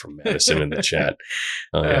Mike from Madison in the chat.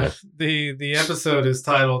 The episode is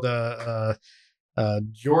titled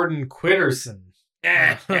Jordan Quitterson.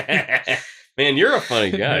 Man, you're a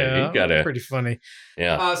funny guy. Yeah, you got it. Pretty funny.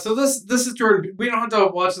 Yeah. So this is Jordan. We don't have to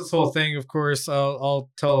watch this whole thing, of course. I'll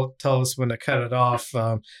tell us when to cut it off.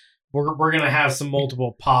 We're gonna have some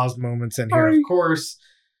multiple pause moments in here, of course.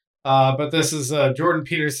 But this is Jordan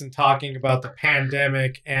Peterson talking about the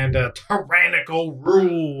pandemic and tyrannical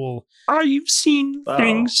rule. I've seen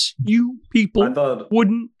things you people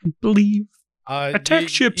wouldn't believe. Attack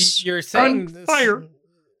ships you're saying on fire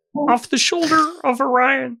off the shoulder of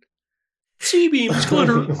Orion. Sea beams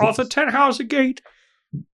glitter off a 10-house gate.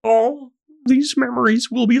 All these memories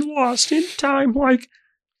will be lost in time like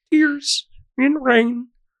tears in rain.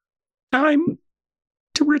 Time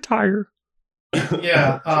to retire.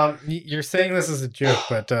 Yeah, you're saying this is a joke,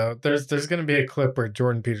 but there's going to be a clip where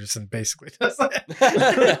Jordan Peterson basically does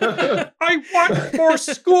that. I want more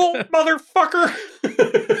school, motherfucker.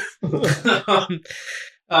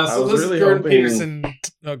 So this is Jordan Peterson.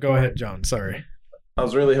 Oh, go ahead, John. Sorry. I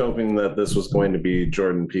was really hoping that this was going to be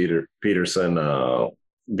Jordan Peterson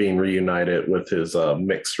being reunited with his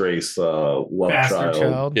mixed race love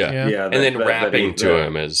child. Yeah. And then rapping to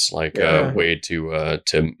him as like a way to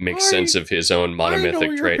make sense of his own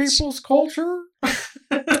monomythic traits. People's culture.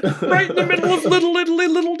 Right in the middle of little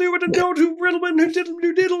do it and don't do riddleman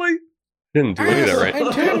who diddly. Didn't do any of that right. And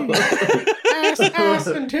titties. Ass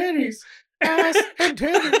and titties. Ass and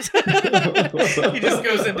titties. He just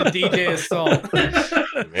goes into DJ Assault. Man,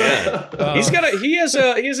 he has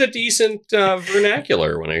a decent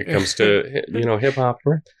vernacular when it comes to hip hop.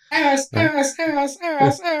 Ass and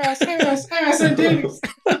titties.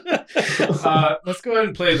 Let's go ahead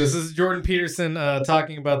and play this. This is Jordan Peterson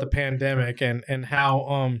talking about the pandemic and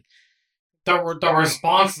how the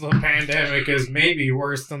response to the pandemic is maybe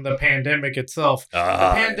worse than the pandemic itself. The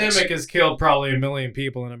pandemic has killed probably 1 million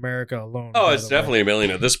people in America alone. Oh, it's definitely 1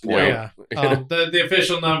 million at this point. Yeah. The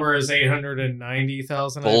official number is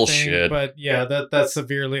 890,000. Bullshit. I think. But yeah, that's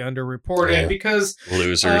severely underreported because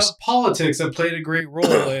losers. Politics have played a great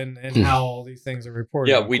role in how all these things are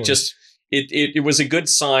reported. Yeah, we just. It was a good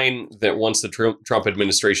sign that once the Trump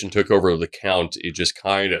administration took over the count, it just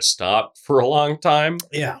kind of stopped for a long time.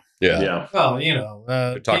 Yeah. Well,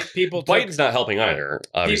 people. Biden's not helping either.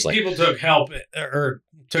 Obviously, people took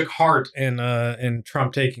took heart in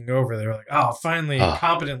Trump taking over. They were like, "Oh, finally,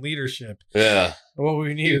 competent leadership." Yeah, what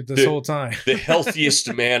we needed this whole time. The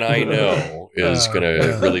healthiest man I know is going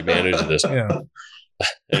to really manage this. Yeah.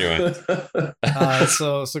 Anyway,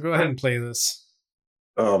 so go ahead and play this.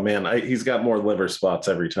 Oh man, he's got more liver spots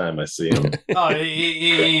every time I see him.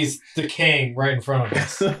 He's decaying right in front of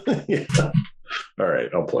us. Yeah. All right,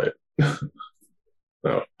 I'll play it.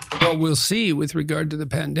 Well, we'll see with regard to the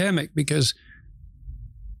pandemic, because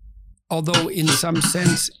although in some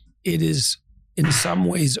sense it is in some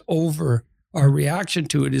ways over, our reaction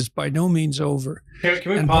to it is by no means over. Can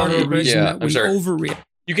we and pause part of the reason that I'm we sorry. overreact.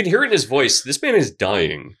 You can hear it in his voice. This man is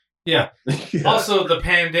dying. Yeah. Also, the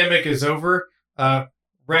pandemic is over.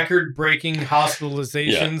 Record-breaking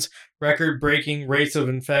hospitalizations, record-breaking rates of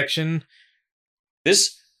infection.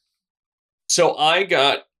 So I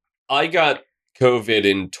got COVID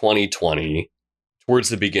in 2020, towards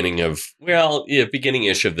the beginning of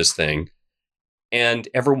beginning-ish of this thing, and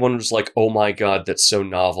everyone was like, "Oh my God, that's so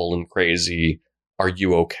novel and crazy. Are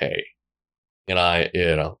you okay?" And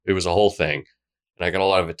it was a whole thing, and I got a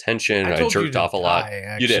lot of attention. I jerked off a lot.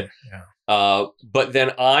 Actually. You did. Yeah. But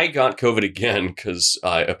then I got COVID again because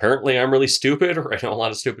apparently I'm really stupid, or I know a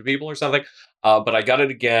lot of stupid people or something. But I got it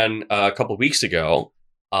again a couple of weeks ago,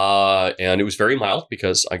 and it was very mild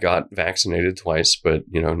because I got vaccinated twice, but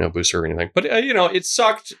no booster or anything. But it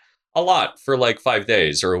sucked a lot for like 5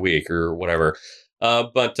 days or a week or whatever.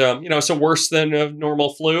 So worse than a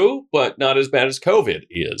normal flu, but not as bad as COVID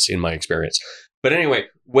is in my experience. But anyway,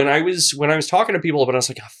 when I was talking to people about it, I was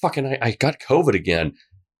like, I got COVID again.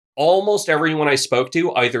 Almost everyone I spoke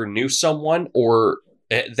to either knew someone or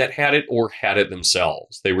that had it or had it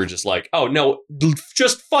themselves. They were just like, "Oh no,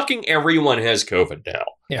 just fucking everyone has COVID now."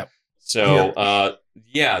 Yeah. So,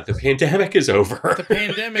 the pandemic is over. The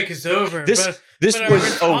pandemic is over. This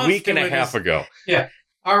was a week and a half ago. Yeah.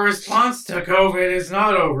 Our response to COVID is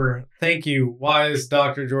not over. Thank you, wise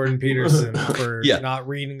Dr. Jordan Peterson, for not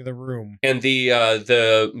reading the room. And the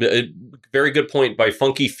very good point by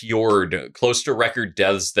Funky Fjord, close to record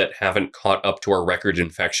deaths that haven't caught up to our record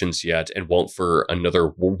infections yet and won't for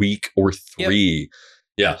another week or 3. Yep.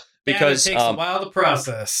 Yeah. Because it takes a while to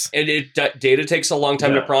process. And data takes a long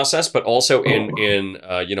time to process, but also in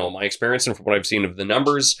my experience and from what I've seen of the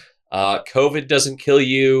numbers, COVID doesn't kill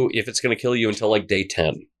you if it's going to kill you until like day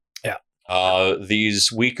 10. Yeah.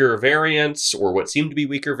 These weaker variants, or what seem to be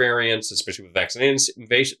weaker variants, especially with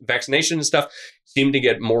vaccination and stuff, seem to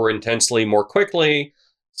get more intensely more quickly.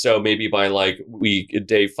 So maybe by like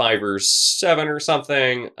day 5 or 7 or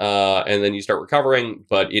something, and then you start recovering.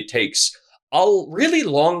 But it takes a really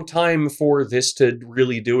long time for this to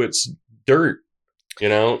really do its dirt.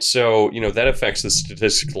 So that affects the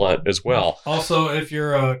statistics a lot as well. Also, if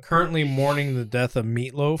you're currently mourning the death of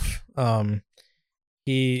Meatloaf,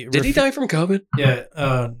 did he die from COVID? Yeah.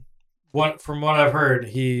 From what I've heard,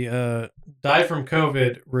 he died from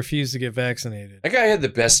COVID, refused to get vaccinated. That guy had the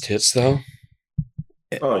best tits, though.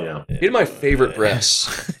 Oh yeah, he had my favorite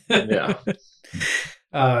breasts. Yeah.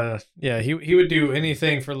 He would do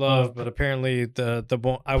anything for love, but apparently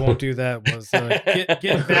the I won't do that was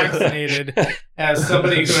get vaccinated. As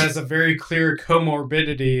somebody who has a very clear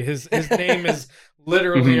comorbidity, his name is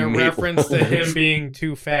literally a reference to him being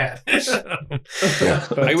too fat.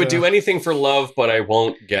 But, I would do anything for love, but I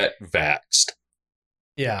won't get vaxxed.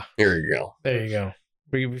 Yeah, here you go. There you go.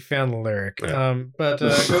 We found the lyric. Yeah. But go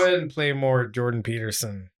ahead and play more Jordan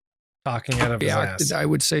Peterson. Talking out of his ass. I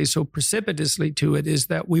would say so precipitously to it is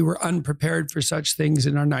that we were unprepared for such things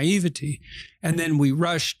in our naivety. And then we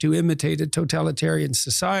rushed to imitate a totalitarian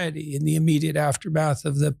society in the immediate aftermath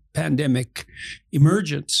of the pandemic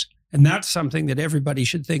emergence. And that's something that everybody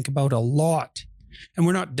should think about a lot. And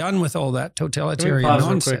we're not done with all that totalitarian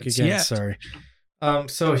nonsense. Real quick again, yet. Sorry.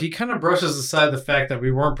 So he kind of brushes aside the fact that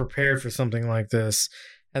we weren't prepared for something like this.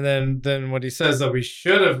 And then what he says that we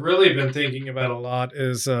should have really been thinking about a lot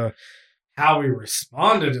is how we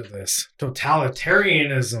responded to this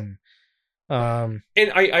totalitarianism.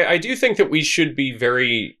 And I do think that we should be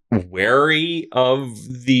very wary of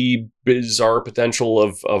the bizarre potential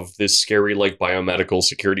of this scary like biomedical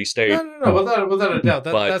security state. No, without a doubt.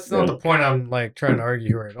 That's not the point I'm like trying to argue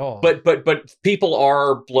here at all. But people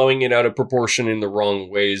are blowing it out of proportion in the wrong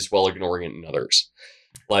ways while ignoring it in others.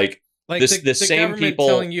 Like the same government people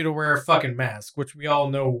telling you to wear a fucking mask, which we all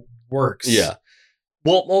know works. Yeah.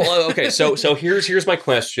 Well, okay. So here's my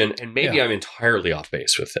question, and maybe I'm entirely off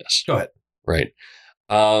base with this. Go ahead. Right.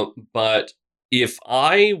 But if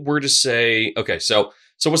I were to say, okay, so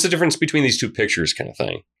what's the difference between these two pictures, kind of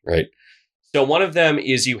thing, right? So one of them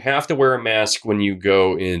is you have to wear a mask when you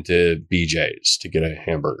go into BJ's to get a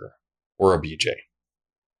hamburger or a BJ,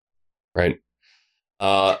 right?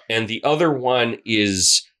 And the other one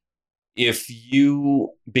is if you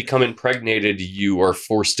become impregnated, you are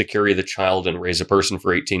forced to carry the child and raise a person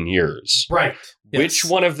for 18 years. Right. Which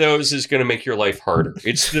one of those is going to make your life harder?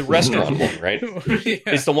 It's the restaurant one, right? Yeah.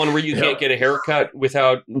 It's the one where you can't get a haircut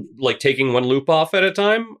without like taking one loop off at a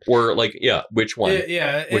time, or like, which one?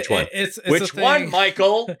 Which one? It's which one,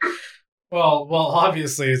 Michael? Well,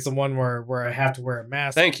 obviously it's the one where I have to wear a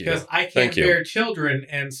mask. Thank you. Because I can't bear children,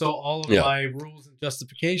 and so all of my rules and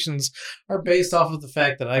justifications are based off of the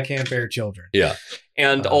fact that I can't bear children. Yeah.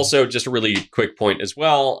 And also, just a really quick point as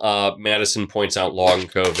well, Madison points out long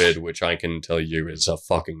COVID, which I can tell you is a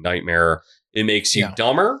fucking nightmare. It makes you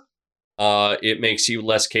dumber. It makes you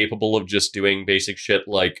less capable of just doing basic shit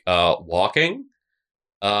like walking.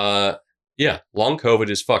 Long COVID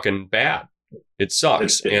is fucking bad. It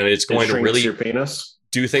sucks, and it's going to really your penis.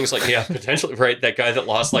 Do things like potentially, right? That guy that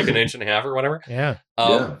lost like an inch and a half or whatever. Yeah.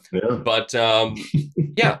 But the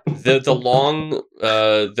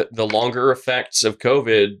longer effects of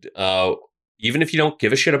COVID, even if you don't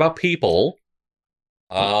give a shit about people,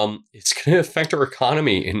 it's going to affect our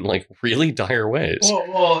economy in like really dire ways.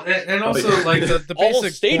 Well, and also like the basic all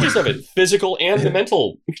stages of it, physical and the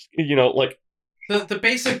mental. You know, like the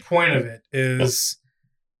basic point of it is.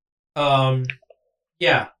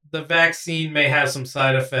 The vaccine may have some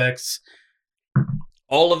side effects.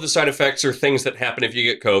 All of the side effects are things that happen if you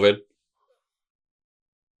get COVID.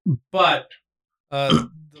 But the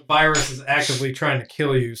virus is actively trying to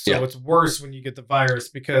kill you, so it's worse when you get the virus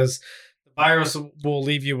because the virus will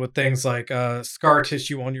leave you with things like scar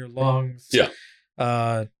tissue on your lungs. Yeah.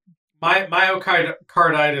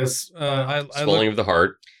 Myocarditis. Swelling of the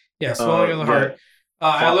heart. Yeah, swelling of the heart.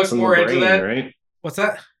 I looked more into that. Right? What's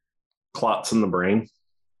that? Clots in the brain.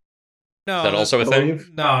 No, is that also a thing?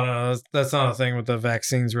 No, that's not a thing with the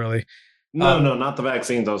vaccines, really. No, not the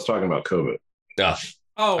vaccines. I was talking about COVID. Yeah.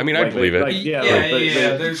 Oh, I mean, I believe it.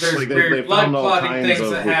 There's weird blood clotting things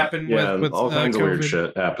that happen with all kinds of weird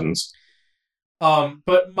shit happens.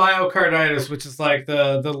 But myocarditis, which is like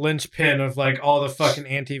the linchpin of like all the fucking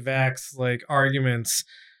anti-vax like arguments,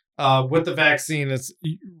 with the vaccine, it's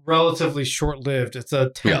relatively short-lived. It's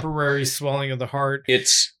a temporary swelling of the heart.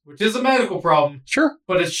 Which is a medical problem. Sure.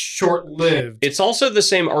 But it's short-lived. It's also the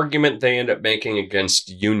same argument they end up making against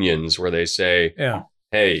unions where they say,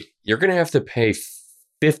 hey, you're going to have to pay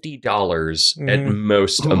 $50 at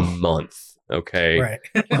most a month. Okay. Right.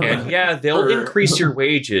 And they'll increase your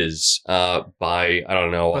wages by, I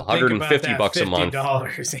don't know, $150 a month.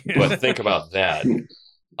 But think about that.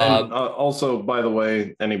 And also, by the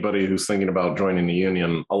way, anybody who's thinking about joining a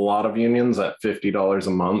union, a lot of unions at $50 a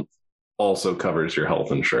month also covers your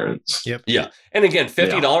health insurance. Yep. Yeah. And again,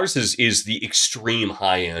 $50 is the extreme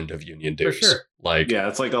high end of union dues. For sure. Like,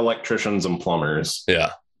 it's like electricians and plumbers.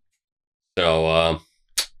 Yeah. So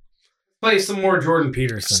play some more Jordan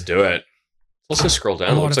Peterson. Let's do it. Let's just scroll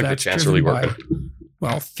down. It looks like the chat's really working.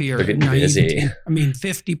 Fear and naivety. I mean,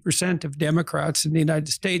 50% of Democrats in the United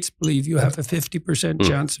States believe you have a 50%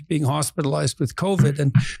 chance of being hospitalized with COVID,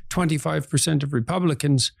 and 25% of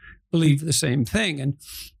Republicans believe the same thing. And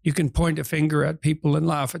you can point a finger at people and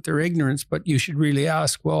laugh at their ignorance, but you should really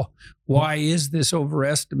ask, well, why is this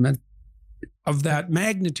overestimate of that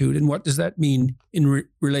magnitude, and what does that mean in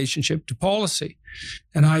relationship to policy?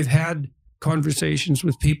 And I've had conversations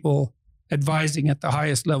with people advising at the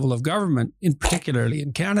highest level of government, in particularly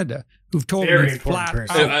in Canada, who've told me flat out.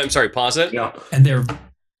 I'm sorry, pause it. Yeah. And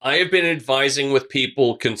I have been advising with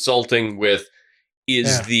people, consulting with,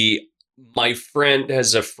 my friend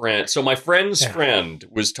has a friend. So my friend's friend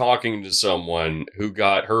was talking to someone who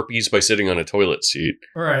got herpes by sitting on a toilet seat.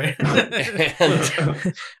 Right.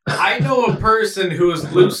 And I know a person who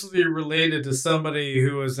is loosely related to somebody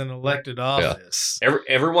who was in elected office. Yeah.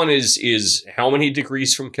 Everyone is how many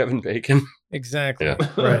degrees from Kevin Bacon? Exactly. Yeah.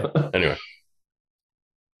 Right. Anyway.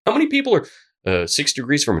 How many people are 6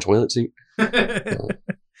 degrees from a toilet seat?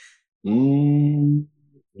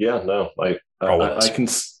 Yeah, no, I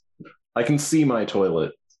can see my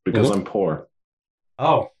toilet because I'm poor.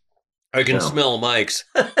 Oh, I can smell Mike's.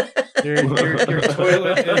 your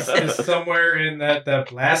toilet is somewhere in that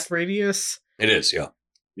blast radius. It is, yeah.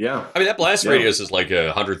 Yeah. I mean, that blast radius is like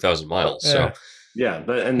 100,000 miles. Yeah. So yeah,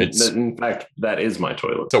 in fact, that is my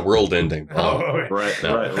toilet. It's a world-ending bomb. Right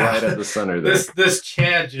at the center there. This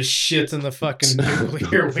Chad just shits in the fucking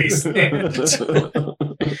nuclear wasteland.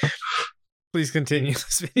 Please continue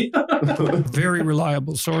this video. Very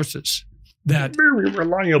reliable sources. That very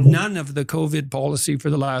reliable. None of the COVID policy for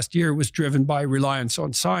the last year was driven by reliance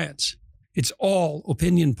on science. It's all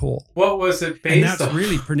opinion poll. What was it based off? And that's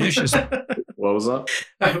really pernicious. What was that?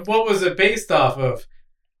 What was it based off of?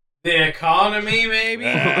 The economy, maybe?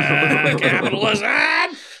 Capitalism!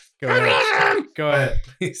 Go ahead,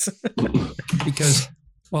 please. Because,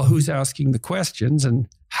 well, who's asking the questions and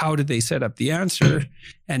how did they set up the answer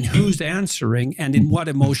and who's answering and in what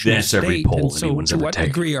emotional That's state? every poll And so anyone's to ever what taken.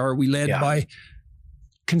 degree are we led by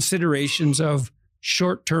considerations of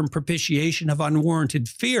short-term propitiation of unwarranted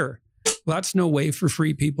fear? Well, that's no way for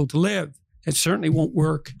free people to live. It certainly won't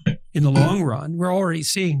work in the long run. We're already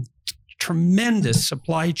seeing tremendous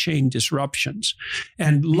supply chain disruptions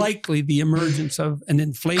and likely the emergence of an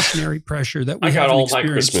inflationary pressure that we haven't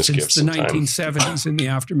experienced since the 1970s in the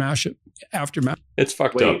aftermath. It's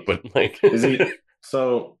fucked up, but like...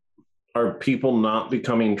 So are people not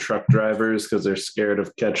becoming truck drivers because they're scared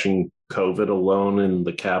of catching COVID alone in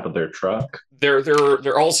the cab of their truck?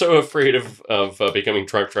 They're also afraid of becoming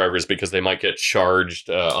truck drivers because they might get charged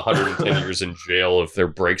 110 years in jail if their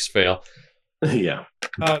brakes fail. Yeah.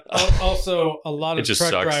 Also, a lot of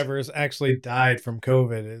truck drivers actually died from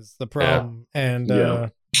COVID is the problem. Yeah. And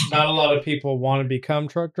not a lot of people want to become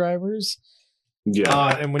truck drivers.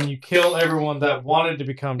 Yeah. And when you kill everyone that wanted to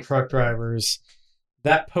become truck drivers,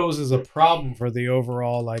 that poses a problem for the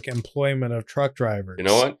overall employment of truck drivers. You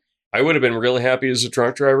know what? I would have been really happy as a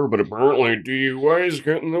truck driver, but apparently DUIs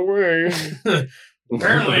get in the way.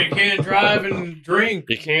 Apparently, you can't drive and drink.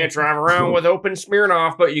 You can't drive around with open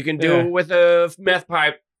Smirnoff, but you can do it with a meth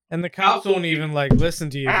pipe. And the cops won't even listen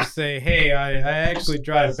to you to say, "Hey, I actually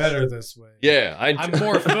drive better this way." Yeah, I'm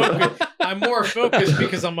more focused. I'm more focused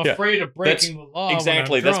because I'm afraid of breaking the law.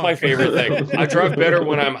 Exactly, when I'm that's my favorite thing. I drive better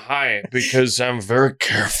when I'm high because I'm very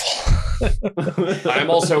careful. I'm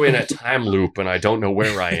also in a time loop and I don't know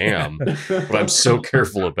where I am, but I'm so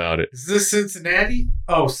careful about it. Is this Cincinnati?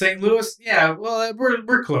 Oh, St. Louis? Yeah, well,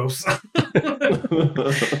 we're close. Go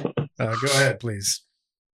ahead, please.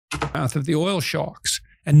 Path of the oil shocks.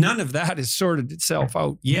 And none of that has sorted itself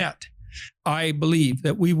out yet. I believe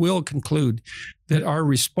that we will conclude that our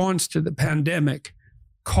response to the pandemic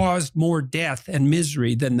caused more death and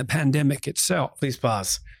misery than the pandemic itself. Please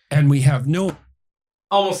pause. And we have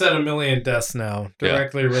almost at 1 million deaths now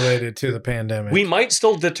directly related to the pandemic. We might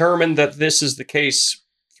still determine that this is the case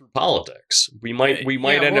through politics. We might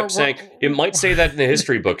end up saying it might say that in the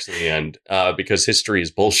history books in the end because history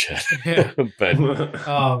is bullshit. Yeah. But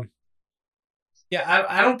yeah,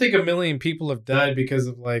 I don't think 1 million people have died because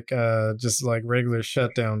of just regular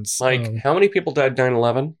shutdowns. Mike, how many people died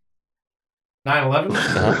 9/11?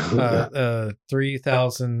 9/11?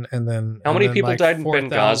 3,000 and then... How many people died in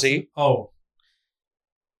Benghazi? Oh.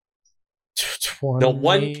 20. No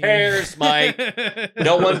one cares, Mike.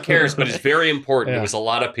 No one cares, but it's very important. Yeah. It was a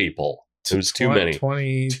lot of people. It was too many.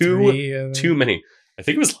 23. Too many. I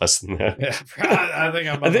think it was less than that. Yeah, I think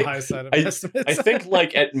I'm on the high side of estimates. I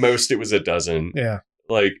think at most it was a dozen. Yeah.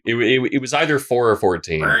 It was either 4 or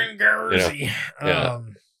 14. Benghazi. Yeah.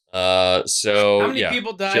 So how many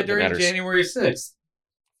people died during January 6th?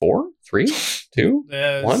 4? 3? 2?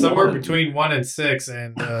 1? Somewhere between 1 and 6,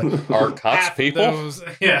 and are cops people?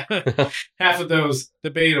 Half of those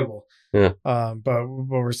debatable. Yeah. But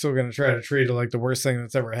we're still going to try to treat it like the worst thing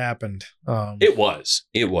that's ever happened. It was.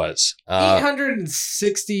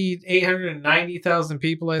 890,000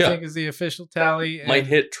 people, I think, is the official tally. Might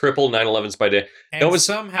hit triple 9/11s by day. And that was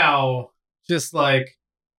somehow just I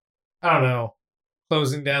don't know,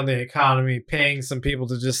 closing down the economy, paying some people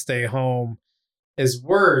to just stay home is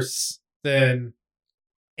worse than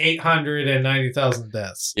 890,000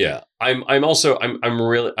 deaths. Yeah. I'm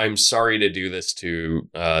sorry to do this to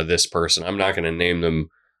this person. I'm not going to name them.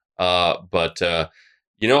 But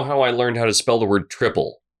you know how I learned how to spell the word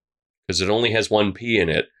triple? Because it only has 1 P in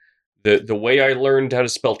it. The way I learned how to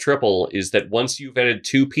spell triple is that once you've added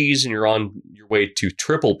 2 P's and you're on your way to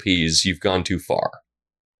triple P's, you've gone too far.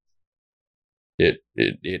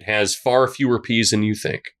 It has far fewer P's than you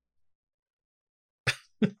think.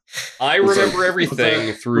 I remember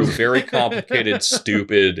everything through very complicated,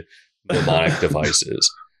 stupid mnemonic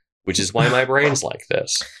devices. which is why my brain's like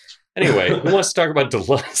this. Anyway, who wants to talk about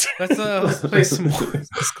Deluxe? Let's play some more of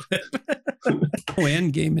this clip.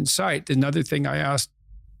 End game in sight. Another thing I asked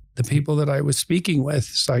the people that I was speaking with,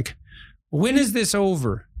 it's like, when is this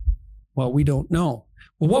over? Well, we don't know.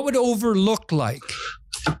 Well, what would over look like?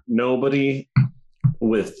 Nobody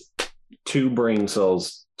with 2 brain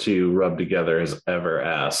cells to rub together has ever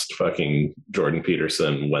asked fucking Jordan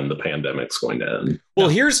Peterson when the pandemic's going to end. Well,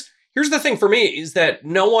 here's the thing for me is that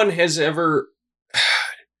no one has ever.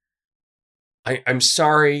 I'm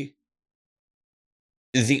sorry.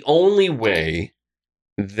 The only way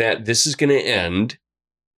that this is going to end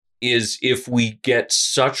is if we get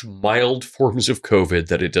such mild forms of COVID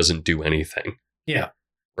that it doesn't do anything. Yeah.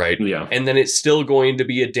 Right? Yeah. And then it's still going to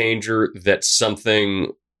be a danger that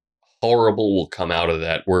something horrible will come out of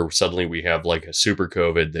that, where suddenly we have like a super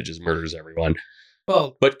COVID that just murders everyone.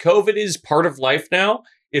 Well, but COVID is part of life now.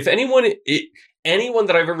 If anyone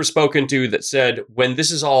that I've ever spoken to that said, when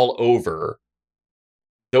this is all over,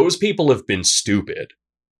 those people have been stupid.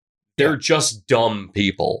 They're just dumb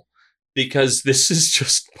people, because this is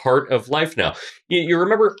just part of life now. You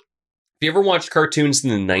remember, if you ever watched cartoons in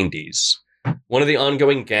the 90s, one of the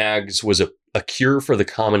ongoing gags was a cure for the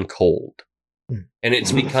common cold. And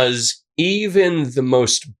it's because even the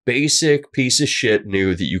most basic piece of shit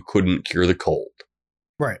knew that you couldn't cure the cold.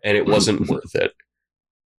 Right. And it wasn't worth it.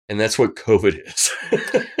 And that's what COVID is.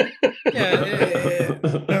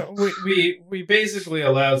 we basically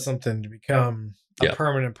allowed something to become a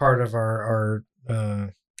permanent part of our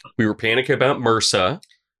we were panicking about MRSA,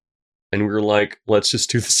 and we were like, let's just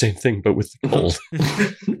do the same thing but with the cold.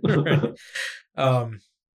 Right.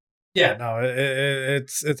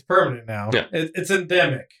 It's permanent now. Yeah. It's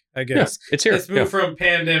endemic, I guess. Yeah, it's here. It's moved from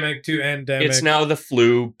pandemic to endemic. It's now the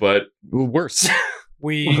flu, but worse.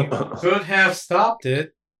 We could have stopped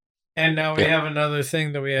it, and now we have another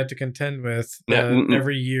thing that we have to contend with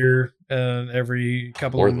every year, every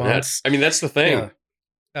couple of months. I mean, that's the thing.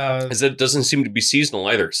 Is that it doesn't seem to be seasonal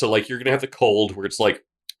either. So, like, you're going to have the cold, where it's like,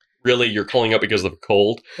 really, you're calling up because of the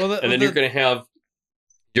cold, and then you're going to have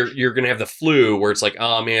you're going to have the flu, where it's like,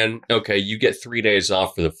 oh man, okay, you get 3 days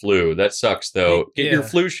off for the flu. That sucks, though. Get your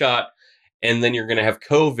flu shot, and then you're going to have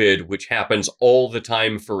COVID, which happens all the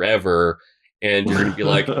time forever. And you're going to be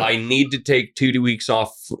like, I need to take 2 weeks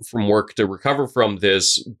off from work to recover from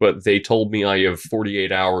this, but they told me I have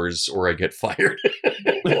 48 hours or I get fired.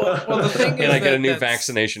 Well, the thing is, and I get a new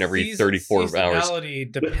vaccination every 34 hours.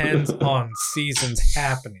 Seasonality depends on seasons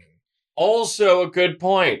happening. Also a good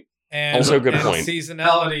point.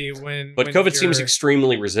 Seasonality But COVID seems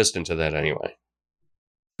extremely resistant to that anyway.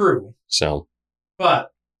 True. So.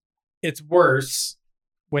 But it's worse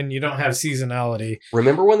when you don't have seasonality.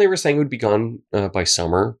 Remember when they were saying it would be gone by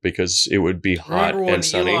summer because it would be hot and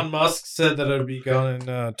sunny? Elon Musk said that it would be gone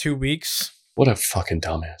in 2 weeks. What a fucking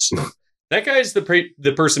dumbass. That guy's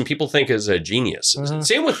the person people think is a genius.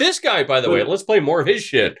 Same with this guy, by the way. Let's play more of his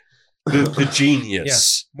shit. The genius.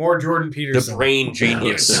 Yes. More Jordan Peterson. The brain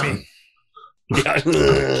genius.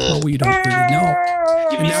 Well, we don't really know.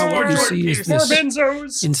 And now what you see is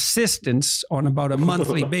this insistence on about a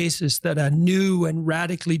monthly basis that a new and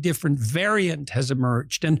radically different variant has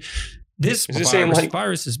emerged. And this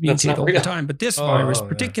viruses mutate all the time, but this virus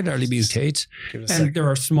particularly mutates. And there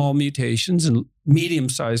are small mutations and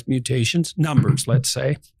medium-sized mutations, numbers, let's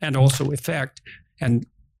say, and also effect, and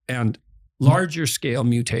larger scale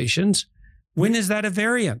mutations. When is that a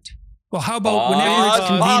variant? Well, how about whenever it's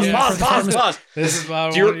convenient for the pharmacist? This is why I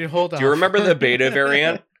want you to hold on. Do you remember the beta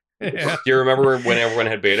variant? Yeah. Do you remember when everyone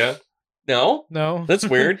had beta? No? That's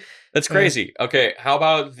weird. That's crazy. Okay, how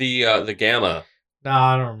about the gamma? No,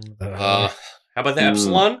 I don't remember that. How about the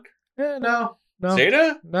epsilon? Yeah, no.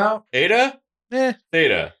 Zeta? No. Eta?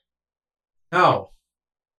 Theta? No.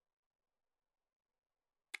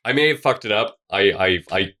 I may have fucked it up. I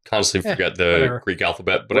constantly forget the Greek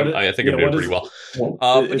alphabet, but I think I'm doing pretty well.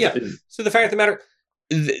 So the fact of the matter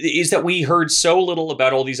is that we heard so little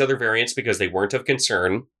about all these other variants because they weren't of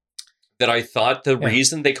concern, that I thought the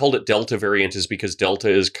reason they called it Delta variant is because Delta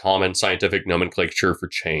is common scientific nomenclature for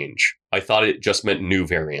change. I thought it just meant new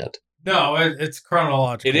variant. No, it's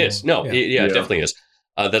chronological. It is. No, it definitely is.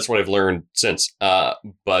 That's what I've learned since.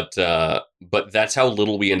 But that's how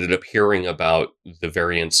little we ended up hearing about the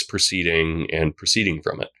variants proceeding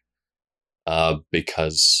from it.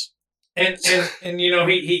 Because and you know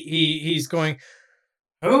he's going,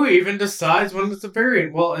 who even decides when it's a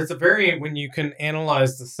variant? Well, it's a variant when you can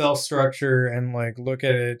analyze the cell structure and like look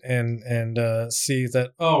at it and see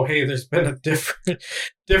that, oh, hey, there's been a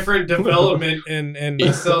different development in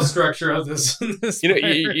the cell structure of this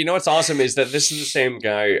you know what's awesome is that this is the same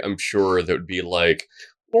guy, I'm sure, that would be like,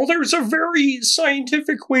 Well, there's a very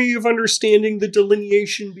scientific way of understanding the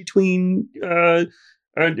delineation between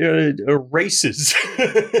races,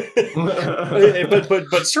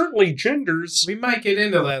 but certainly genders. We might get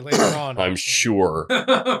into that later on. I'm sure.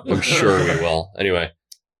 I'm sure we will. Anyway.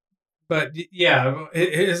 But yeah,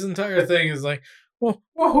 his entire thing is like, well,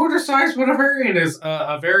 who decides what a variant is?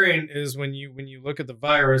 A variant is when you look at the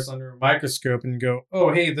virus under a microscope and you go,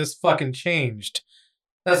 oh, hey, this fucking changed.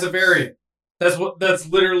 That's a variant. That's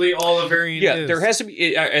literally all a variant is. Yeah, there has to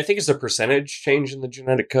be. I think it's a percentage change in the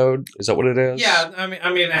genetic code. Is that what it is? Yeah, I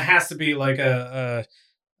mean, it has to be like a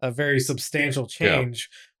very substantial change,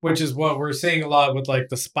 which is what we're seeing a lot with like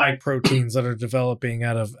the spike proteins that are developing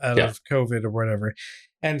out of COVID or whatever.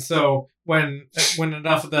 And so when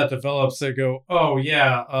enough of that develops, they go, oh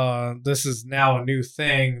yeah, this is now a new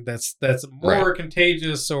thing that's more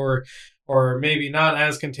contagious or maybe not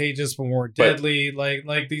as contagious but more deadly.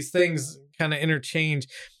 Like these things kind of interchange.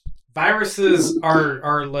 Viruses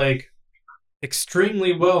are like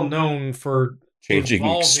extremely well known for changing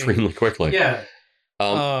evolving extremely quickly. Yeah.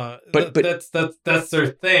 But that's their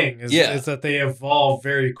thing is that they evolve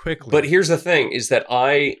very quickly. But here's the thing: is that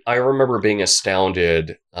I remember being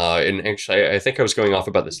astounded, and actually I think I was going off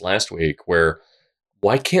about this last week. Where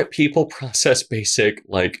why can't people process basic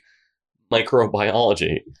like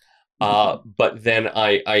microbiology? But then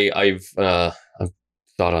I've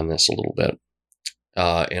thought on this a little bit,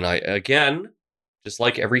 and I again, just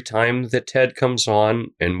like every time that Ted comes on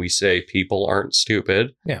and we say people aren't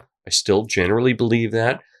stupid. Yeah. I still generally believe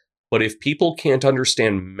that. But if people can't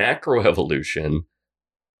understand macroevolution,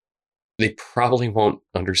 they probably won't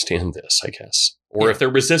understand this, I guess. Or if they're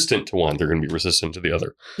resistant to one, they're going to be resistant to the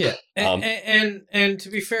other. Yeah. And to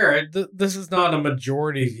be fair, this is not a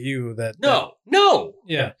majority view that... No.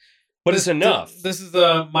 Yeah. But it's enough. This is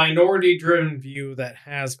a minority-driven view that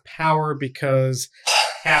has power because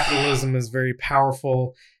capitalism is very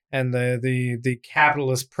powerful. And the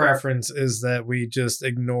capitalist preference is that we just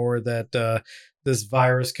ignore that this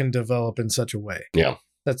virus can develop in such a way. Yeah.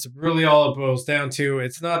 That's really all it boils down to.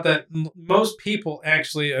 It's not that most people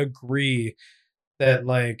actually agree that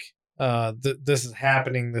like this is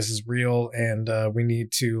happening, this is real, and we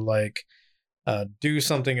need to like do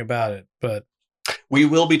something about it. But we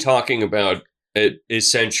will be talking about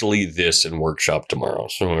essentially this in workshop tomorrow,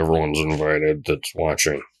 so everyone's invited that's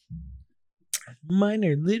watching.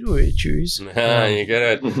 Minor literatures. You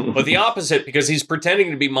get it. But the opposite, because he's pretending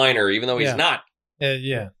to be minor, even though he's not.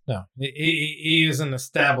 No. He is an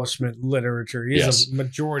establishment literature. He's a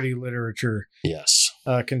majority literature. Yes.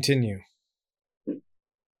 Continue.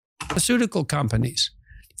 Pharmaceutical companies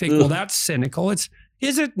think, well, that's cynical. Is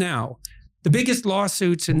it now? The biggest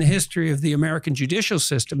lawsuits in the history of the American judicial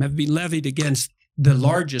system have been levied against the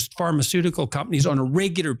largest pharmaceutical companies on a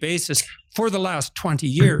regular basis for the last 20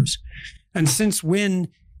 years. And since when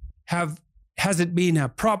has it been a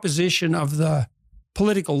proposition of the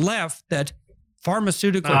political left that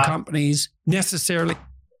pharmaceutical companies necessarily...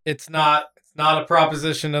 It's not a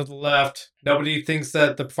proposition of the left. Nobody thinks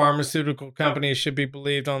that the pharmaceutical companies should be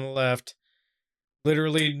believed on the left.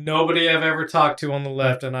 Literally nobody I've ever talked to on the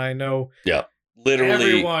left, and I know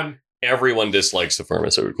literally everyone dislikes the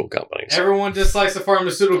pharmaceutical companies. Everyone dislikes the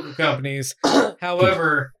pharmaceutical companies.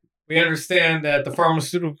 However... we understand that the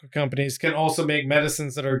pharmaceutical companies can also make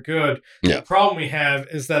medicines that are good. Yeah. The problem we have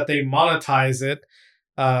is that they monetize it.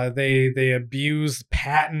 They abuse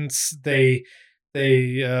patents. They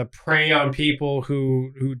prey on people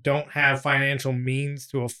who don't have financial means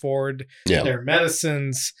to afford their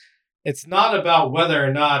medicines. It's not about whether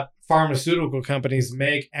or not pharmaceutical companies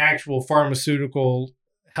make actual pharmaceutical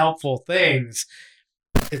helpful things.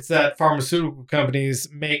 It's that pharmaceutical companies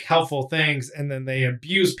make helpful things and then they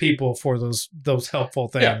abuse people for those helpful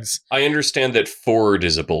things. Yeah. I understand that Ford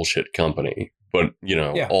is a bullshit company, but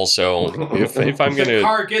also if I'm going to... The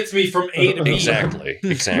car gets me from A to B. Exactly.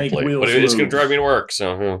 But it's going to drive me to work,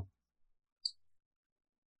 so...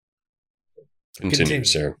 Continue,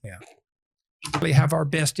 sir. Yeah. We have our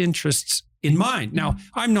best interests in mind. Now,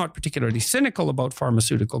 I'm not particularly cynical about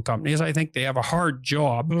pharmaceutical companies. I think they have a hard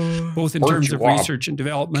job, both in terms of research and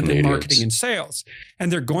development and marketing and sales.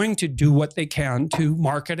 And they're going to do what they can to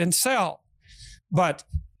market and sell. But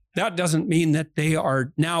that doesn't mean that they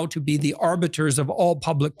are now to be the arbiters of all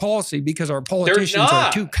public policy, because our politicians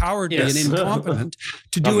are too cowardly and incompetent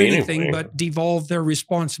to do anything but devolve their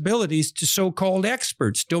responsibilities to so-called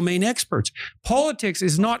experts, domain experts. Politics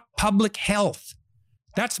is not public health.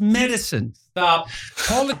 That's medicine. Stop.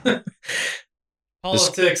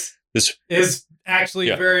 Politics This is actually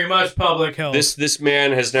very much public health. This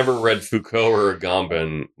man has never read Foucault or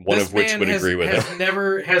Agamben, one of which would agree with him.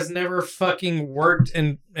 Has never fucking worked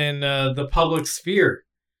in the public sphere.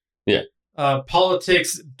 Yeah.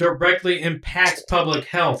 Politics directly impacts public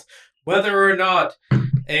health. Whether or not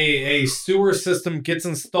a sewer system gets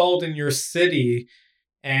installed in your city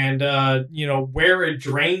and where it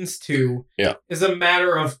drains to is a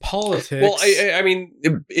matter of politics. Well, I mean,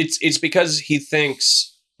 it's because he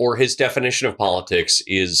thinks, or his definition of politics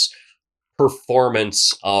is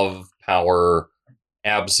performance of power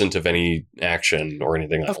absent of any action or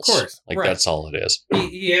anything else. Of course. Like that's all it is.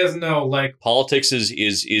 He has no politics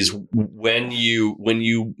is when you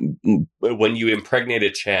impregnate a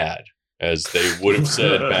Chad, as they would have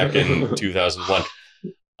said back in 2001.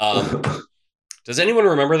 Does anyone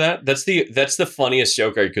remember that? That's the funniest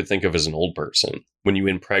joke I could think of as an old person. When you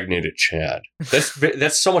impregnate a Chad,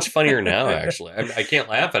 that's so much funnier now. Actually, I can't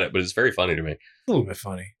laugh at it, but it's very funny to me. A little bit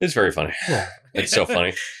funny. It's very funny. Yeah. It's so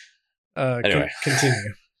funny. Anyway,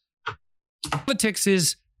 continue. Politics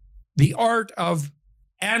is the art of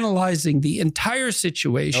analyzing the entire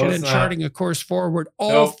situation and charting a course forward,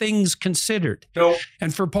 all things considered.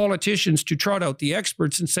 And for politicians to trot out the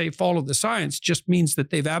experts and say, follow the science, just means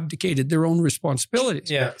that they've abdicated their own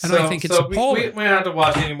responsibilities. Yeah. And I think it's appalling. We don't have to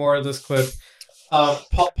watch any more of this clip.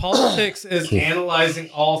 Politics is analyzing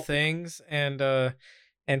all things and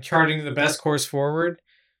charting the best course forward.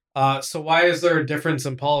 So why is there a difference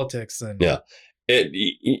in politics then? Yeah.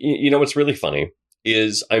 What's really funny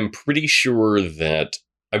is I'm sure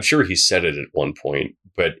he said it at one point,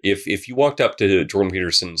 but if you walked up to Jordan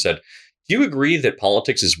Peterson and said, do you agree that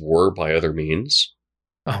politics is war by other means?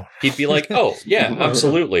 Oh. He'd be like, oh, yeah,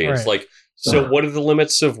 absolutely. Right. It's like, so what are the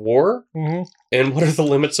limits of war? Mm-hmm. And what are the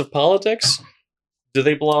limits of politics? Do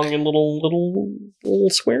they belong in little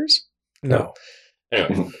squares? No.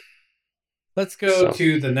 Anyway. Let's go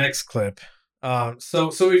to the next clip.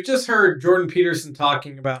 So we've just heard Jordan Peterson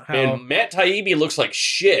talking about how... And Matt Taibbi looks like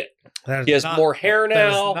shit. He has more hair now. That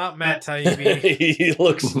is not Matt Taibbi. He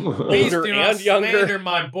looks older and younger.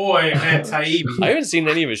 My boy, Matt Taibbi. I haven't seen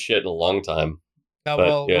any of his shit in a long time.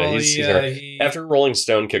 He's after Rolling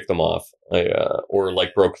Stone kicked them off, or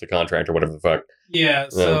broke the contract or whatever the fuck. Yeah,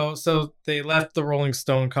 so they left the Rolling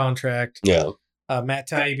Stone contract. Yeah. Matt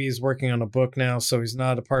Taibbi is working on a book now, so he's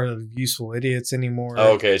not a part of Useful Idiots anymore.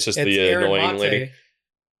 Oh, okay, it's just the annoying lady.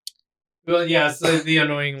 Well, yeah, it's the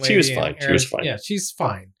annoying lady. She was fine. She was fine. Yeah, she's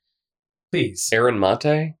fine. Please. Erin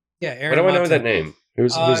Mate? Yeah, Erin What do I know Mate. that name?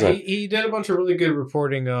 Who's that? He did a bunch of really good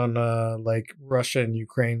reporting on Russia and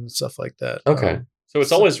Ukraine and stuff like that. Okay. So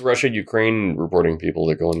it's always Russia, Ukraine reporting people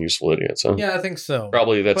that go on Useful Idiots, huh? Yeah, I think so.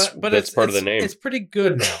 Probably that's part of the name. It's pretty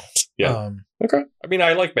good now. Yeah. Okay. I mean,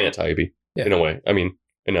 I like Matt Taibbi in a way. I mean,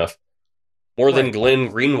 enough. More than Glenn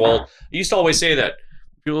Greenwald. I used to always say that.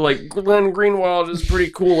 People are like, Glenn Greenwald is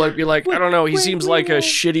pretty cool. I'd be like, I don't know. He seems like a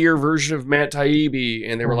shittier version of Matt Taibbi.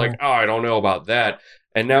 And they were like, oh, I don't know about that.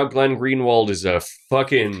 And now Glenn Greenwald is a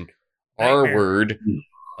fucking R-word.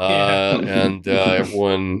 And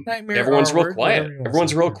everyone's real quiet.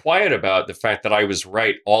 Everyone's real quiet about the fact that I was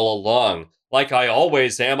right all along. Like I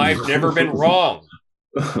always am. I've never been wrong.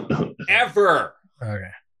 Ever.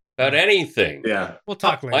 Okay. About anything. Yeah. We'll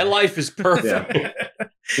talk later. My life is perfect.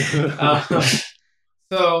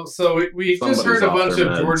 So we just heard a bunch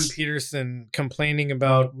of Jordan Peterson complaining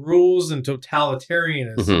about rules and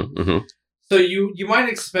totalitarianism. Mm-hmm. So you might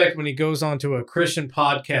expect when he goes on to a Christian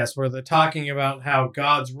podcast where they're talking about how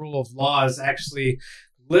God's rule of law is actually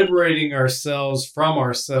liberating ourselves from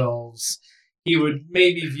ourselves, he would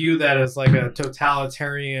maybe view that as like a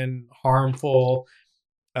totalitarian, harmful,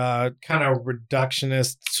 kind of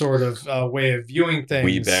reductionist sort of way of viewing things.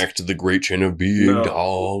 We back to the great chain of being,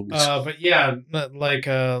 dogs. But yeah,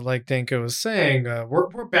 like Danko was saying,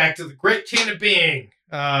 we're back to the great chain of being.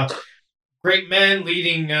 Great men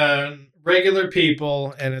leading regular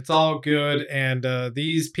people, and it's all good. And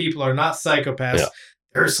these people are not psychopaths. Yeah.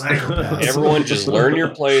 They're psychopaths. Everyone just learn your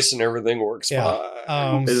place and everything works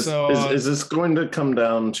fine. Is this going to come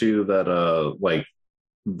down to that like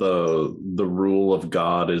the rule of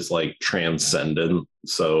God is like transcendent,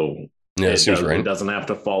 so it doesn't have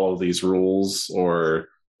to follow these rules, or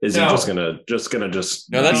is he just gonna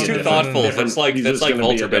no, that's too thoughtful. That's like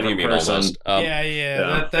Walter Benjamin almost.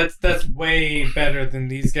 That's way better than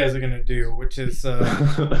these guys are gonna do, which is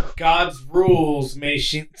God's rules may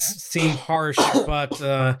seem harsh, but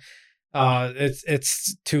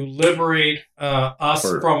it's to liberate us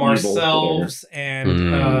from ourselves,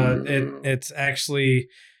 and it's actually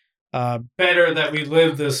better that we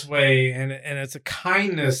live this way, and it's a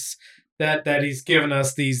kindness that he's given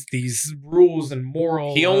us these rules and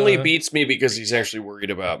moral. He only beats me because he's actually worried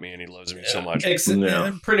about me and he loves me so much.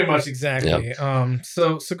 Pretty much exactly. Yeah.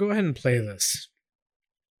 So go ahead and play this.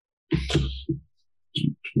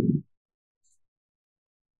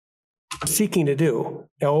 Seeking to do,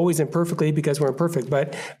 always imperfectly because we're imperfect,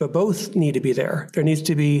 but both need to be there. There needs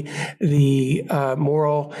to be the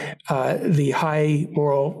moral, the high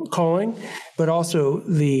moral calling, but also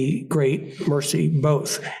the great mercy,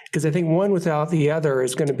 both. Because I think one without the other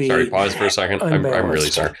is going to be. Sorry, pause for a second. I'm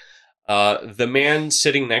really sorry. The man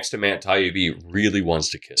sitting next to Matt Taibbi really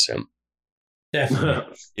wants to kiss him.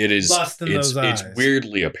 Definitely. It is. It's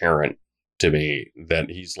weirdly apparent to me that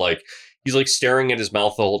he's like staring at his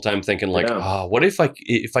mouth the whole time, thinking like, what if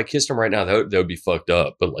I kissed him right now? That would be fucked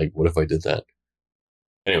up. But like, what if I did that?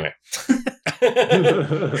 Anyway.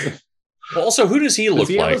 Well, also, who does he look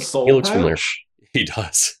like? He looks familiar. He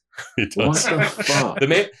does. He does. What the fuck?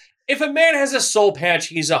 If a man has a soul patch,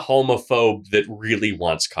 he's a homophobe that really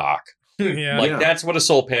wants cock. That's what a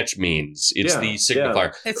soul patch means. It's the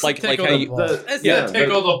signifier. It's like how you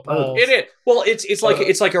tickle the balls. It is. Well,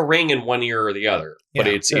 it's like a ring in one ear or the other, but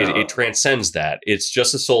it transcends that. It's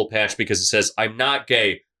just a soul patch because it says, "I'm not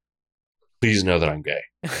gay. Please know that I'm gay."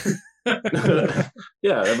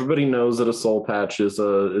 Yeah, everybody knows that a soul patch is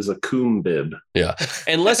a coom bib. Yeah,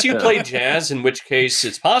 unless you play jazz, in which case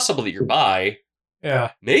it's possible that you're bi.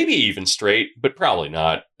 Yeah, maybe even straight, but probably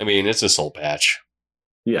not. I mean, it's a soul patch.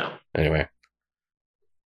 Yeah. Anyway.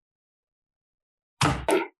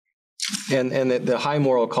 And the high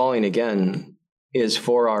moral calling, again, is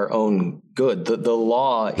for our own good. The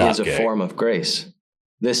law is a form of grace.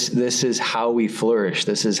 This is how we flourish.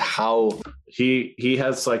 This is how... He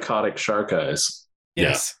has psychotic shark eyes.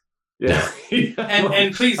 Yes. Yeah.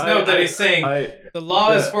 and please note that he's saying the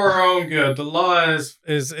law is for our own good. The law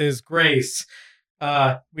is grace.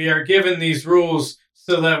 We are given these rules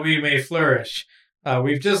so that we may flourish.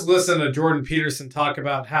 We've just listened to Jordan Peterson talk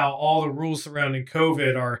about how all the rules surrounding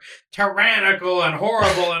COVID are tyrannical and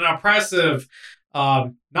horrible and oppressive,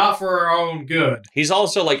 not for our own good. He's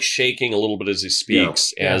also like shaking a little bit as he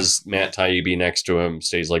speaks, as Matt Taibbi next to him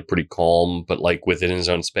stays like pretty calm, but like within his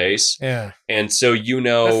own space. Yeah. And so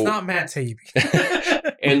that's not Matt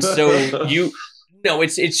Taibbi. And so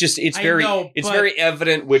it's very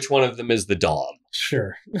evident which one of them is the Dom.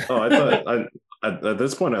 Sure. Oh, at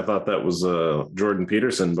this point, I thought that was Jordan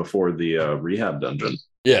Peterson before the rehab dungeon.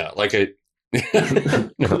 Yeah, like a...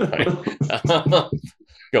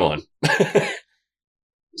 Go on.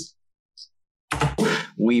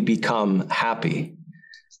 We become happy.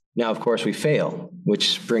 Now, of course, we fail,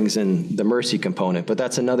 which brings in the mercy component, but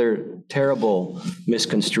that's another terrible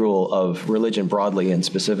misconstrual of religion broadly, and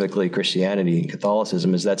specifically Christianity and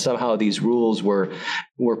Catholicism, is that somehow these rules were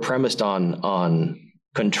premised on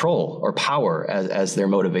control or power as their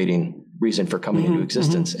motivating reason for coming into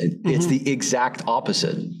existence. It's the exact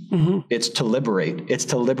opposite. It's to liberate. It's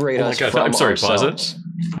to liberate us from ourselves. Pause it.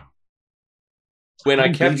 When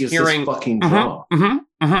I kept hearing fucking drum.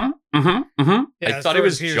 I thought it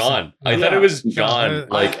was John. I thought it was John,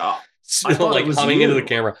 like humming into the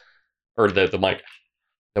camera or the mic.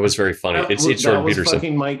 That was very funny. It's Jordan Peterson.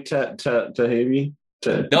 Fucking Mike Taibbi.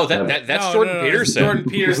 No, that's Jordan Peterson. Jordan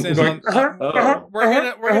Peterson. We're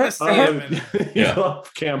gonna see him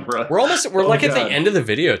off camera. We're at the end of the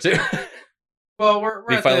video too. Well,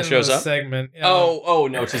 we're at the end of the segment. Oh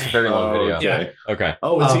no, it's just a very long video. Okay. Yeah. Okay.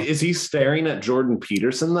 Oh, is he staring at Jordan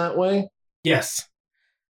Peterson that way? Yes.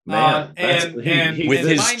 Man, with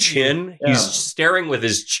his chin, he's staring with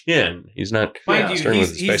his chin. He's not staring with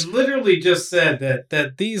his face. He's literally just said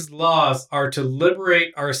that these laws are to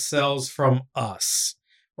liberate ourselves from us,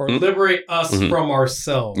 or liberate us from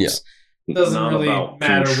ourselves. Yeah. It doesn't really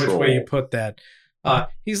matter which way you put that.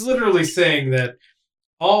 He's literally saying that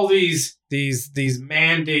all these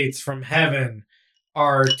mandates from heaven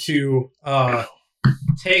are to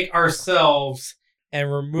take ourselves and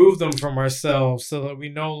remove them from ourselves so that we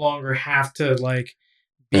no longer have to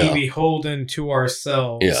be beholden to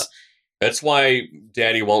ourselves. Yeah. That's why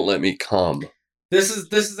Daddy won't let me come. This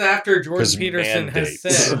is after Jordan Peterson has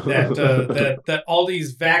said that all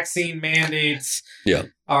these vaccine mandates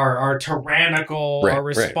are tyrannical, our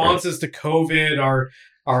responses to COVID are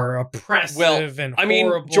oppressive and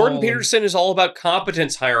horrible. Jordan Peterson is all about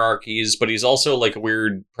competence hierarchies, but he's also like a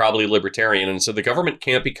weird, probably libertarian, and so the government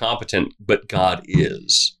can't be competent, but God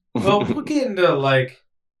is. Well, we'll get into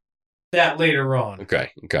that later on.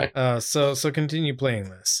 Okay. So continue playing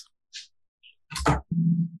this.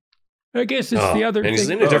 I guess it's the other thing he's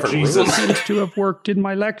in a different room. that seems to have worked in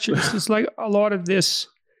my lectures. It's like a lot of this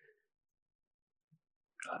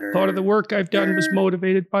A lot of the work I've done was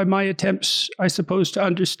motivated by my attempts, I suppose, to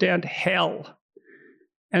understand hell.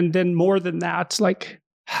 And then more than that, like,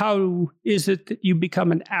 how is it that you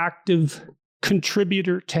become an active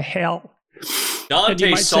contributor to hell? Dante and you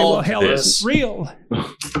might say, well, hell isn't real.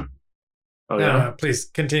 Oh, yeah? No, please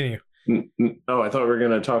continue. Oh, I thought we were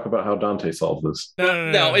going to talk about how Dante solved this.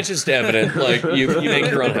 No, it's just evident. Like, you make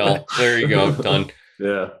your own hell. There you go. Done.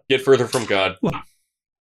 Yeah. Get further from God.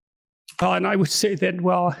 Well, and I would say then,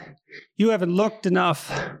 well, you haven't looked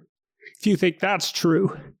enough if you think that's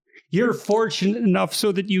true. You're fortunate enough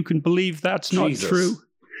so that you can believe that's not true.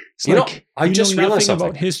 It's I just know realized nothing something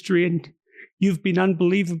about history, and you've been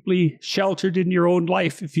unbelievably sheltered in your own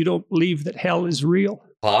life if you don't believe that hell is real.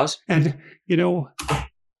 Pause. And,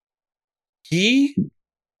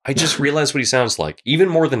 I just realized what he sounds like, even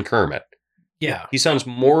more than Kermit. Yeah. He sounds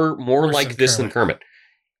more like this than Kermit.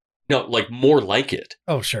 No, like more like it.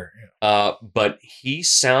 Oh, sure. Yeah. But he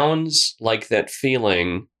sounds like that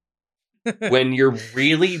feeling when you're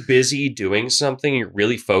really busy doing something, you're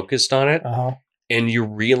really focused on it, and you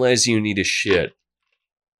realize you need a shit.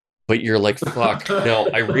 But you're like, fuck, no,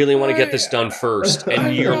 I really want to get this done first.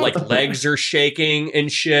 And your like legs are shaking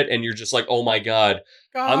and shit, and you're just like, oh my God.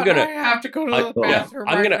 I have to go to the bathroom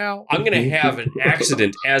now. I'm gonna have an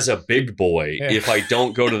accident as a big boy if I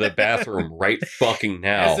don't go to the bathroom right fucking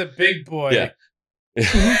now. As a big boy. Yeah.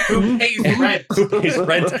 Who pays rent? Who pays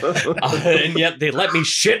rent? And yet they let me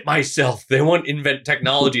shit myself. They won't invent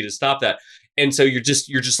technology to stop that. And so you're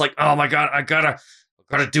just like, oh my God, I gotta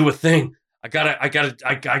do a thing. I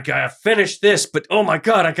gotta finish this, but oh my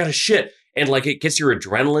God, I gotta shit. And like it gets your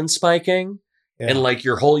adrenaline spiking. Yeah. And like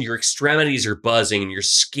your extremities are buzzing and your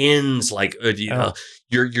skin's like,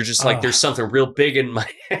 you're just like, there's something real big in my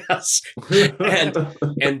ass.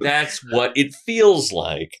 and that's what it feels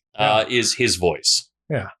like, is his voice.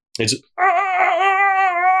 Yeah. It's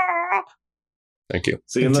thank you.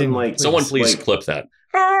 See, and then like, someone please clip that.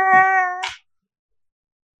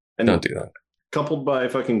 And don't do that. Coupled by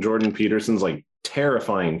fucking Jordan Peterson's like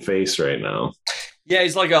terrifying face right now. Yeah,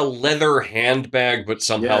 he's like a leather handbag, but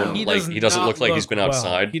somehow he doesn't look like he's been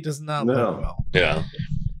outside. He does not look well. Yeah.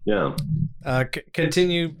 Yeah.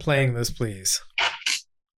 Continue playing this, please.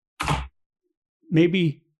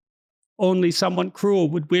 Maybe only someone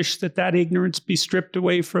cruel would wish that ignorance be stripped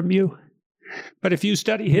away from you. But if you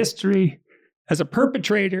study history as a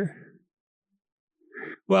perpetrator,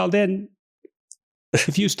 well then,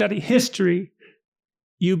 if you study history,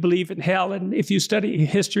 you believe in hell. And if you study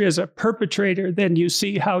history as a perpetrator, then you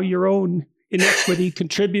see how your own inequity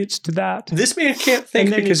contributes to that. This man can't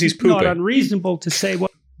think because he's pooping. It's not unreasonable to say,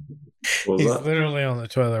 well, he's literally on the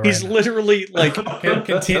toilet he's now. Literally like,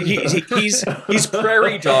 he's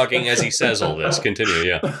prairie dogging as he says all this. Continue,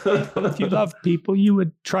 yeah. If you love people, you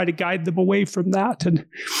would try to guide them away from that. And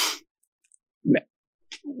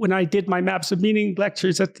when I did my Maps of Meaning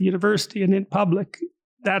lectures at the university and in public,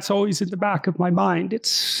 that's always in the back of my mind.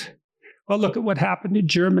 It's, well, look at what happened in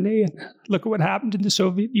Germany, and look at what happened in the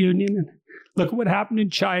Soviet Union, and look at what happened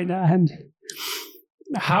in China, and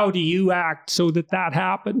how do you act so that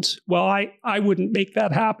happens? Well, I wouldn't make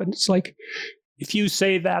that happen. It's like, if you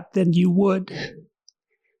say that, then you would,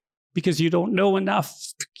 because you don't know enough.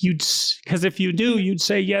 Because if you do, you'd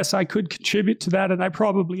say, yes, I could contribute to that, and I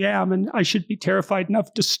probably am, and I should be terrified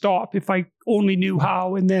enough to stop if I only knew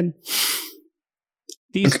how. And then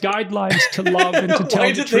these guidelines to love and to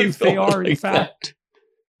tell the truth, they are in fact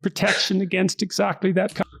protection against exactly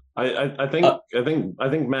that kind. I think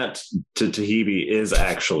Matt Tahibi is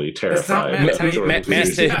actually terrified. Matt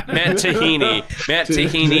Tahini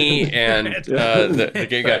and the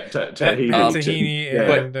gay guy. Tahini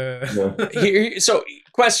and so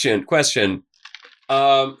question.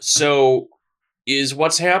 So is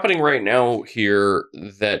what's happening right now here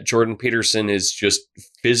that Jordan Peterson is just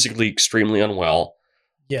physically extremely unwell?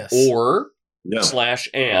 Yes. Or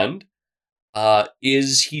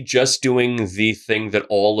is he just doing the thing that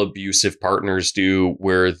all abusive partners do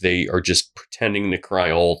where they are just pretending to cry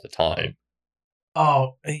all the time?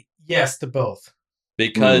 Oh, yes to both.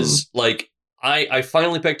 Because, I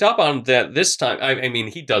finally picked up on that this time. I mean,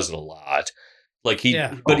 he does it a lot. But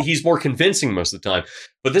he's more convincing most of the time.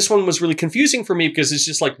 But this one was really confusing for me because it's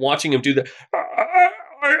just like watching him do that.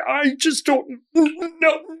 I just don't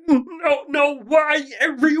know why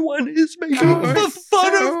everyone is making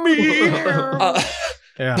fun of me.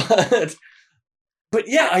 But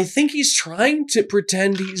yeah, I think he's trying to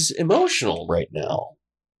pretend he's emotional right now,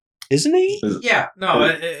 isn't he? Yeah,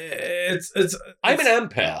 no, it's I'm an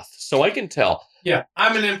empath, so I can tell. Yeah,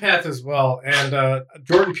 I'm an empath as well, and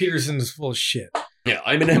Jordan Peterson is full of shit. Yeah,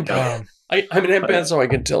 I'm an empath. I'm an empath, so I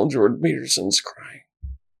can tell Jordan Peterson's crying.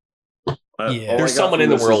 There's someone in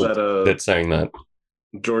the world that's saying that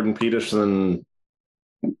Jordan Peterson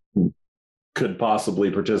could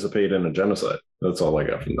possibly participate in a genocide. That's all I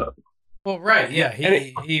got from that. Well, right, yeah,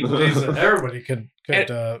 he believes that everybody could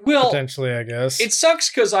potentially, I guess. It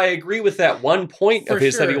sucks because I agree with that one point of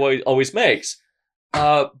his that he always makes.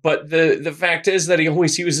 But the fact is that he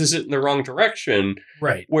always uses it in the wrong direction.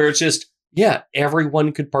 Right. Where it's just,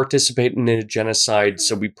 everyone could participate in a genocide,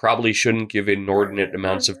 so we probably shouldn't give inordinate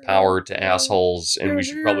amounts of power to assholes, and we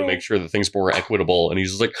should probably make sure that things are more equitable. And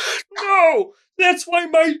he's just like, no, that's why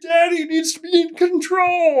my daddy needs to be in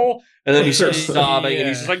control. And then he starts sobbing, and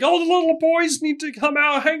he's just like, "Oh, the little boys need to come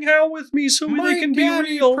out, hang out with me, so they can be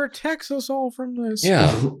real." Protects us all from this.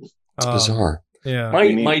 Yeah, it's bizarre. Yeah,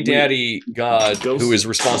 my daddy, God, who is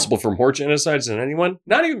responsible for more genocides than anyone,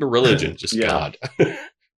 not even the religion, just God.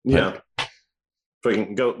 Yeah,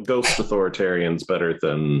 fucking ghost authoritarians better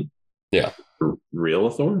than real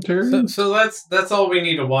authoritarians. So that's all we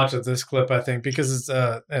need to watch of this clip, I think, because it's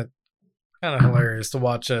kind of hilarious to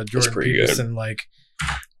watch Jordan Peterson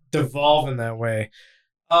devolve in that way.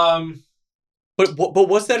 But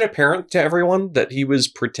was that apparent to everyone that he was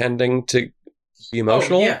pretending to be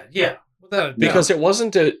emotional? Oh, yeah. Because it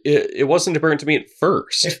wasn't apparent to me at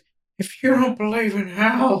first. If you don't believe in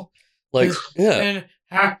hell, then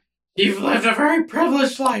you've lived a very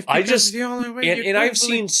privileged life. It's the only way. And I've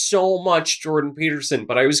seen so much Jordan Peterson,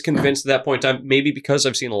 but I was convinced at that point in time, maybe because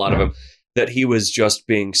I've seen a lot of him, that he was just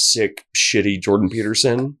being sick, shitty Jordan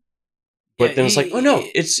Peterson. But then it's like, oh no,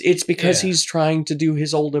 it's because he's trying to do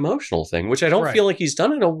his old emotional thing, which I don't feel like he's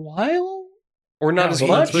done in a while. Or not as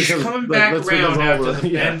much. He's coming back around after the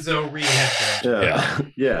Benzo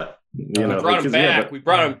rehab. Yeah. You know, we brought him back. We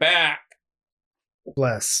brought him back.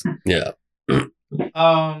 Bless. Yeah. Then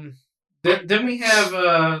we have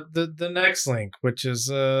the next link, which is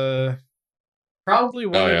probably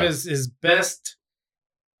one of his best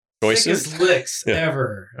choices licks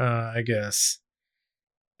ever, I guess.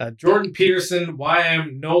 Jordan Peterson, why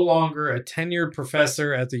I'm no longer a tenured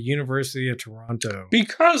professor at the University of Toronto.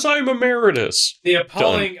 Because I'm emeritus. The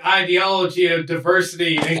appalling ideology of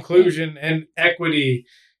diversity, inclusion, and equity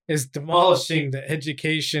is demolishing the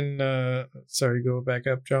education... sorry, go back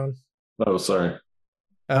up, John. Oh, sorry.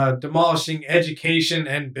 Demolishing education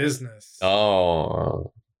and business.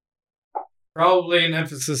 Oh. Probably an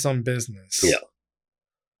emphasis on business. Yeah.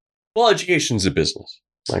 Well, education's a business,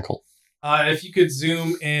 Michael. If you could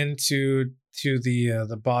zoom into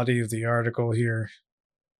the body of the article here.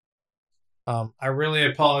 I really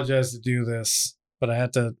apologize to do this, but I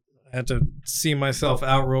had to see myself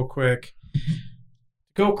out real quick.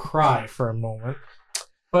 Go cry for a moment.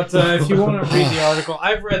 But if you want to read the article,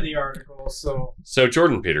 I've read the article, so... So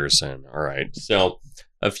Jordan Peterson, all right. So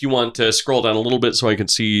if you want to scroll down a little bit so I can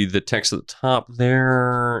see the text at the top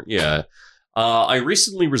there. Yeah. I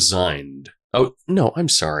recently resigned. Oh, no, I'm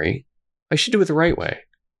sorry. I should do it the right way.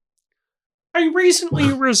 I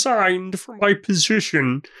recently resigned from my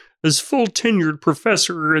position as full tenured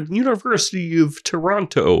professor at the University of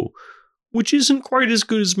Toronto, which isn't quite as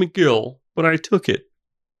good as McGill, but I took it.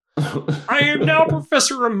 I am now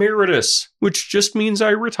Professor Emeritus, which just means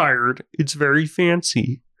I retired. It's very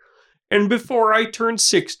fancy. And before I turned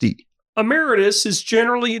 60, Emeritus is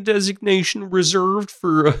generally a designation reserved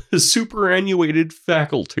for a superannuated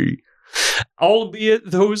faculty,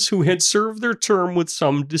 albeit those who had served their term with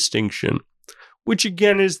some distinction. Which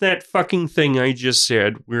again is that fucking thing I just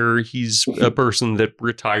said, where he's a person that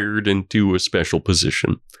retired into a special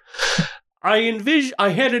position. I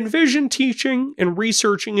had envisioned teaching and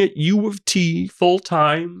researching at U of T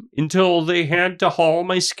full-time until they had to haul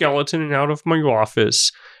my skeleton out of my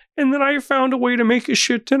office, and then I found a way to make a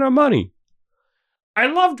shit ton of money. I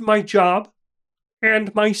loved my job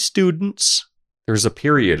and my students. There's a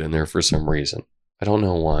period in there for some reason. I don't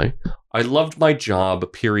know why. I loved my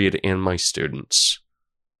job, period, and my students.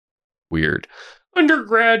 Weird.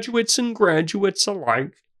 Undergraduates and graduates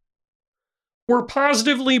alike were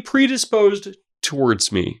positively predisposed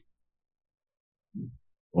towards me.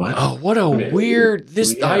 What? Oh, what a weird...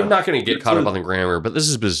 I'm not going to get caught up on the grammar, but this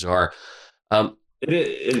is bizarre.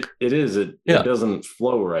 It is. It doesn't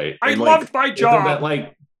flow right. I loved my job.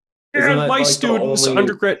 Isn't that my students,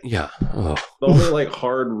 undergrad. Yeah. Oh. The only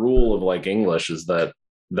hard rule of English is that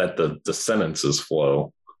the sentences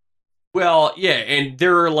flow. Well, yeah, and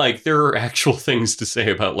there are actual things to say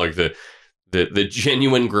about the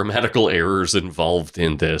genuine grammatical errors involved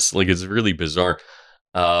in this. It's really bizarre.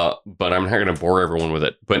 But I'm not going to bore everyone with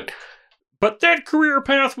it. But that career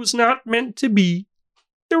path was not meant to be.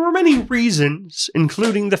 There were many reasons,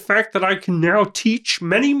 including the fact that I can now teach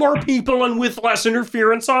many more people and with less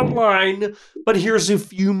interference online, but here's a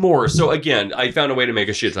few more. So again, I found a way to make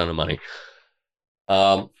a shit ton of money.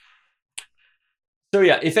 So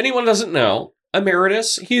yeah, if anyone doesn't know,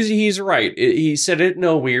 emeritus, he's right. He said it in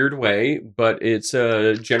a weird way, but it's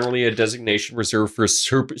generally a designation reserved for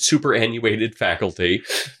superannuated faculty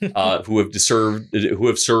who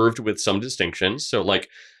have served with some distinctions. So like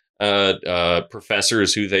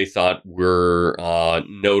professors who they thought were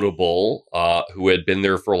notable, who had been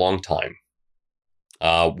there for a long time,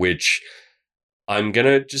 which I'm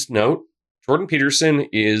gonna just note. Jordan Peterson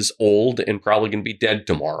is old and probably going to be dead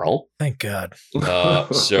tomorrow. Thank God.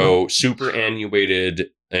 So superannuated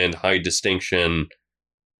and high distinction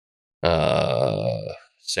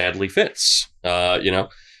sadly fits,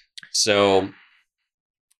 So,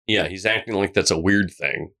 yeah, he's acting like that's a weird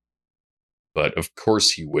thing. But of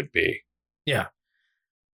course he would be. Yeah.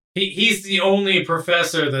 He's the only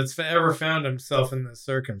professor that's ever found himself in this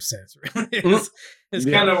circumstance, really. It's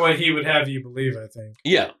kind of what he would have you believe, I think.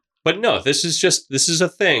 Yeah. But no, this is a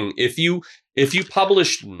thing. If you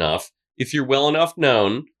published enough, if you're well enough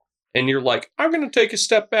known, and you're like, I'm going to take a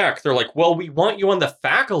step back, they're like, well, we want you on the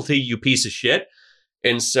faculty, you piece of shit.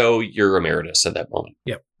 And so you're emeritus at that moment.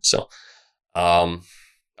 Yep. So,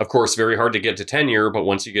 of course, very hard to get to tenure. But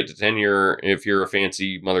once you get to tenure, if you're a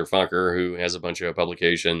fancy motherfucker who has a bunch of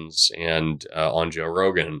publications and on Joe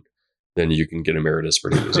Rogan, then you can get emeritus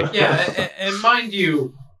pretty easy. Yeah. And mind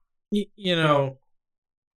you,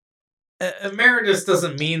 emeritus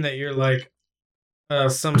doesn't mean that you're like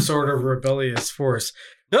some sort of rebellious force.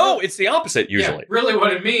 No, it's the opposite usually. Yeah, really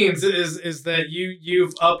what it means is that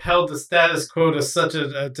you've upheld the status quo to such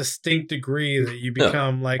a distinct degree that you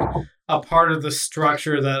become like a part of the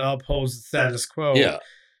structure that upholds the status quo. Yeah.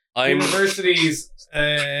 Universities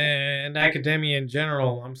and academia in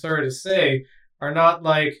general, I'm sorry to say, are not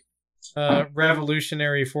like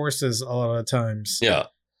revolutionary forces a lot of times. Yeah.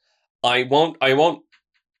 I won't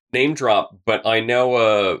name drop, but I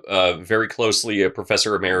know very closely a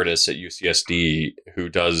professor emeritus at UCSD who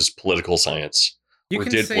does political science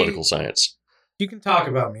political science. You can talk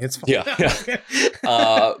about me. It's fine.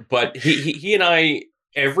 Yeah. But he and I,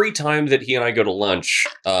 every time that he and I go to lunch,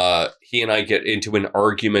 he and I get into an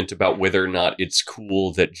argument about whether or not it's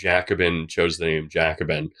cool that Jacobin chose the name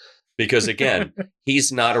Jacobin. Because again,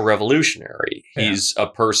 he's not a revolutionary. He's a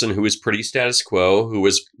person who is pretty status quo, who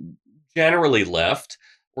is generally left,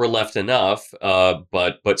 or left enough,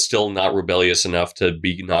 but still not rebellious enough to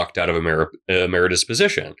be knocked out of emeritus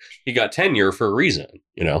position. He got tenure for a reason,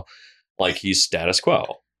 like he's status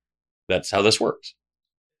quo. That's how this works.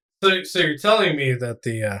 So you're telling me that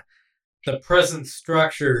the present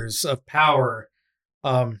structures of power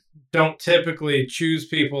don't typically choose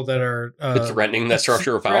people that are threatening that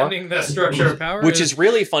structure of power. Threatening that structure of power, which is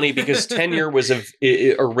really funny because tenure was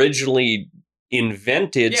originally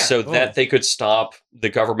invented that they could stop the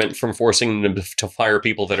government from forcing them to fire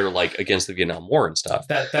people that are like against the Vietnam War and stuff.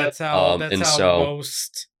 That's how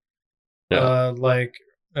most quote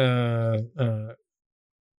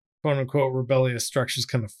unquote rebellious structures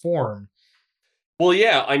kind of form. Well,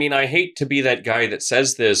 yeah, I mean, I hate to be that guy that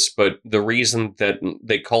says this, but the reason that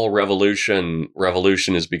they call revolution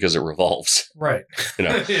is because it revolves. Right.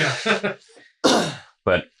 Yeah.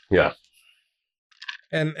 But yeah.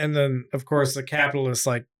 And then of course the capitalist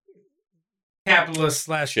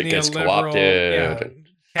neoliberal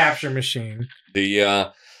capture machine.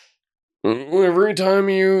 The every time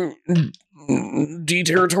you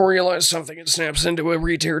deterritorialize something, it snaps into a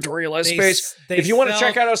reterritorialized space. If you want to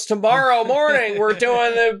check out us tomorrow morning, we're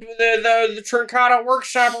doing the Trincado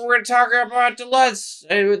workshop. We're going to talk about the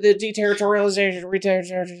deterritorialization,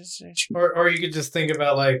 or you could just think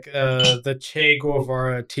about like the Che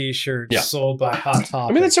Guevara T-shirt sold by Hot Topic.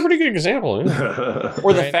 I mean, that's a pretty good example.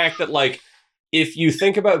 Or the fact that like if you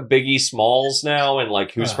think about Biggie Smalls now and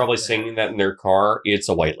like who's probably singing that in their car, it's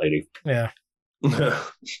a white lady. Yeah. 9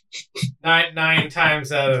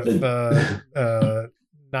 times out of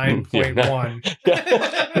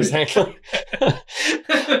 9.1. Exactly.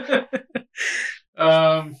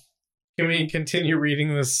 Can we continue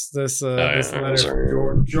reading this letter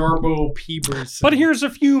from Jorbo Peeberson? But here's a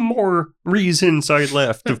few more reasons I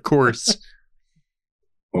left, of course.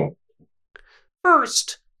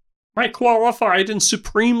 First, my qualified and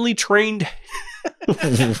supremely trained... What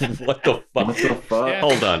the fuck? Yeah.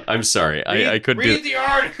 Hold on. I'm sorry. I couldn't read the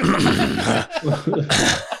article.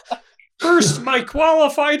 First, my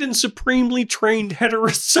qualified and supremely trained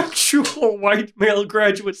heterosexual white male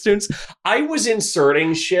graduate students. I was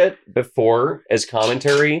inserting shit before as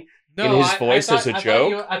commentary in his voice as a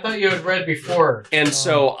joke. I thought you had read before, and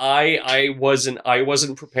so I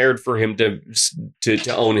wasn't prepared for him to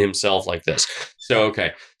own himself like this. So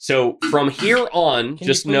okay, so from here on,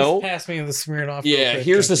 just know. Pass me the Smirnoff. Yeah,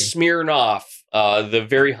 here's the Smirnoff, the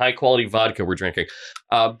very high quality vodka we're drinking.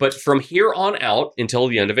 But from here on out until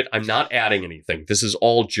the end of it, I'm not adding anything. This is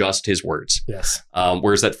all just his words. Yes.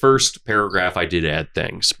 Whereas that first paragraph, I did add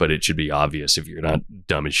things, but it should be obvious if you're not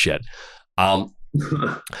dumb as shit.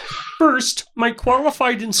 First, my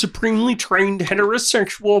qualified and supremely trained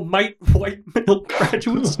heterosexual white male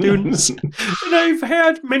graduate students, and I've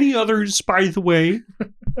had many others, by the way.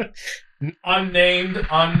 Unnamed,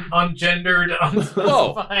 ungendered, unspecified.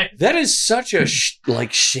 Whoa, that is such a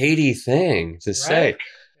shady thing to say.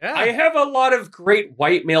 Yeah. I have a lot of great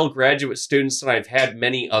white male graduate students, and I've had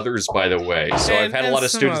many others, by the way. So I've had a lot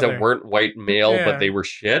of students that weren't white male, but they were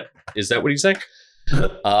shit. Is that what he's saying?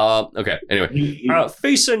 Okay, anyway.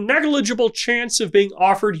 Face a negligible chance of being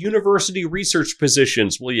offered university research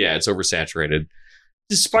positions. Well, yeah, it's oversaturated.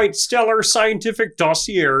 Despite stellar scientific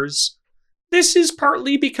dossiers. This is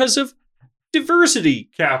partly because of diversity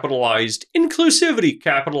capitalized, inclusivity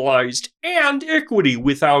capitalized, and equity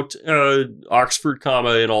without Oxford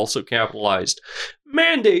comma and also capitalized.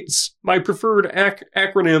 Mandates, my preferred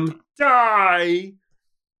acronym, DIE.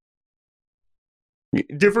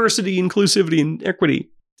 Diversity, inclusivity, and equity.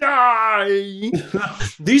 Die!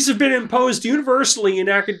 These have been imposed universally in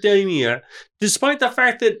academia, despite the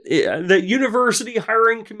fact that university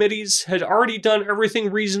hiring committees had already done everything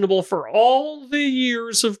reasonable for all the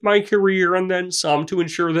years of my career and then some to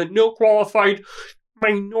ensure that no qualified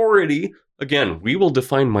minority, again, we will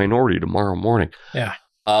define minority tomorrow morning,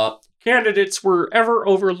 candidates were ever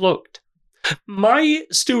overlooked. My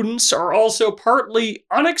students are also partly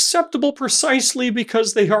unacceptable precisely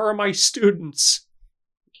because they are my students.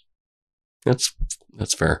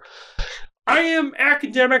 That's fair. I am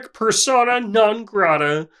academic persona non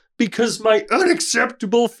grata because my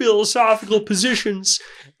unacceptable philosophical positions,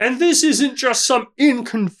 and this isn't just some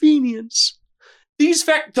inconvenience.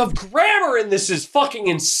 The grammar in this is fucking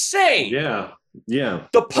insane. Yeah.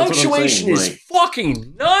 The punctuation is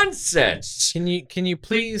fucking nonsense. Can you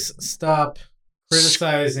please stop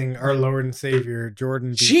criticizing our Lord and Savior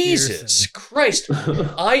Jordan B. Jesus Peterson? Christ.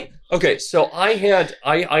 So I had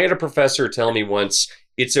a professor tell me once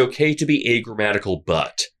it's okay to be agrammatical,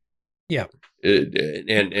 but yeah.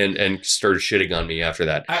 And started shitting on me after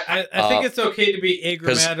that. I think it's okay to be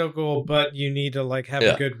agrammatical, but you need to have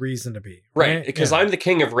a good reason to be. Right, because I'm the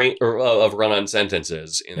king of run-on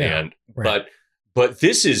sentences in the end. Right. But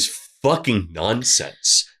this is fucking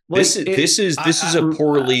nonsense. This is a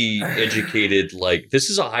poorly educated, this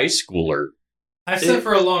is a high schooler. I've said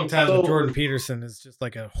for a long time that Jordan Peterson is just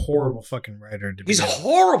a horrible fucking writer. He's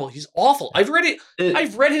horrible. He's awful. I've read it.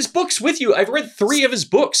 I've read his books with you. I've read 3 of his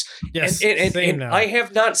books. Yes, and I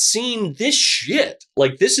have not seen this shit.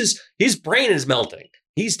 His brain is melting.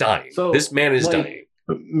 He's dying. So, this man is dying.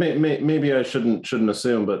 Maybe I shouldn't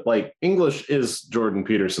assume, but English is Jordan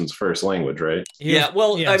Peterson's first language, right? Yeah.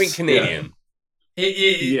 Well, yes. I mean Canadian.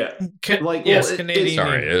 Yeah. Canadian.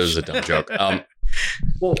 Sorry, it was a dumb joke.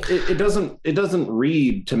 Well, it doesn't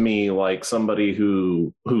read to me like somebody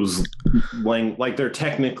who's they're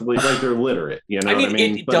technically they're literate. You know,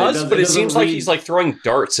 it does, but it seems like he's throwing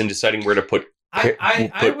darts and deciding where to put.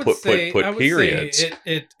 I would say periods.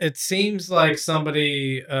 It seems like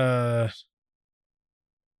somebody.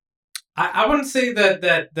 I wouldn't say that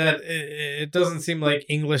it doesn't seem like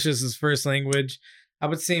English is his first language. I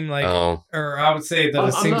would seem like, or I would say that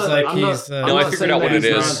it seems like he's. No, I figured out what it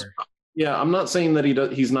is. Yeah, I'm not saying that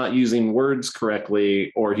he's not using words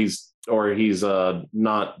correctly, or he's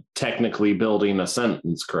not technically building a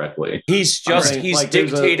sentence correctly. He's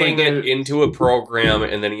dictating it into a program,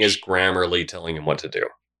 and then he is Grammarly telling him what to do.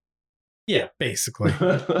 Yeah, basically.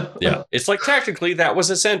 Yeah, it's technically that was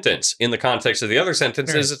a sentence. In the context of the other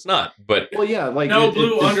sentences, it's not. But no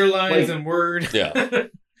blue underlines in Word. Yeah,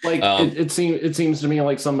 it seems to me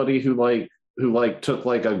like somebody who took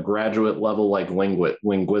a graduate level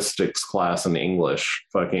linguistics class in English,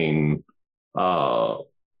 fucking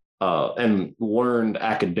and learned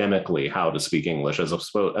academically how to speak English as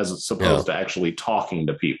opposed to actually talking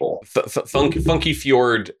to people. Funky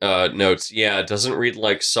Fjord notes, it doesn't read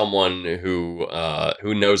like someone who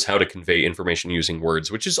knows how to convey information using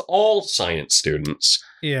words, which is all science students,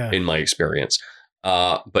 in my experience.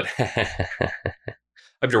 But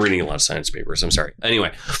I've been reading a lot of science papers. I'm sorry.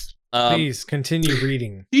 Anyway. Please continue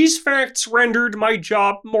reading. These facts rendered my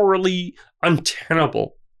job morally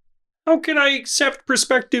untenable. How can I accept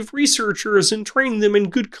prospective researchers and train them in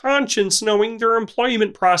good conscience knowing their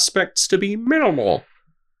employment prospects to be minimal?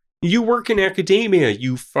 You work in academia,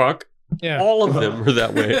 you fuck. Yeah. All of them are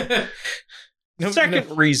that way.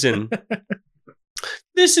 Second reason.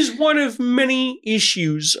 This is one of many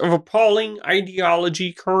issues of appalling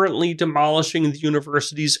ideology currently demolishing the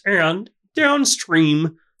universities and,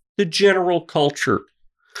 downstream, the general culture.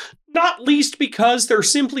 Not least because there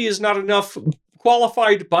simply is not enough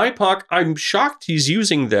qualified BIPOC, I'm shocked he's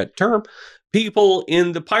using that term, people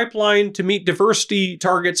in the pipeline to meet diversity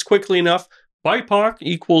targets quickly enough. BIPOC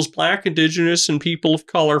equals Black, Indigenous, and people of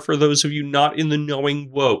color, for those of you not in the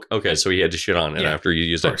knowing woke. Okay, so he had to shit on it after you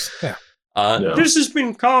used it. Yeah. This has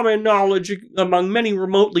been common knowledge among many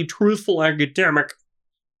remotely truthful academic.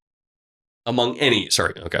 Among any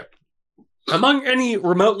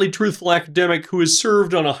remotely truthful academic who has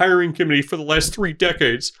served on a hiring committee for the last 3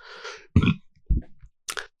 decades.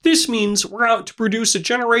 This means we're out to produce a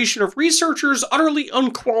generation of researchers utterly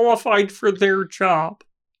unqualified for their job.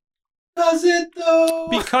 Does it, though?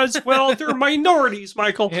 Because, well, they're minorities,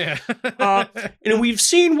 Michael. Yeah. And we've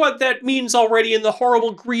seen what that means already in the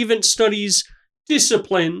horrible grievance studies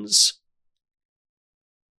disciplines.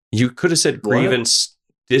 You could have said grievance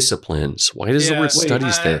disciplines. Why does the word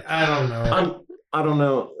studies there? I don't know. I don't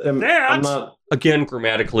know. I'm not... Again,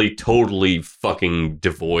 grammatically totally fucking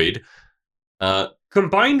devoid.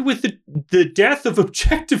 Combined with the death of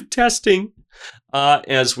objective testing,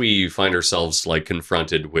 as we find ourselves like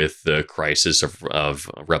confronted with the crisis of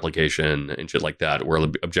replication and shit like that, where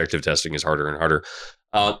objective testing is harder and harder,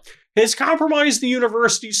 has compromised the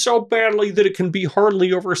university so badly that it can be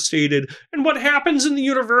hardly overstated. And what happens in the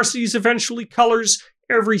universities eventually colors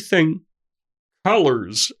everything.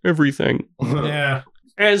 Colors everything. Yeah.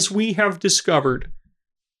 As we have discovered.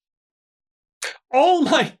 All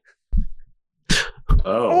my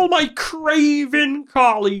craven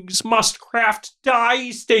colleagues must craft die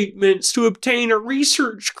statements to obtain a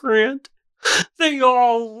research grant. They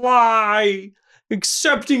all lie,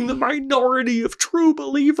 accepting the minority of true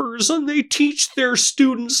believers, and they teach their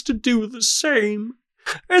students to do the same.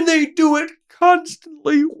 And they do it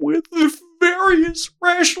constantly with various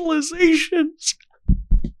rationalizations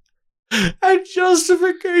and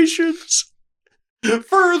justifications,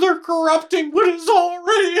 further corrupting what is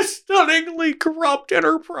already a stunningly corrupt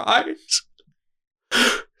enterprise.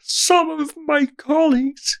 Some of my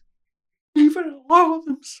colleagues even allow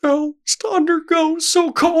themselves to undergo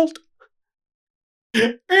so-called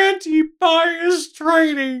anti-bias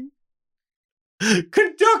training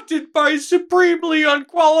conducted by supremely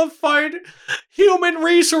unqualified human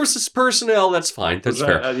resources personnel. That's fine. That's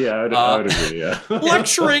fair. I would agree, yeah.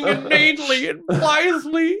 Lecturing inanely and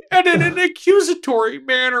blithely and in an accusatory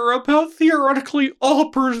manner about theoretically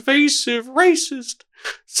all-pervasive racist,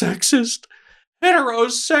 sexist,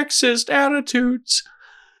 heterosexist attitudes.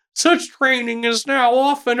 Such training is now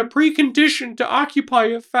often a precondition to occupy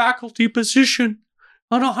a faculty position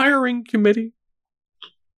on a hiring committee.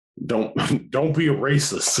 Don't be a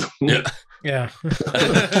racist. Yeah.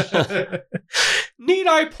 Need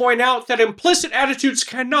I point out that implicit attitudes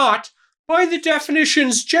cannot, by the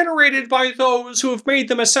definitions generated by those who have made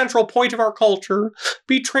them a central point of our culture,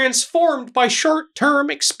 be transformed by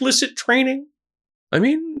short-term explicit training? I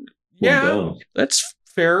mean, that's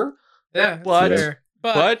fair. Yeah, but fair.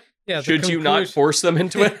 But should you not force them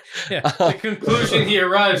into it? The conclusion he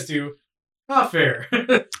arrives to, not fair.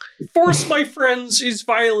 Force, my friends, is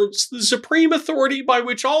violence, the supreme authority by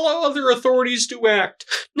which all other authorities do act.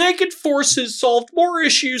 Naked force has solved more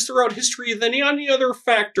issues throughout history than any other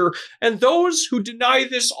factor, and those who deny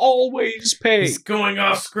this always pay. He's going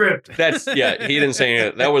off script. He didn't say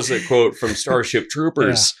it. That was a quote from Starship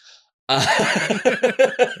Troopers.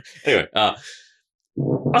 Anyway,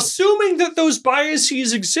 assuming that those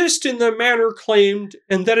biases exist in the manner claimed,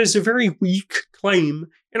 and that is a very weak claim,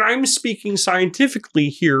 and I'm speaking scientifically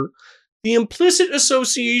here, the implicit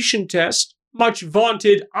association test, much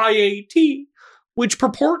vaunted IAT, which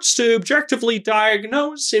purports to objectively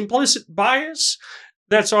diagnose implicit bias,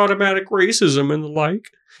 that's automatic racism and the like,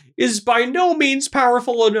 is by no means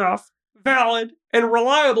powerful enough, valid, and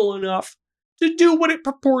reliable enough to do what it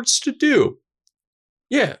purports to do.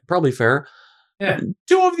 Yeah, probably fair. Yeah.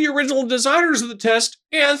 2 of the original designers of the test,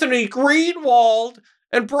 Anthony Greenwald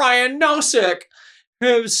and Brian Nosek,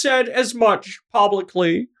 have said as much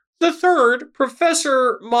publicly. The third,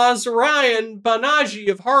 Professor Mazarian Banaji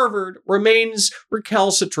of Harvard, remains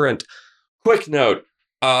recalcitrant. Quick note,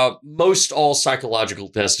 most all psychological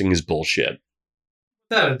testing is bullshit.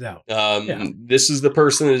 Without a doubt. This is the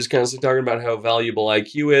person that is constantly talking about how valuable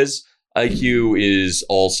IQ is. IQ is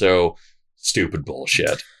also stupid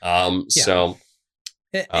bullshit. So...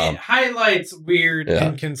 It highlights weird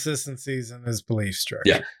inconsistencies in his belief structure.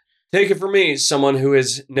 Yeah. take it from me, someone who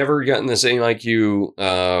has never gotten the same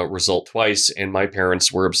IQ result twice, and my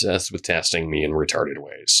parents were obsessed with testing me in retarded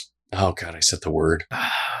ways. Oh, God, I said the word.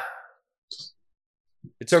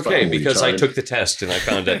 It's okay, because I took the test and I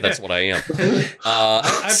found out that's what I am.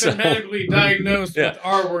 I've been medically diagnosed with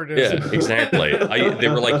R-wordism. Yeah, exactly. They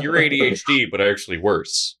were like, you're ADHD, but actually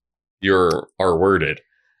worse. You're R-worded.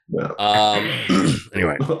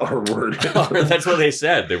 Anyway, R-worded. That's what they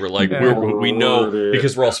said. They were like, we know,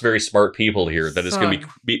 because we're also very smart people here, that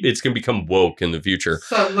it's gonna become woke in the future.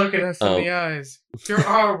 Stop looking us in the eyes. You're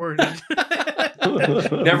R-worded.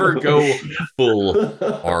 Never go full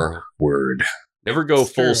R-word. Never go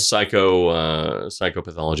full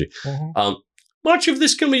psychopathology. Much of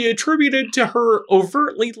this can be attributed to her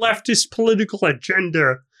overtly leftist political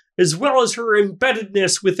agenda, as well as her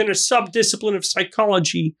embeddedness within a subdiscipline of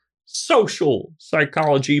psychology, social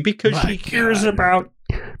psychology, because she cares about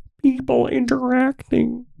people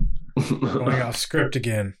interacting. Going off script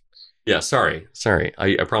again. Yeah, sorry.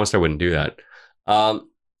 I promised I wouldn't do that.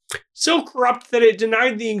 So corrupt that it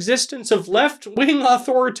denied the existence of left-wing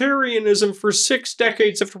authoritarianism for 6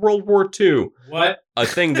 decades after World War II. What? A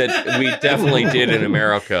thing that we definitely did in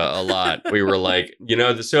America a lot. We were like,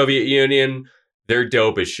 the Soviet Union, they're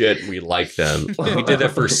dope as shit. We like them. We did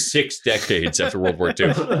that for 6 decades after World War II.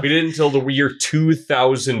 We did it until the year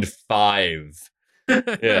 2005.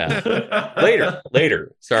 Yeah.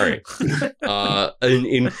 Later. Sorry.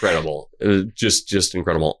 Incredible. Just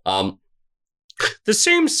incredible. The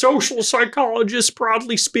same social psychologists,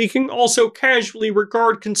 broadly speaking, also casually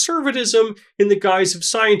regard conservatism in the guise of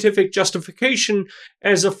scientific justification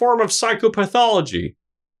as a form of psychopathology.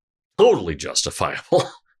 Totally justifiable.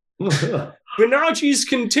 Banerjee's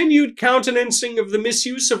continued countenancing of the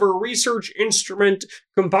misuse of her research instrument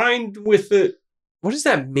combined with the... What does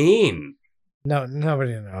that mean? No,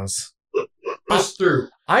 nobody knows. Push through.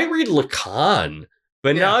 I read Lacan.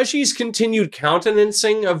 Banerjee's continued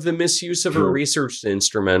countenancing of the misuse of her research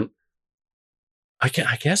instrument. I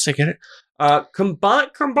guess I get it.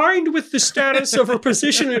 Combined with the status of her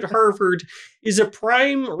position at Harvard is a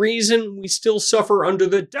prime reason we still suffer under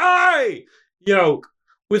the die yoke,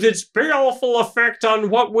 with its baleful effect on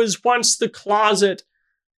what was once the closet.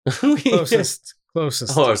 Closest. Oh,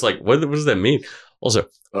 I was like, what does that mean? Also,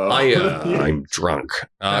 I'm drunk.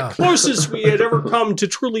 Closest we had ever come to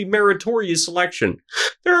truly meritorious selection.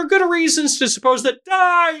 There are good reasons to suppose that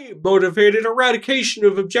Dye motivated eradication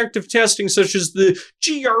of objective testing, such as the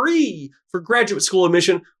GRE for graduate school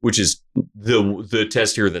admission, which is the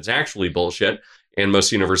test here that's actually bullshit, and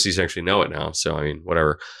most universities actually know it now. So, I mean,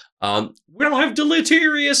 whatever. Will have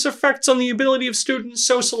deleterious effects on the ability of students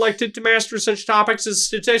so selected to master such topics as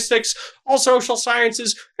statistics, all social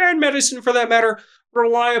sciences, and medicine for that matter,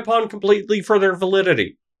 rely upon completely for their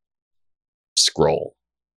validity. Scroll.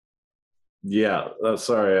 Yeah,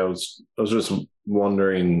 sorry, I was just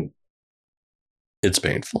wondering. It's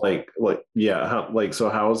painful. So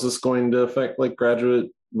how is this going to affect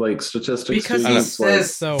graduate statistics? Because he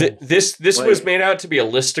says so. This was made out to be a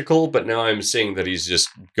listicle, but now I'm seeing that he's just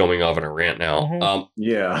going off on a rant now. Mm-hmm.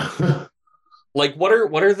 Yeah. What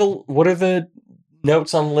are the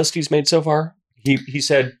notes on the list he's made so far? He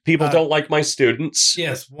said people don't like my students.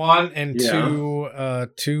 Yes, 1 and 2.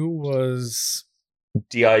 2 was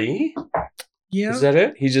DIE. Yeah, is that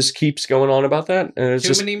it? He just keeps going on about that. And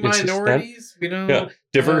it's many minorities. We don't. Yeah.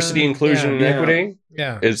 Diversity, inclusion, and equity.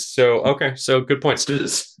 Yeah. Is so okay. So good point.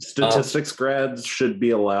 Statistics grads should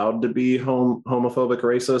be allowed to be homophobic,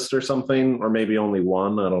 racist, or something, or maybe only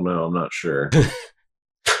one. I don't know. I'm not sure.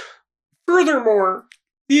 Furthermore,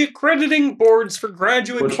 the accrediting boards for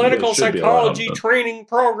graduate clinical psychology training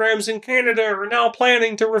programs in Canada are now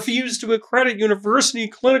planning to refuse to accredit university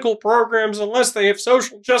clinical programs unless they have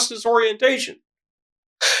social justice orientation.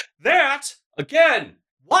 That, again,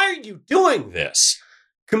 why are you doing this?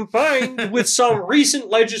 Combined with some recent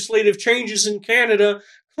legislative changes in Canada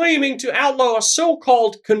claiming to outlaw a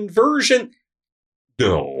so-called conversion.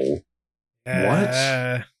 No.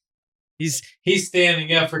 What? He's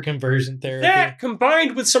standing up for conversion therapy. That,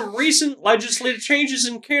 combined with some recent legislative changes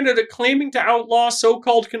in Canada claiming to outlaw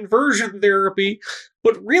so-called conversion therapy,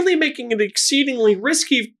 but really making it exceedingly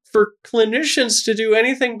risky for clinicians to do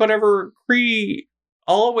anything but ever agree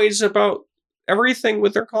always about everything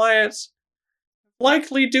with their clients,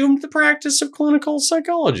 likely doomed the practice of clinical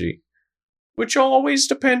psychology, which always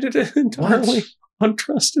depended entirely on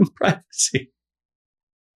trust and privacy.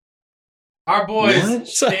 Our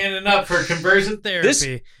boys standing up for conversion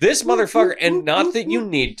therapy. This motherfucker, and not that you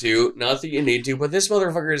need to, but this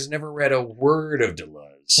motherfucker has never read a word of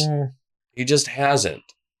Deleuze. He just hasn't.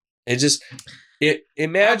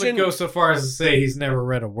 Imagine. I would go so far as to say he's never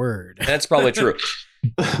read a word. That's probably true.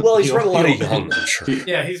 Well, he's read a lot of Young, I'm sure.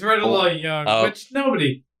 Yeah, he's read a lot of Young, which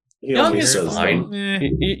nobody. Young is fine.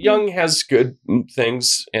 Young has good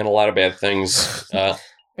things and a lot of bad things. There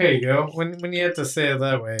you go. When you have to say it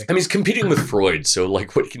that way. I mean, he's competing with Freud, so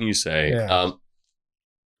like, what can you say? Yeah.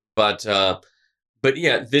 But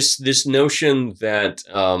yeah, this notion that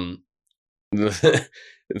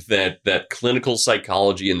that clinical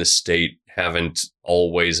psychology and the state haven't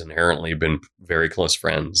always inherently been very close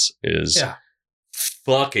friends is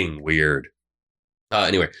fucking weird.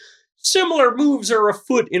 Anyway, similar moves are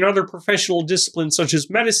afoot in other professional disciplines such as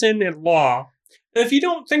medicine and law. And if you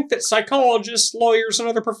don't think that psychologists, lawyers, and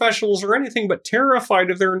other professionals are anything but terrified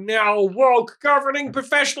of their now woke governing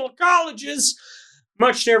professional colleges,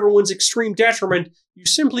 much to everyone's extreme detriment, you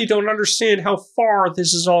simply don't understand how far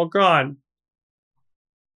this has all gone.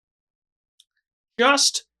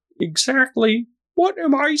 Just exactly what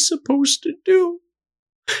am I supposed to do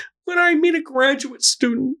when I meet a graduate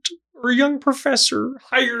student or a young professor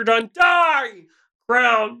hired on die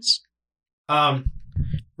grounds?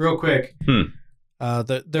 Real quick.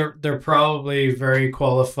 They're probably very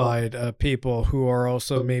qualified people who are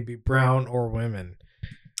also maybe brown or women.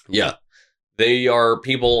 Yeah. They are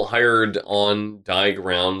people hired on die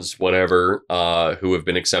grounds, whatever, who have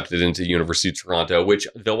been accepted into the University of Toronto, which,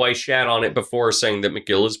 though I shat on it before saying that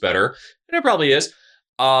McGill is better, and it probably is,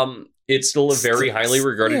 it's still a very highly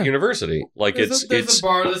regarded university. Like there's a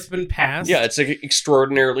bar that's been passed. Yeah, it's an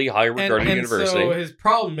extraordinarily high regarded university. So his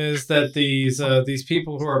problem is that these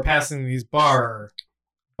people who are passing these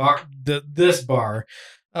this bar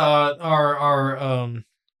are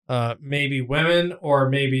maybe women or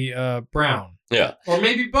maybe brown. Yeah. Or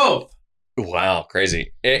maybe both. Wow,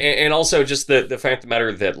 crazy. And also just the fact of the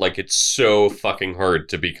matter that like it's so fucking hard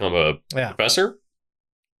to become a professor.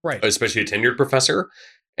 Right. Especially a tenured professor.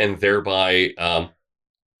 And thereby, I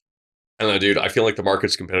don't know, dude, I feel like the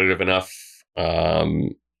market's competitive enough.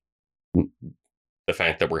 The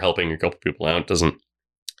fact that we're helping a couple people out doesn't,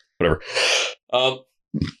 whatever.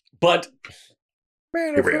 But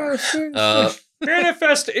here we are.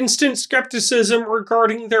 Manifest instant skepticism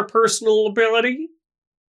regarding their personal ability.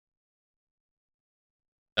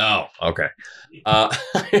 Oh, okay.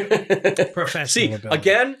 Professional ability.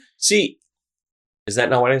 Again, is that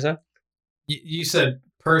not what I said? You said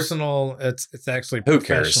personal. It's actually who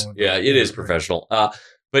professional. cares? Yeah, it is professional.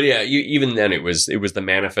 But yeah, even then it was the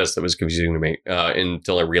manifest that was confusing to me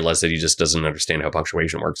until I realized that he just doesn't understand how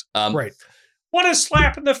punctuation works. Right. What a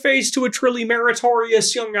slap in the face to a truly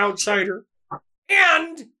meritorious young outsider.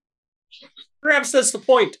 And perhaps that's the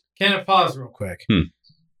point. Can I pause real quick?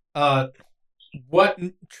 What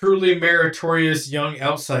truly meritorious young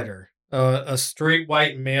outsider? A straight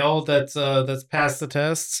white male that's passed the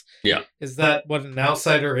tests? Yeah. Is that what an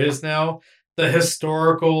outsider is now? The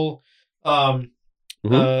historical like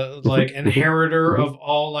inheritor of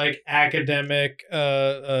all like academic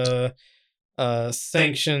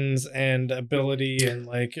sanctions and ability and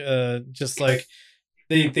like just like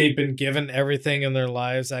they've been given everything in their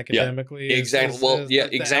lives academically. Yeah,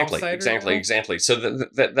 exactly. Exactly. So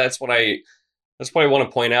that's what I want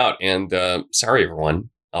to point out. And sorry, everyone,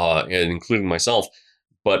 including myself,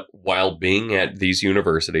 but while being at these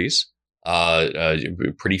universities,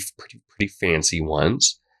 pretty fancy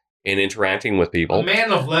ones, and interacting with people, a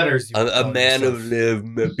man of letters,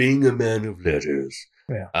 being a man of letters.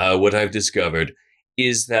 Yeah. What I've discovered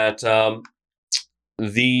is that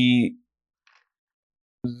the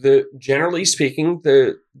generally speaking,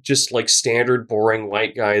 the just like standard boring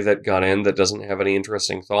white guy that got in that doesn't have any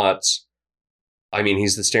interesting thoughts. I mean,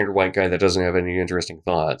 he's the standard white guy that doesn't have any interesting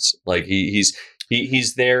thoughts. Like he's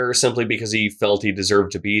there simply because he felt he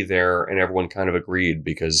deserved to be there, and everyone kind of agreed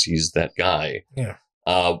because he's that guy. Yeah.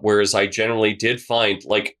 Whereas I generally did find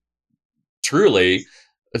like truly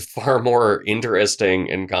far more interesting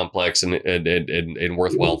and complex and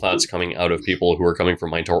worthwhile thoughts coming out of people who are coming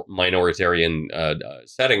from minoritarian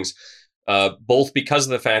settings, both because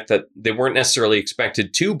of the fact that they weren't necessarily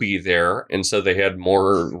expected to be there, and so they had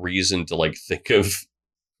more reason to like think of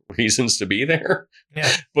reasons to be there.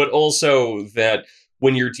 Yeah. But also that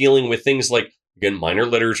when you're dealing with things like, again, minor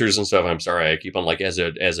literatures and stuff, I'm sorry, I keep on like as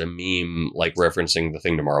a meme, like referencing the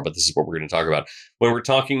thing tomorrow, but this is what we're going to talk about. When we're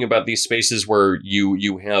talking about these spaces where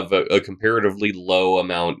you have a comparatively low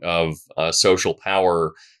amount of social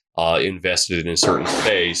power invested in a certain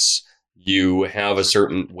space, you have a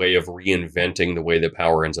certain way of reinventing the way that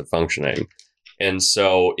power ends up functioning. And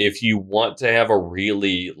so if you want to have a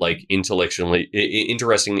really like intellectually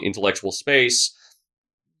interesting intellectual space,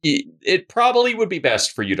 it probably would be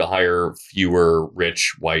best for you to hire fewer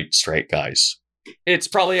rich, white, straight guys. It's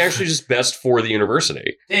probably actually just best for the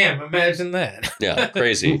university. Damn, imagine that. Yeah,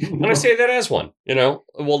 crazy. And I say that as one,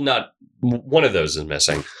 Well, not one of those is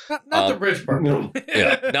missing. Not the rich part.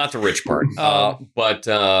 Yeah, not the rich part. But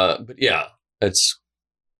yeah, it's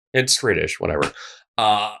straightish, whatever.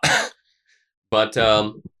 But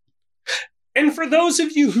and for those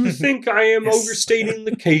of you who think I am overstating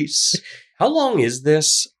the case, how long is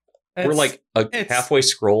this? We're like halfway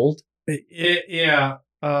scrolled. Yeah.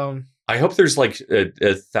 I hope there's like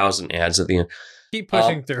 1,000 ads at the end. Keep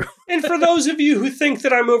pushing through. And for those of you who think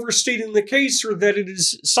that I'm overstating the case or that it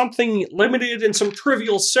is something limited in some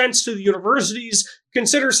trivial sense to the universities,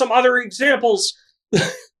 consider some other examples.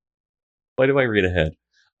 Why do I read ahead?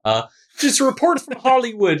 This report from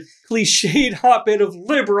Hollywood, cliched hotbed of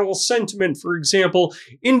liberal sentiment, for example,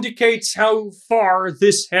 indicates how far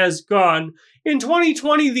this has gone. In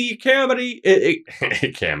 2020, the Academy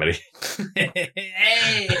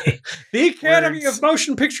of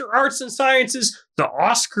Motion Picture Arts and Sciences, the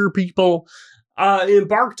Oscar people,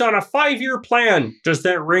 embarked on a 5-year plan. Does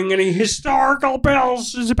that ring any historical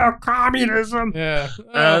bells? It's about communism. Yeah.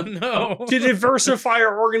 No. To diversify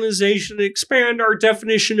our organization and expand our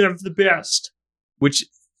definition of the best. Which,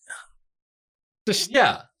 just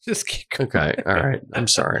keep going. Okay, all right. I'm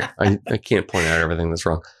sorry. I can't point out everything that's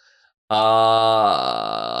wrong.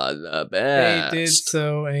 The best. They did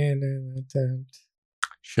so in an attempt.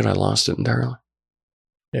 Shit, I lost it entirely.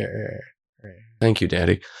 Yeah. Thank you,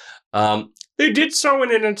 Daddy. They did so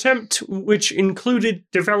in an attempt which included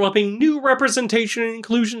developing new representation and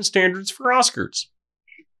inclusion standards for Oscars.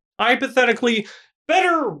 Hypothetically,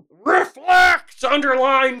 better reflect,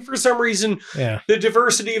 underline, for some reason, the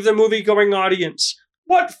diversity of the movie-going audience.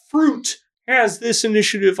 What fruit has this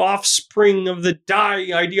initiative offspring of the die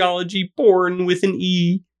ideology born with an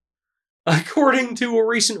E? According to a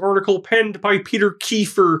recent article penned by Peter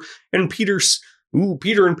Kiefer and Peter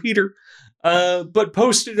and Peter, but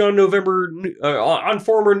posted on on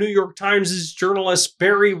former New York Times' journalist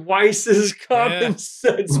Barry Weiss's Common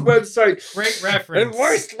Sense website. Great reference. And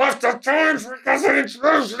Weiss left the Times because it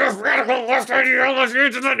intrusion of radical left ideology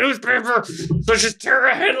into the newspaper, such as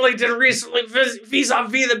Tara Henley did recently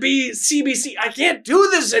vis-a-vis the CBC. I can't do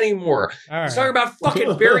this anymore. He's talking about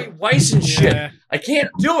fucking Barry Weiss and shit. I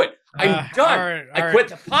can't do it. I'm done. I quit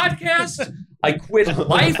the podcast. I quit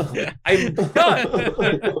life. I'm done.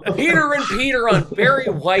 Peter and Peter on Barry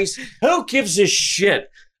Weiss. Who gives a shit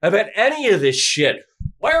about any of this shit?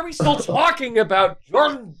 Why are we still talking about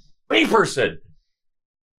Jordan Peterson?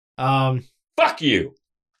 Fuck you.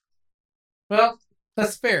 Well,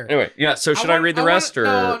 that's fair. Anyway, yeah. So should I read the rest, or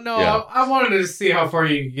no? Yeah. I wanted to see how far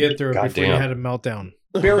you could get through it God before damn. you had a meltdown.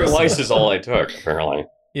 Barry Weiss is all I took, apparently.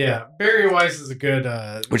 Yeah, Barry Weiss is a good.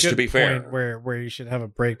 Which, good to be fair, where you should have a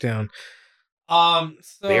breakdown.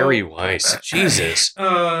 Barry Weiss, Jesus.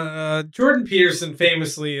 Jordan Peterson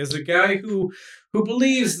famously is a guy who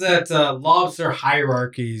believes that lobster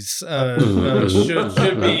hierarchies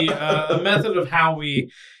should be a method of how we,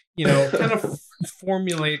 kind of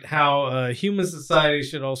formulate how human society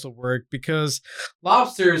should also work, because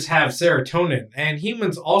lobsters have serotonin and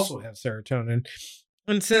humans also have serotonin,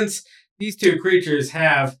 and since these two creatures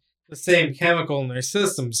have the same chemical in their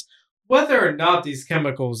systems, whether or not these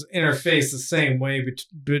chemicals interface the same way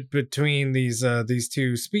between these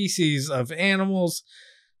two species of animals,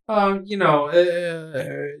 lobsters,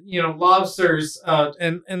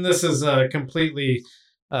 and this is a completely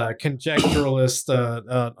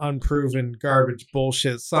conjecturalist, unproven garbage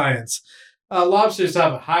bullshit science. Lobsters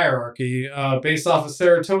have a hierarchy based off of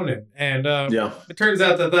serotonin, and it turns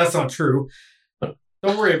out that that's not true.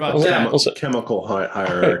 Don't worry about that. Chemical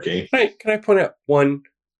hierarchy. Can I point out one?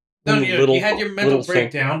 No, you had your mental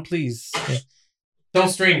breakdown. Please don't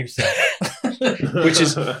strain yourself. Which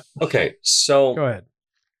is okay. So go ahead.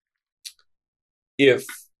 If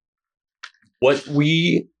what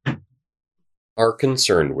we are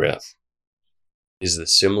concerned with is the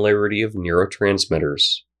similarity of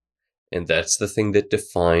neurotransmitters, and that's the thing that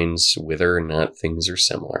defines whether or not things are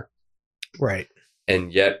similar, right?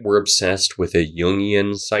 And yet we're obsessed with a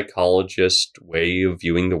Jungian psychologist way of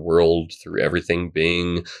viewing the world through everything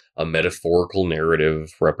being a metaphorical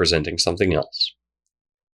narrative representing something else.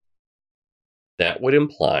 That would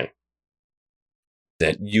imply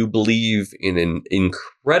that you believe in an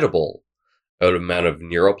incredible amount of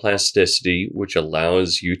neuroplasticity, which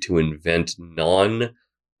allows you to invent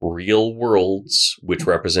non-real worlds, which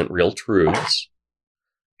represent real truths.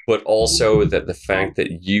 But also that the fact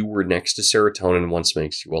that you were next to serotonin once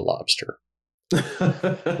makes you a lobster.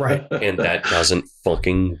 Right. And that doesn't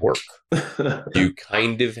fucking work. You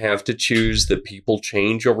kind of have to choose that people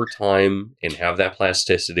change over time and have that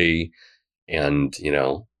plasticity. and,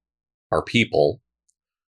 are people,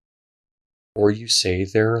 or you say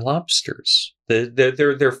they're lobsters.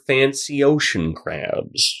 They're fancy ocean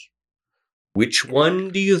crabs. Which one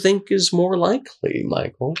do you think is more likely,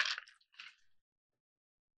 Michael?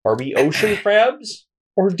 Are we ocean crabs,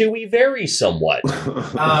 or do we vary somewhat?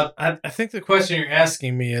 I think the question you're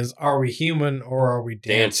asking me is, are we human or are we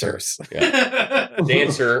dancers?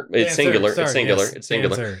 Dancer. It's singular. Sorry, it's singular. yes, It's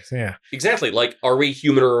singular. dancers, yeah. Exactly. Like, are we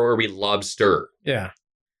human or are we lobster? Yeah.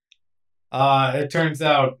 It turns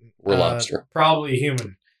out We're lobster. Probably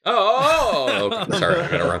human. Oh, okay. Sorry, I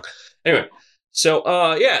got it wrong. Anyway,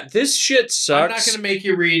 so this shit sucks. I'm not going to make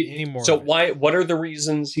you read anymore. So what are the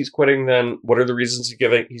reasons he's quitting then? What are the reasons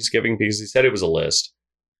he's giving? Because he said it was a list.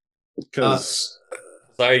 Because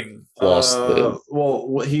I lost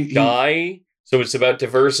the guy. So it's about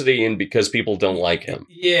diversity and because people don't like him.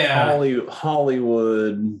 Yeah.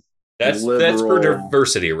 Hollywood. That's for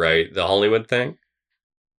diversity, right? The Hollywood thing.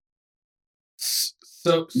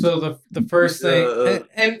 So the first thing,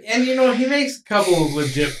 and he makes a couple of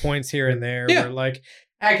legit points here and there, where like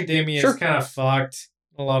academia is kind of fucked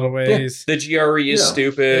in a lot of ways. Yeah. The GRE is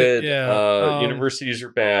stupid. Universities are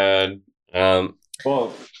bad.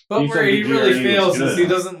 But where he really fails is he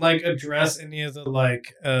doesn't like address any of the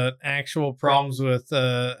like actual problems with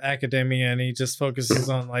academia, and he just focuses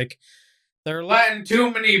on like they're letting too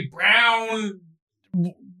many brown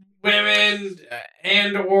women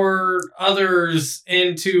and or others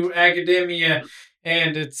into academia,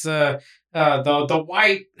 and it's the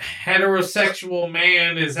white heterosexual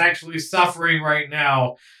man is actually suffering right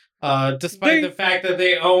now, despite the fact that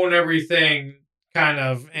they own everything. Kind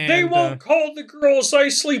of. And, they won't call the girls I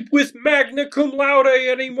sleep with magna cum laude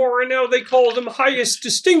anymore, and now they call them highest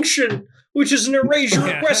distinction, which is an erasure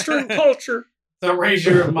of Western culture. The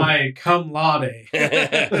erasure of my cum laude.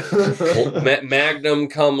 Magnum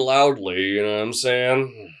cum loudly, you know what I'm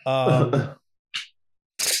saying?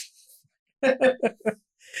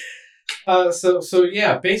 So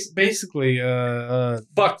yeah, basically,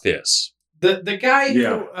 fuck this. The guy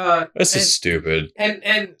who this is stupid. And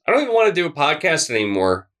I don't even want to do a podcast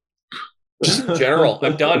anymore. Just in general,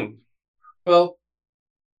 I'm done. Well,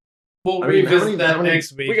 we'll revisit that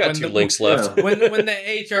next week. We got 2 links left. When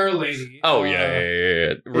the HR lady. Oh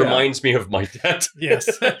yeah. Reminds me of my debt. Yes.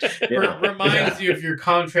 Reminds you of your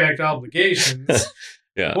contract obligations.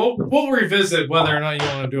 Yeah. We'll revisit whether or not you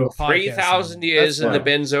want to do a podcast. 3,000 years in the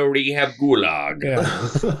Benzo Rehab Gulag.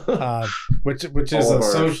 Yeah. Which is a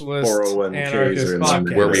socialist anarchist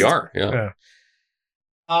podcast. Where we are. Yeah.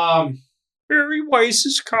 Barry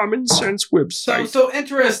Weiss's Common Sense website. So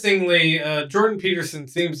interestingly, Jordan Peterson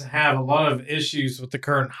seems to have a lot of issues with the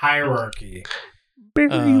current hierarchy.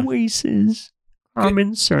 Barry Weiss's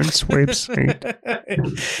Common Sense website.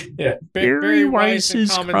 Yeah, Barry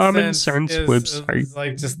Weiss's Common Sense website. Is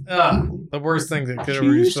like just the worst thing that could ever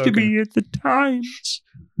be used spoken. to be at the Times.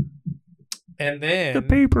 And then the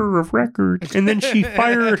paper of record. And then she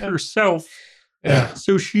fired herself. Yeah.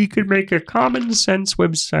 So she could make a common sense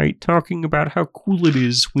website talking about how cool it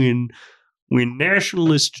is when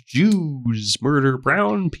nationalist Jews murder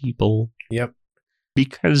brown people. Yep.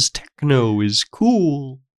 Because techno is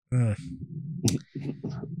cool. We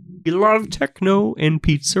love techno and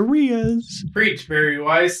pizzerias. Preach, Barry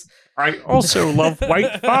Weiss. I also love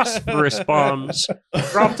white phosphorus bombs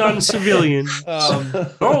dropped on civilians.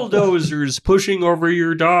 Bulldozers pushing over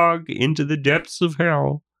your dog into the depths of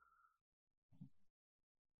hell.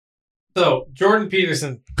 So, Jordan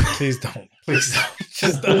Peterson, please don't.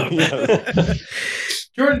 Just don't.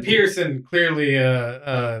 Jordan Peterson clearly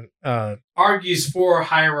argues for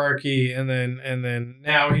hierarchy, and then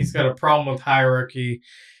now he's got a problem with hierarchy.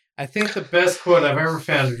 I think the best quote I've ever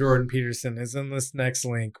found of Jordan Peterson is in this next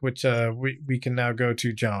link, which we can now go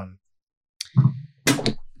to, John.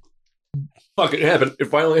 Fuck, it happened. It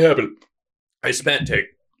finally happened. I spat took.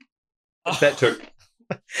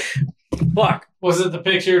 Fuck. Was it the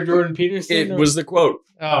picture of Jordan Peterson? It was the quote.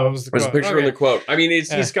 Oh, it was the quote. It was a picture of the quote. I mean,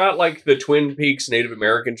 he's got like the Twin Peaks Native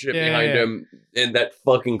American shit behind him, and that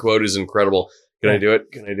fucking quote is incredible. Can I do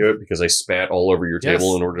it? Can I do it? Because I spat all over your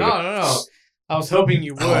table in order to... No. I was hoping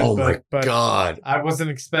you would. Oh but my God. I wasn't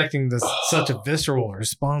expecting such a visceral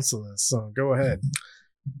response to this, so go ahead.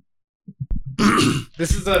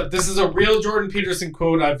 This is a real Jordan Peterson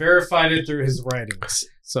quote. I verified it through his writings.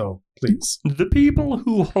 So, please. The people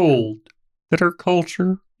who hold that our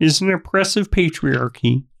culture is an oppressive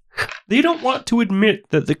patriarchy, they don't want to admit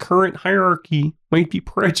that the current hierarchy might be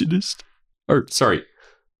prejudiced. Or, sorry,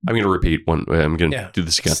 I'm going to repeat one. I'm going to do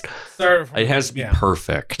this again. It has to be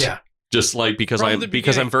perfect. Yeah. Just like because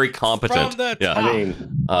I'm very competent. Yeah. I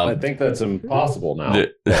mean, I think that's impossible now.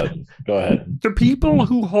 But go ahead. The people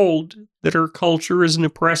who hold that our culture is an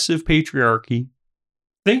oppressive patriarchy,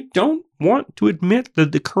 they don't want to admit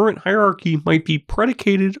that the current hierarchy might be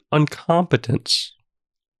predicated on competence.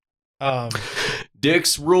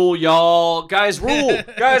 Dicks rule, y'all. Guys rule.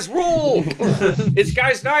 Guys rule. It's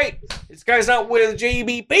guys night. It's guys night with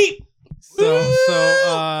JB Beep.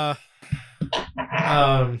 The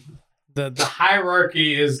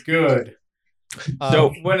hierarchy is good.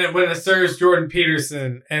 So when it serves Jordan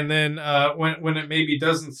Peterson, and then when it maybe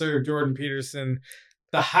doesn't serve Jordan Peterson,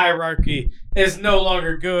 the hierarchy is no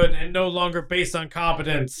longer good and no longer based on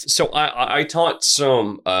competence. So I taught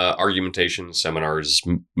some argumentation seminars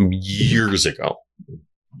years ago,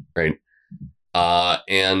 right?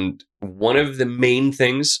 And one of the main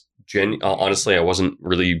things, honestly, I wasn't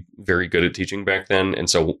really very good at teaching back then. And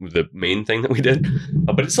so the main thing that we did,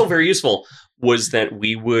 but it's still very useful, was that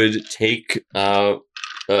we would take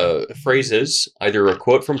phrases, either a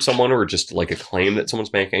quote from someone or just like a claim that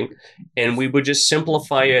someone's making, and we would just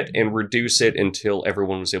simplify it and reduce it until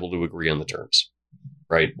everyone was able to agree on the terms.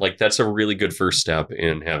 Right? Like that's a really good first step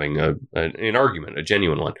in having an argument, a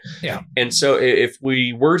genuine one. Yeah. And so if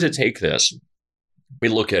we were to take this, we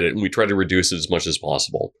look at it and we try to reduce it as much as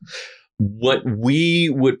possible. What we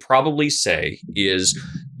would probably say is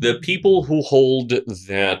the people who hold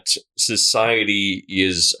that society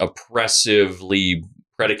is oppressively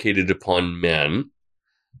predicated upon men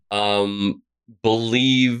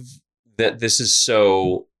believe that this is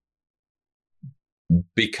so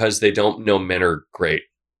because they don't know men are great.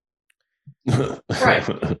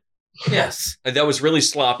 Right. Yes. That was really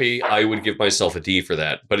sloppy. I would give myself a D for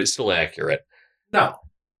that, but it's still accurate. No.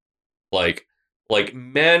 Like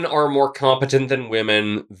men are more competent than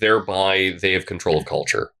women, thereby they have control of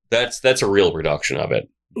culture. That's a real reduction of it.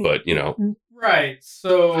 But, you know. Right.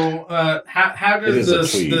 So how does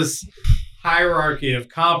this hierarchy of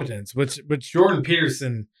competence, which Jordan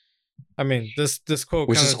Peterson, I mean, this quote,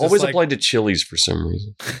 which is always applied to Chili's for some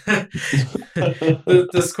reason.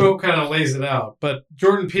 This quote kind of lays it out. But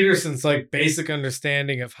Jordan Peterson's like basic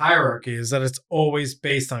understanding of hierarchy is that it's always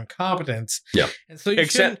based on competence. Yeah. And so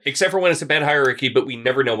except for when it's a bad hierarchy, but we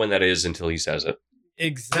never know when that is until he says it.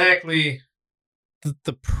 Exactly.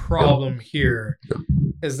 The problem here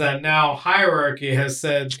is that now hierarchy has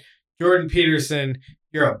said, Jordan Peterson,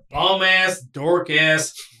 you're a bum ass, dork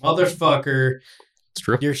ass motherfucker. It's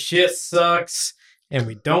true. Your shit sucks, and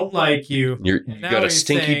we don't like you. You got a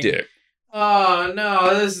stinky dick. Oh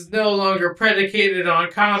no, this is no longer predicated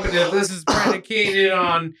on competence. This is predicated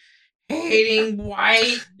on hating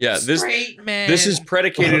white straight men. This is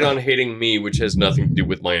predicated on hating me, which has nothing to do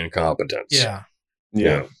with my incompetence. Yeah.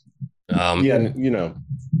 You know,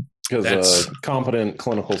 because competent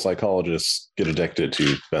clinical psychologists get addicted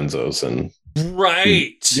to benzos and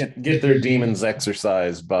get their demons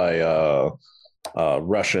exercised by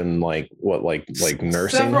Russian like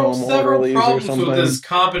nursing home orderlies or something. With this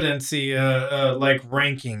competency like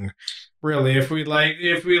ranking, really. If we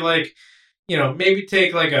you know, maybe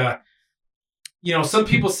take like a, you know, some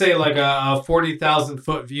people say like a 40,000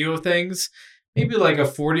 foot view of things. Maybe like a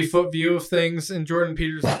 40-foot view of things in Jordan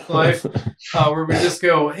Peterson's life, where we just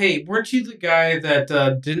go, hey, weren't you the guy that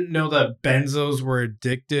didn't know that benzos were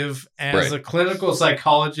addictive? As a clinical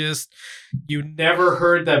psychologist, you never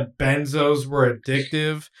heard that benzos were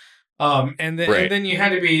addictive. And then you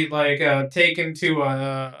had to be like taken to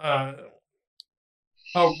a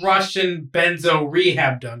Russian benzo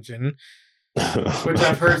rehab dungeon, which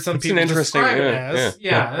I've heard some people describe it as.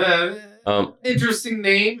 Interesting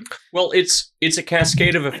name. Well, it's a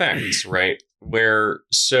cascade of effects, right? Where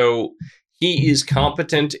so he is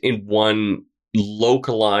competent in one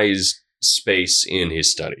localized space in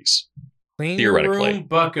his studies, Clean theoretically, room,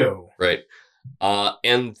 bucko, right?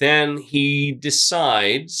 And then he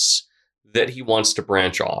decides that he wants to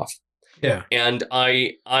branch off. Yeah, and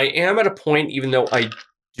I am at a point, even though I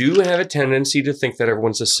do have a tendency to think that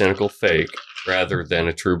everyone's a cynical fake rather than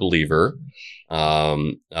a true believer.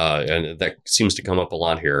 And that seems to come up a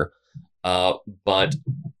lot here. But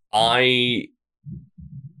I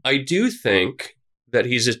do think that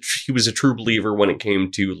he was a true believer when it came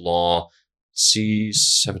to law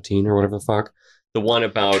C-17 or whatever the fuck, the one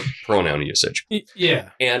about pronoun usage.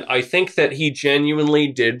 Yeah. And I think that he genuinely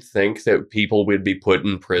did think that people would be put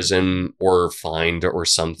in prison or fined or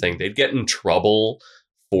something. They'd get in trouble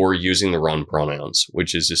for using the wrong pronouns,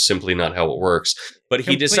 which is just simply not how it works. But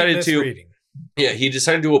he decided to... Yeah, he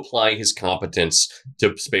decided to apply his competence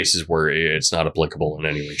to spaces where it's not applicable in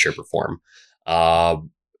any way, shape, or form.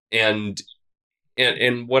 And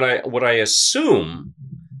what I assume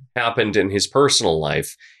happened in his personal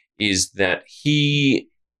life is that he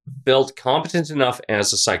felt competent enough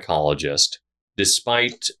as a psychologist,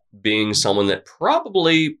 despite being someone that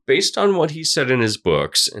probably, based on what he said in his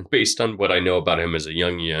books and based on what I know about him as a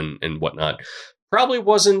Jungian and whatnot, probably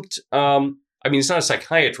wasn't, he's not a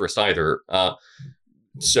psychiatrist either.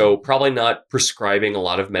 So probably not prescribing a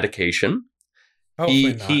lot of medication.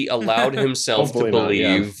 He allowed himself to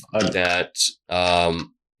believe that,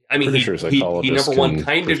 he number one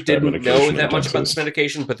kind of didn't know that much about this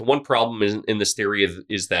medication, but the one problem in this theory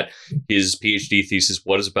is that his PhD thesis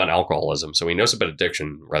was about alcoholism, so he knows about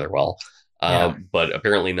addiction rather well, but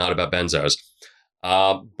apparently not about benzos.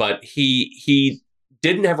 But he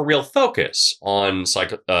didn't have a real focus on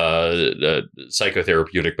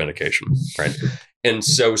psychotherapeutic medication, right? And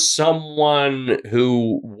so someone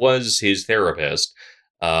who was his therapist,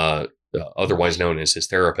 otherwise known as his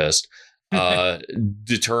therapist,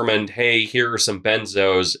 determined, hey, here are some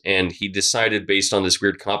benzos, and he decided based on this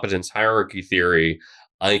weird competence hierarchy theory,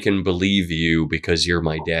 I can believe you because you're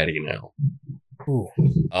my daddy now. Ooh.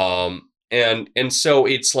 And so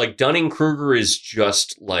it's like Dunning-Kruger is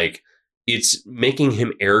just like, it's making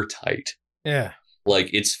him airtight. Yeah.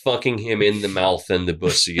 Like it's fucking him in the mouth and the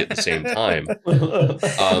pussy at the same time.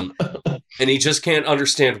 And he just can't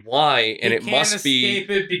understand why. And it must be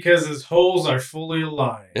escape it because his holes are fully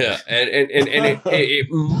aligned. Yeah. And it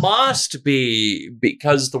must be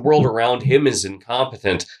because the world around him is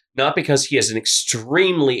incompetent, not because he has an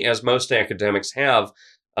extremely, as most academics have,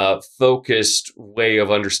 focused way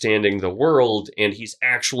of understanding the world. And he's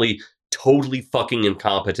actually totally fucking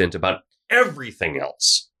incompetent about everything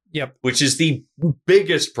else. Yep. Which is the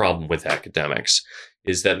biggest problem with academics,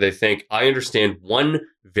 is that they think, I understand one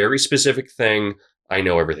very specific thing, I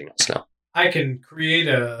know everything else now. I can create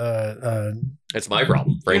a That's my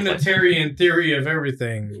problem, frankly. Unitarian theory of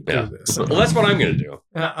everything. Yeah. Well, that's what I'm going to do.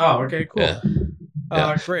 Okay, cool. Yeah.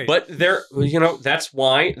 Great. But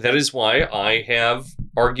that is why I have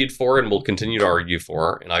argued for and will continue to argue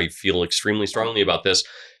for, and I feel extremely strongly about this,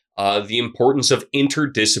 the importance of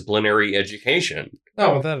interdisciplinary education.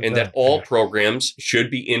 That all programs should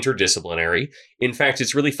be interdisciplinary. In fact,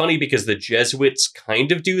 it's really funny because the Jesuits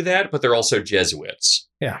kind of do that, but they're also Jesuits.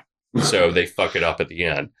 Yeah. So they fuck it up at the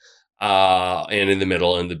end. And in the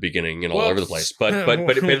middle and the beginning and all over the place. But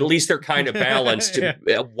at least they're kind of balanced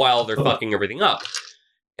while they're fucking everything up.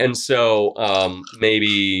 And so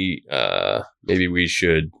maybe we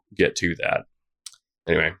should get to that.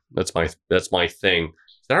 Anyway, that's my thing.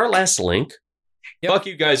 Is that our last link? Yep. Fuck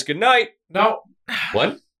you guys. Good night. No.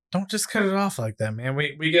 What? Don't just cut it off like that, man.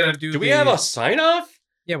 We gotta do. Do we have a sign off?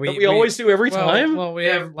 Yeah, we always do every time. Well, we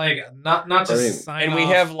have like not just sign and off. we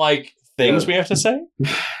have like things we have to say,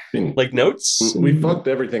 like notes. We fucked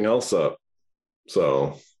everything else up.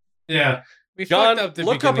 So yeah, we John, fucked up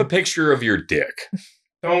look up a picture of your dick.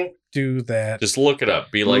 Don't do that. Just look it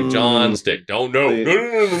up. Be like John's dick. Don't know.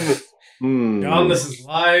 No. John, this is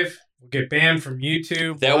live. We'll get banned from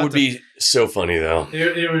YouTube. That would be so funny, though.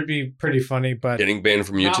 It would be pretty funny, but getting banned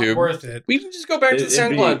from YouTube, not worth it. We can just go back to the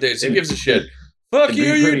SoundCloud days. Who gives a shit? Fuck you,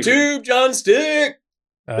 YouTube, John's dick.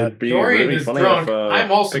 Dorian really is drunk.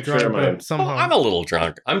 I'm also drunk, but somehow I'm a little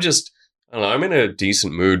drunk. I don't know. I'm in a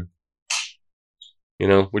decent mood,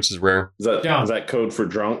 which is rare. Is that code for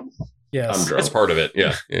drunk? Yes, I'm drunk. It's part of it.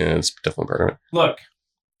 Yeah, it's definitely part of it. Look,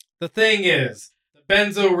 the thing is, the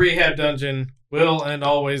Benzo Rehab Dungeon will and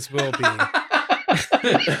always will be. Or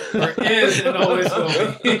is and always will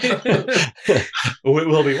be. It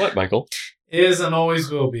will be what, Michael? Is and always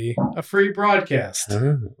will be a free broadcast.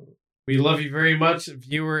 We love you very much,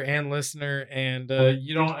 viewer and listener, and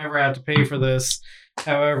you don't ever have to pay for this.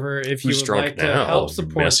 However, if you would like to help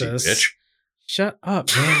support us, bitch. Shut up,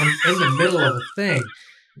 man. I'm in the middle of a thing.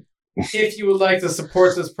 If you would like to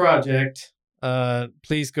support this project,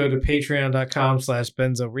 please go to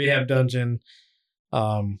patreon.com/Benzo Rehab Dungeon.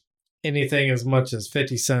 Anything as much as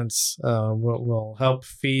 50 cents will help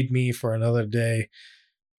feed me for another day.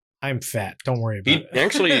 I'm fat. Don't worry about it.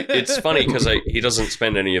 Actually, it's funny because he doesn't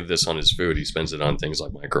spend any of this on his food. He spends it on things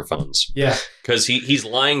like microphones. Yeah. Because he's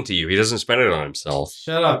lying to you. He doesn't spend it on himself.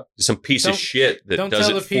 Shut up. He's some piece of shit that does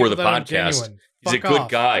it for the podcast. He's a good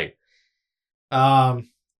guy. That's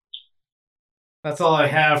all I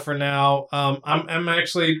have for now. I'm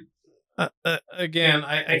actually, again,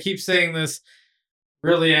 I keep saying this,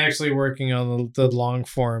 really actually working on the long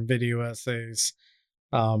form video essays.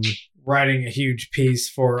 Writing a huge piece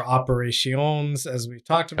for Operations, as we've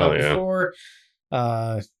talked about before.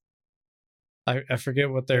 I forget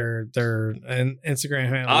what their Instagram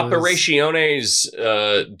handle Operaciones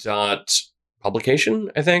dot publication,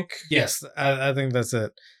 I think. Yes, I think that's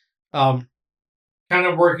it. kind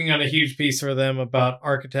of working on a huge piece for them about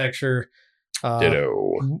architecture.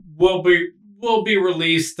 Ditto. Will be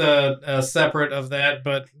released separate of that,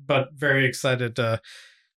 but very excited to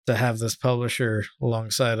have this publisher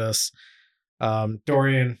alongside us.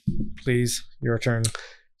 Dorian, please, your turn.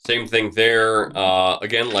 Same thing there.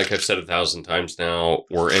 Again, like I've said 1,000 times now,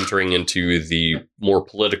 we're entering into the more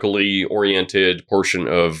politically oriented portion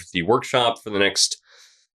of the workshop for the next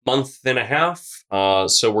month and a half.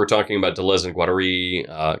 So we're talking about Deleuze and Guattari,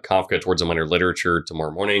 Kafka towards a minor literature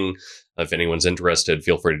tomorrow morning. If anyone's interested,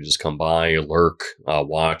 feel free to just come by, lurk,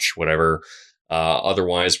 watch, whatever.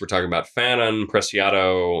 Otherwise, we're talking about Fanon,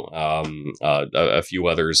 Preciado, a few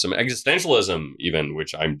others, some existentialism even,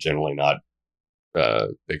 which I'm generally not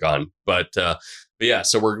big on, but yeah,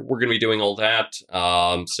 so we're going to be doing all that.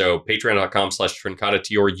 So patreon.com/Truncata,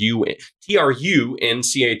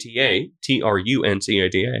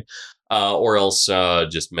 TRUNCATA, or else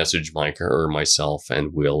just message Mike or myself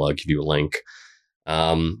and we'll give you a link.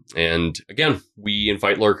 And again, we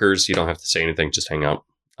invite lurkers. You don't have to say anything, just hang out.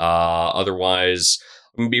 Otherwise,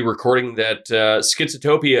 I'm going to be recording that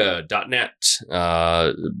schizotopia.net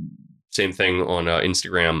same thing on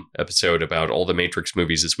Instagram episode about all the Matrix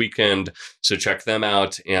movies this weekend. So check them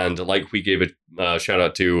out. And like we gave a shout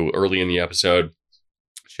out to early in the episode,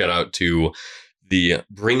 shout out to the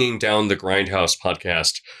Bringing Down the Grindhouse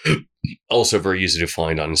podcast. Also very easy to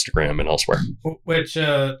find on Instagram and elsewhere. Which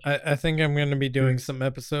I think I'm going to be doing some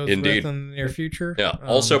episodes with in the near future. Yeah.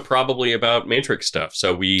 Also probably about Matrix stuff.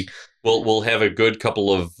 So we'll have a good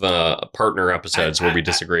couple of partner episodes where we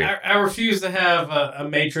disagree. I refuse to have a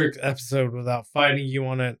Matrix episode without fighting you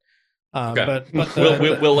on it. Okay. But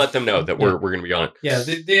we'll let them know that we're going to be on it. Yeah.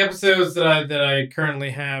 The episodes that I currently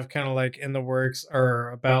have kind of like in the works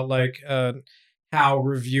are about like how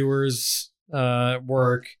reviewers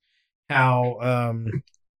work. How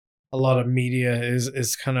a lot of media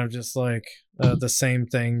is kind of just like the same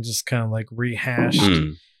thing, just kind of like rehashed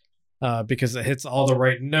because it hits all the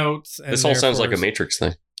right notes. And this all sounds like a Matrix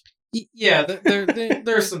thing. Yeah,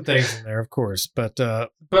 there's some things in there, of course, but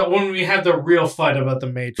when we have the real fight about the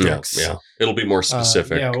Matrix, yeah, it'll be more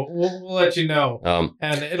specific. Yeah, we'll let you know,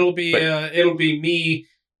 and it'll be me.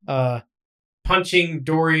 Punching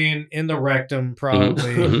Dorian in the rectum,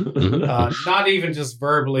 probably. Not even just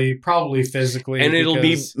verbally, probably physically. And it'll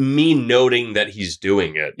be me noting that he's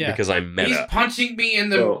doing it because I'm meta. He's punching me in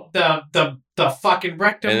the fucking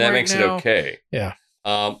rectum, and that right makes now. It okay. Yeah.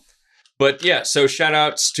 But yeah, so shout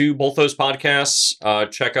outs to both those podcasts.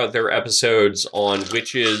 Check out their episodes on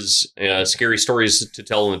Witches, Scary Stories to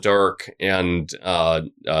Tell in the Dark, and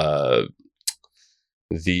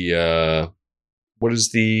what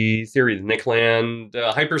is the theory? The Nickland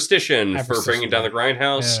Hyperstition for Bringing Down the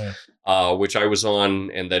Grindhouse, which I was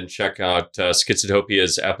on. And then check out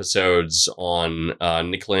Schizotopia's episodes on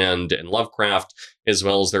Nickland and Lovecraft, as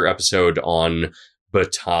well as their episode on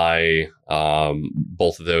Bataille.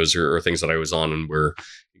 Both of those are things that I was on, and we're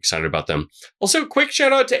excited about them. Also, quick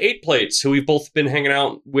shout out to 8 Plates, who we've both been hanging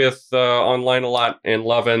out with online a lot and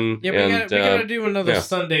loving. Yeah, we gotta do another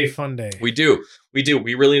Sunday fun day. We do.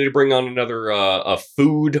 We really need to bring on another a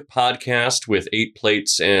food podcast with 8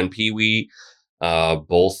 Plates and Pee-wee.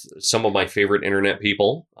 Both some of my favorite internet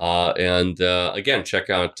people. And again, check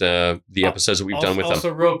out the episodes that we've done with them.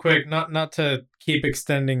 Also, real quick, not to keep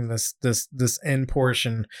extending this end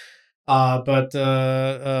portion, but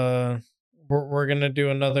we're gonna do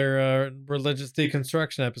another religious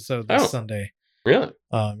deconstruction episode this Sunday. Really?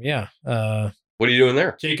 Yeah. What are you doing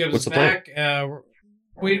there? Jacob's What's the back.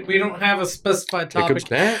 We don't have a specified topic. Jacob's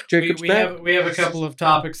back. Jacob's back. We have a couple of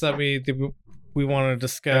topics that we want to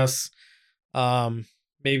discuss.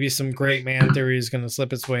 Maybe some great man theory is going to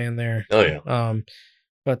slip its way in there. Oh yeah.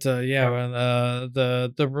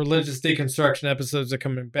 The religious deconstruction episodes are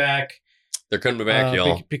coming back. They're coming back,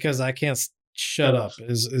 y'all. Because I can't shut up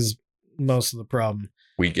is most of the problem.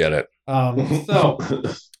 We get it. So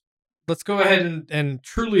let's go ahead and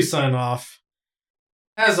truly sign off.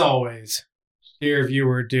 As always, dear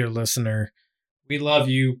viewer, dear listener, we love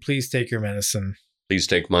you. Please take your medicine. Please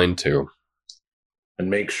take mine too.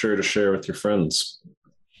 And make sure to share with your friends.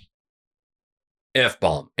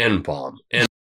 F-bomb, N-bomb,